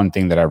one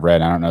thing that I've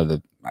read,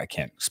 I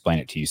can't explain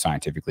it to you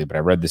scientifically, but I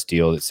read this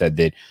deal that said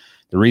that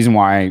the reason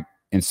why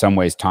in some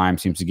ways time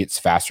seems to get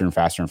faster and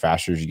faster and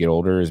faster as you get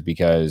older is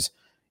because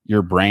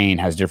your brain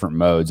has different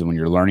modes. And when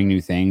you're learning new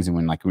things, and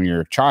when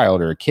you're a child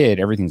or a kid,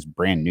 everything's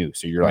brand new.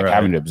 So you're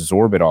having to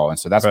absorb it all. And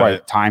so that's why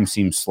time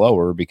seems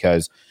slower,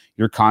 because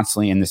you're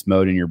constantly in this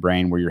mode in your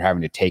brain where you're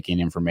having to take in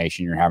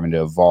information, you're having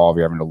to evolve,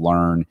 you're having to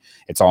learn.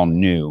 It's all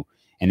new.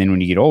 And then when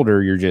you get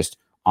older, you're just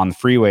on the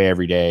freeway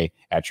every day,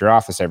 at your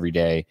office every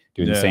day,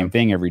 doing the same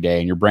thing every day.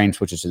 And your brain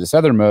switches to this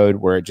other mode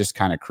where it just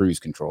kind of cruise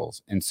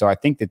controls. And so I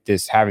think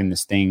that having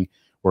this thing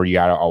where you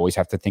always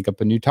have to think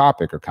up a new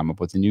topic or come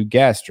up with a new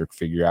guest or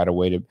figure out a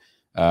way to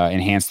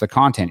enhance the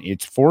content,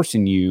 it's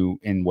forcing you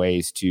in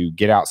ways to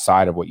get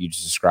outside of what you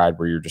just described,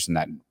 where you're just in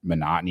that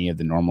monotony of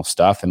the normal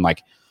stuff. And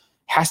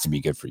has to be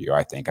good for you,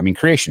 I think. I mean,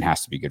 creation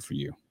has to be good for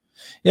you.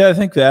 Yeah, I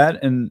think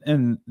that.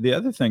 And the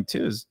other thing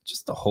too is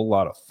just a whole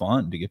lot of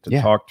fun to get to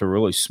talk to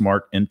really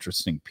smart,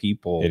 interesting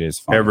people. It is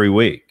fun every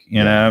week.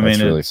 It's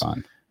really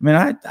fun. I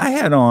mean, I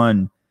had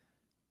on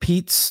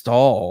Pete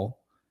Stahl,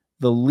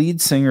 the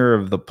lead singer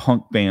of the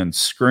punk band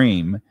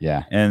Scream.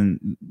 Yeah.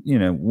 And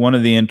one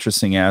of the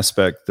interesting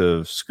aspects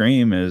of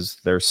Scream is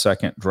their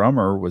second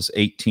drummer was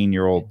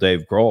 18-year-old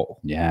Dave Grohl.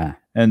 Yeah.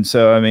 And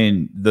so, I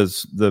mean,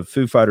 the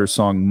Foo Fighters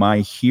song "My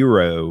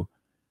Hero"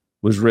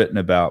 was written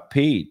about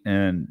Pete,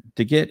 and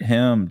to get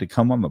him to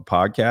come on the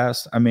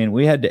podcast, I mean,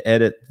 we had to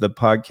edit the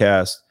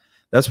podcast.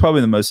 That's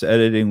probably the most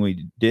editing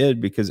we did,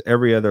 because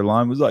every other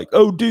line was like,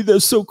 "Oh, dude,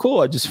 that's so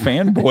cool." I just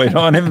fanboyed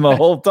on him the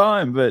whole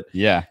time. But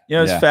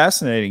it's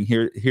fascinating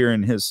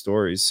hearing his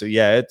stories. So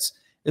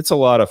it's a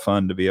lot of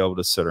fun to be able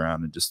to sit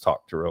around and just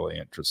talk to really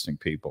interesting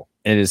people.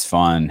 It is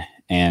fun.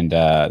 And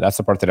that's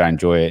the part that I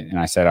enjoy it. And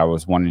I said I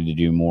was wanting to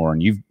do more.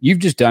 And you've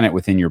just done it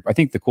within your. I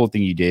think the cool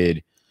thing you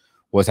did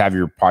was have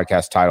your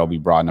podcast title be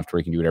broad enough to where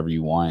you can do whatever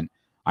you want.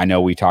 I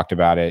know we talked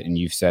about it, and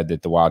you've said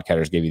that the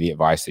Wildcatters gave you the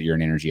advice that you're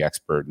an energy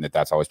expert and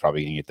that's always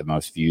probably going to get the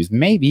most views.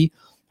 Maybe.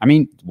 I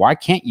mean, why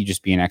can't you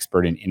just be an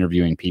expert in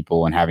interviewing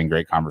people and having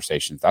great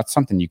conversations? That's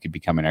something you could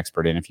become an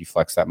expert in if you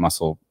flex that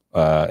muscle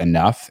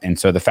enough. And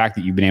so the fact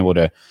that you've been able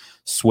to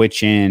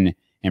switch in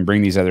and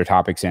bring these other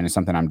topics in is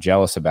something I'm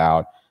jealous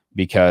about,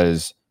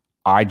 because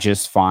I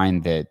just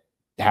find that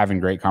having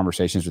great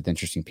conversations with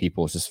interesting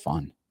people is just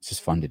fun. It's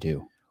just fun to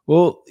do.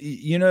 Well,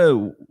 you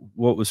know,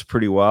 what was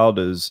pretty wild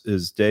is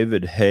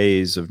David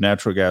Hayes of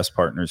Natural Gas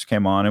Partners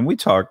came on and we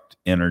talked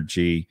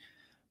energy.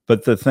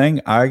 But the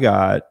thing I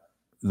got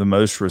the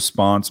most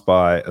response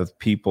by of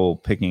people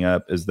picking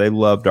up is they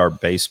loved our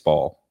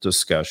baseball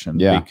discussion,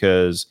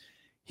 because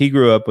he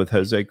grew up with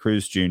Jose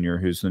Cruz Jr.,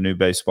 who's the new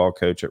baseball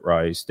coach at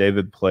Rice.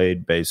 David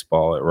played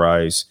baseball at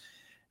Rice.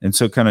 And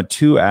so kind of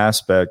two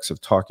aspects of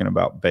talking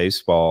about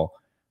baseball,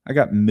 I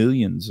got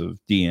millions of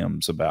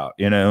DMs about,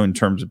 you know, in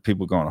terms of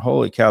people going,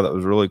 holy cow, that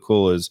was really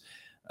cool. Is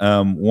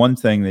one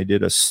thing, they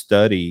did a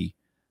study,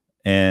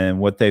 and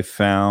what they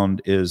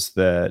found is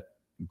that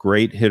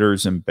great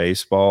hitters in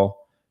baseball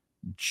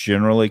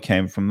generally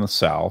came from the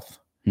South.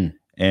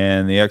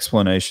 And the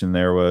explanation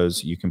there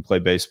was you can play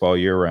baseball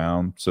year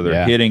round, so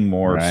they're hitting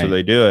more, so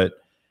they do it.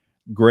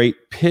 Great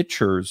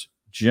pitchers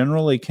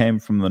generally came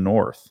from the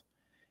North.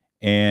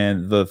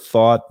 And the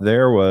thought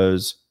there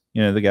was,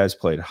 you know, the guys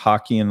played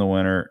hockey in the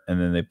winter and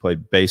then they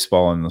played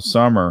baseball in the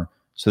summer,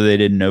 so they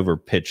didn't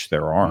overpitch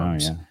their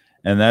arms.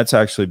 And that's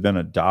actually been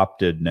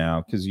adopted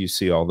now, because you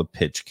see all the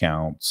pitch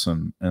counts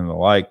and the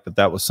like. But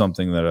that was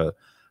something that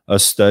a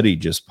study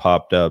just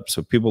popped up.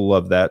 So people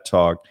love that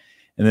talk.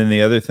 And then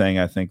the other thing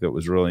I think that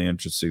was really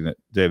interesting that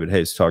David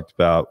Hayes talked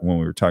about when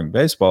we were talking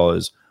baseball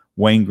is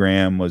Wayne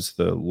Graham was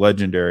the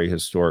legendary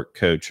historic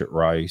coach at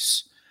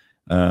Rice.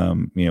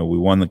 You know, we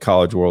won the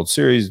College World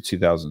Series in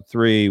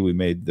 2003. We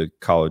made the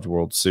College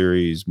World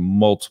Series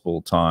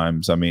multiple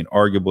times. I mean,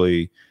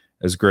 arguably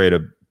as great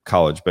a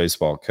college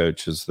baseball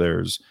coach as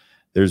there's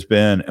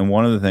been. And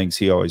one of the things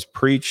he always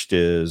preached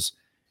is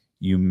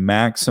you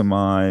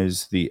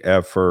maximize the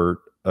effort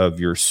of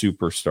your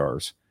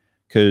superstars,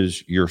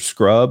 because your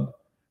scrub,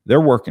 they're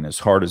working as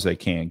hard as they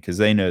can because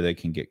they know they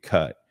can get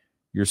cut.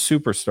 Your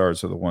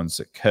superstars are the ones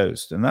that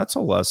coast. And that's a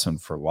lesson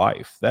for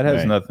life. That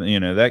has nothing, you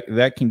know,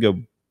 that can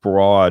go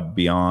broad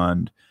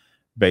beyond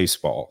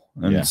baseball.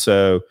 And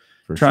so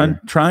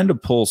trying to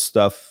pull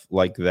stuff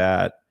like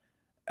that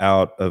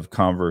out of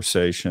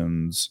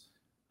conversations,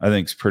 I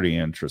think is pretty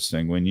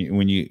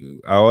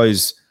interesting. I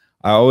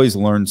always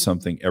learn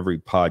something every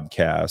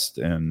podcast,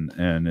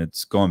 and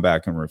it's going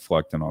back and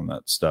reflecting on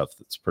that stuff.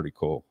 That's pretty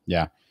cool.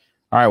 Yeah.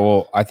 All right.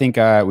 Well, I think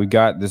we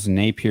got this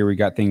Nape here. We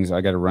got things. I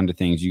got to run to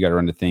things. You got to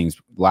run to things.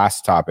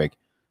 Last topic.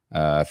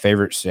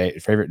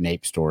 Favorite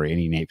Nape story.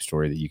 Any Nape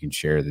story that you can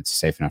share that's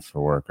safe enough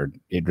for work, or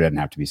it doesn't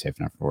have to be safe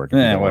enough for work.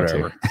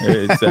 Whatever.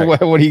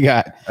 Exactly. What do you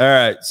got? All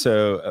right.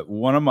 So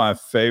one of my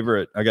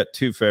I got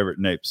two favorite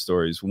Nape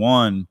stories.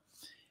 One,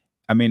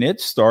 I mean,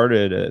 it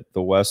started at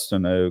the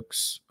Weston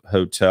Oaks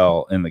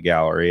Hotel in the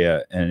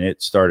Galleria, and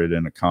it started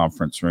in a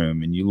conference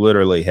room, and you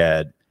literally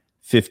had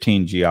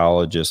 15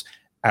 geologists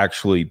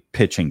actually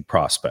pitching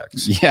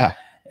prospects. Yeah.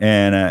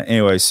 And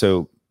anyway,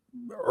 so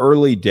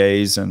early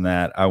days in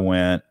that, I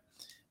went,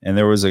 and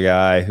there was a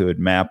guy who had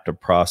mapped a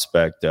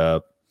prospect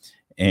up,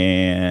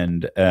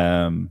 and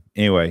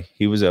anyway,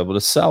 he was able to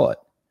sell it.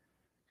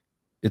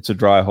 It's a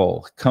dry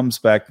hole. Comes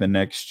back the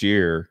next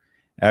year,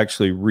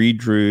 actually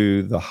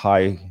redrew the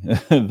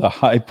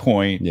high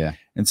point,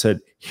 and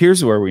said,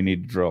 here's where we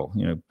need to drill,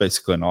 you know,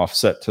 basically an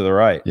offset to the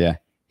right. Yeah.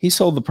 He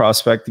sold the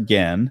prospect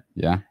again.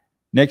 Yeah.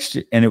 Next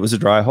year, and it was a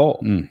dry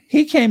hole.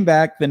 He came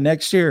back the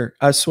next year,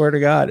 I swear to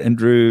God, and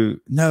drew,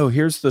 no,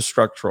 here's the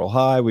structural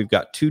high. We've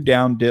got two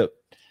down dip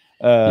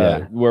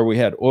where we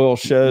had oil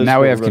shows.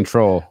 Now we have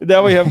control.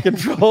 Now we have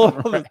control.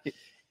 Right.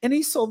 And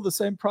he sold the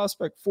same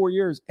prospect 4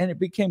 years, and it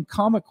became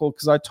comical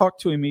because I talked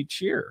to him each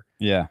year.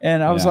 Yeah.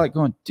 And I was like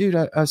going, dude,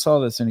 I saw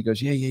this. And he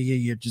goes,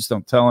 yeah. Just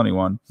don't tell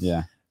anyone.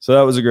 Yeah. So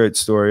that was a great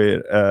story.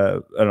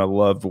 And I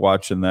loved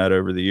watching that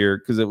over the year,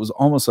 because it was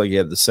almost like he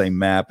had the same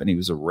map and he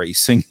was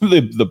erasing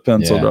the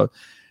pencil. Yeah.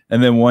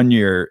 And then one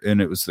year,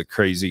 and it was the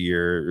crazy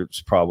year. It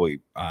was probably,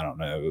 I don't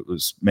know, it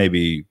was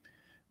maybe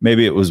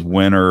it was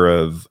winter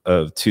of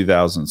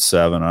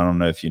 2007. I don't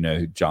know if you know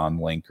who John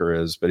Linker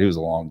is, but he was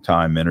a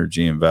long-time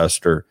energy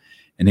investor.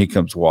 And he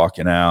comes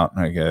walking out,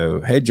 and I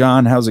go, hey,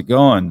 John, how's it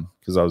going?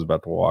 Because I was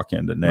about to walk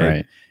into Nate.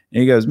 Right. And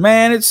he goes,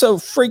 man, it's so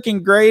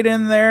freaking great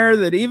in there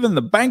that even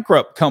the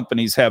bankrupt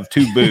companies have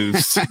two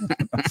booths. I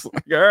was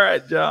like, all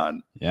right,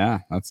 John. Yeah,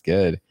 that's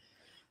good.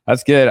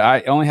 That's good.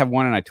 I only have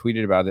one, and I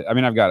tweeted about it. I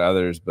mean, I've got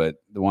others, but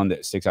the one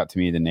that sticks out to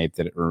me, the Nape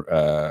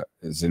that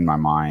is in my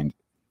mind,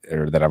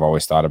 or that I've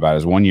always thought about,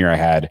 is one year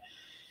it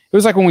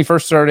was like when we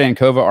first started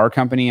Ancova, our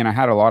company, and I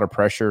had a lot of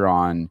pressure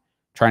on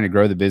trying to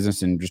grow the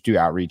business and just do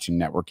outreach and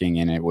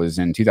networking. And it was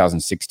in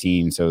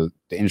 2016. So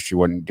the industry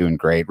wasn't doing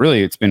great.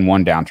 Really, it's been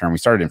one downturn. We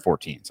started in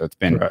 14. So it's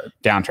been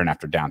downturn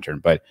after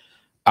downturn. But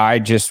I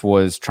just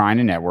was trying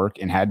to network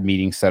and had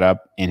meetings set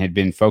up and had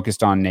been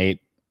focused on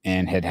Nate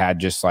and had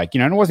just like,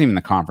 it wasn't even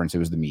the conference, it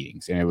was the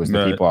meetings and it was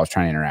the people I was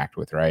trying to interact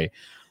with. Right.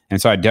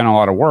 And so I'd done a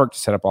lot of work to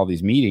set up all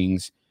these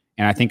meetings.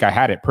 And I think I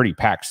had it pretty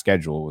packed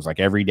schedule. It was like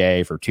every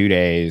day for 2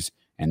 days.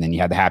 And then you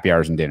had the happy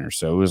hours and dinner.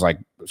 So it was like,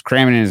 I was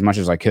cramming in as much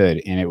as I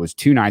could. And it was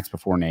 2 nights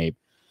before Nate.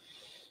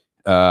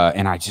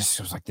 And I just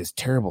was like this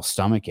terrible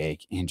stomach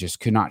ache and just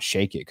could not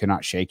shake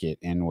it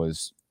and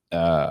was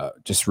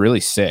just really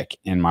sick.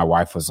 And my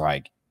wife was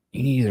like,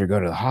 you need to either go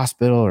to the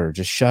hospital or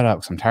just shut up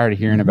because I'm tired of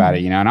hearing about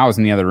it, And I was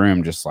in the other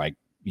room just like,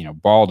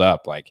 balled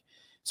up. Like,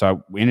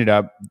 so we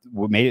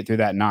made it through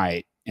that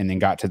night and then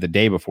got to the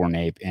day before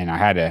Nate. And I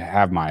had to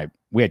have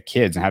we had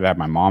kids and had to have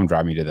my mom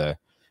drive me to the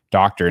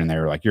doctor. And they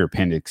were like, your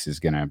appendix is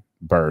going to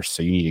burst.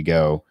 So you need to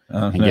go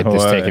and get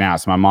this taken out.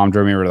 So my mom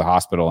drove me over to the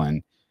hospital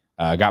and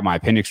got my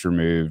appendix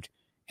removed.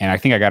 And I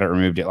think I got it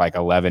removed at like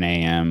 11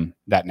 a.m.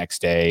 that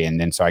next day.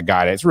 And then so I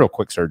got it. It's a real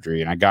quick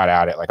surgery. And I got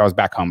out at I was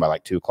back home by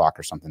like 2 o'clock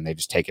or something. They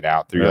just take it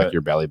out through like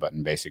your belly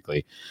button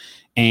basically.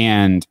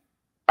 And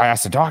I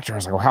asked the doctor, I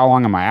was like, well, how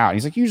long am I out?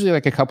 He's like, usually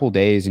like a couple of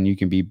days and you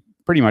can be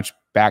pretty much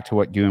back to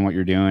what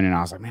you're doing. And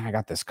I was like, man, I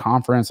got this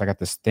conference. I got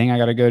this thing I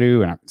got to go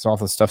to. And it's all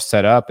this stuff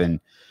set up.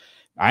 And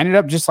I ended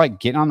up just like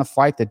getting on the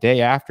flight the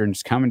day after and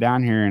just coming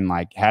down here and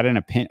like had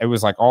it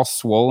was like all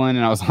swollen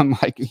and I was on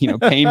like,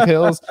 pain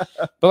pills,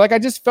 but like, I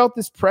just felt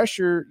this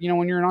pressure,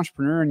 when you're an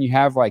entrepreneur and you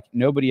have like,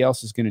 nobody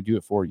else is going to do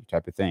it for you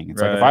type of thing.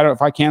 It's like,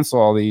 if I cancel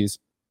all these,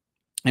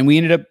 and we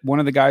ended up, one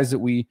of the guys that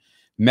we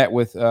met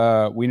with, we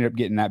ended up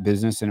getting that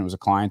business and it was a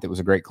client that was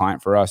a great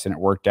client for us and it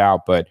worked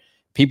out. But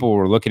people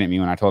were looking at me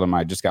when I told them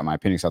I just got my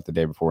appendix out the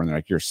day before and they're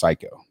like, you're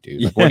psycho,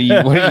 dude. Like,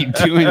 what are you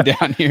doing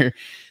down here?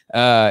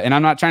 And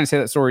I'm not trying to say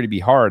that story to be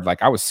hard.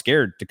 Like I was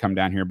scared to come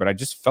down here, but I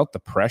just felt the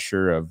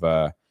pressure of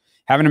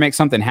having to make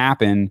something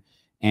happen.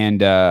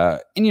 And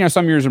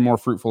some years are more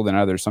fruitful than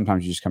others.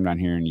 Sometimes you just come down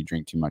here and you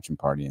drink too much and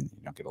party and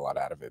you don't get a lot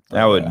out of it. But,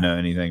 I wouldn't know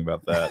anything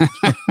about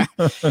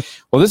that.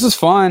 Well, this is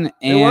fun.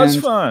 And it was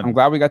fun. I'm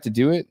glad we got to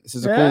do it. This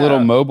is a cool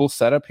little mobile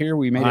setup here.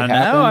 We made it happen.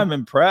 I know. I'm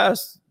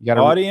impressed.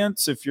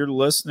 Audience, if you're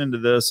listening to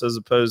this as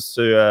opposed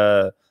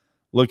to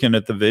looking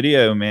at the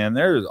video, man,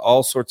 there's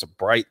all sorts of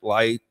bright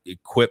light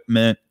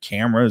equipment,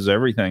 cameras,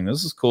 everything.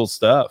 This is cool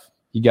stuff.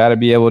 You got to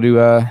be able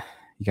to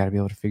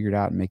figure it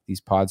out and make these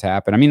pods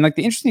happen. I mean, like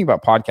the interesting thing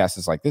about podcasts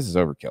is like, this is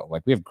overkill.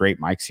 Like we have great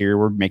mics here.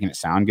 We're making it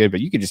sound good,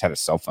 but you could just have a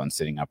cell phone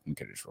sitting up and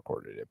could have just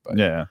recorded it. But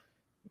yeah,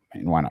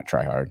 and why not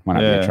try hard? Why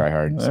not be a try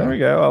hard? There we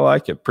go. I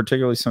like it,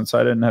 particularly since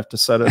I didn't have to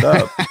set it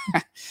up.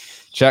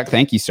 Chuck,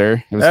 thank you,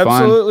 sir. It was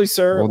Absolutely, fun.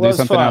 Sir. We'll do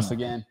something else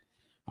again.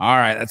 All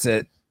right. That's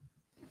it.